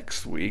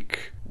next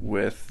week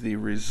with the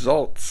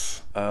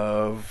results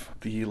of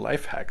the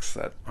life hacks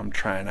that I'm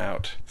trying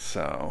out.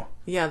 So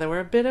yeah, there were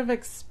a bit of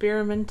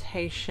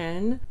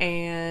experimentation,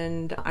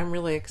 and I'm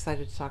really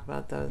excited to talk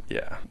about those.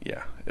 Yeah,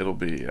 it'll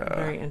be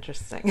very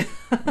interesting.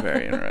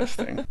 Very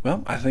interesting.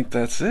 Well, I think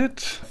that's it.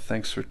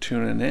 Thanks for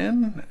tuning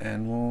in,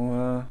 and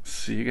we'll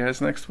see you guys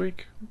next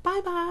week.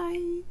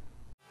 Bye-bye.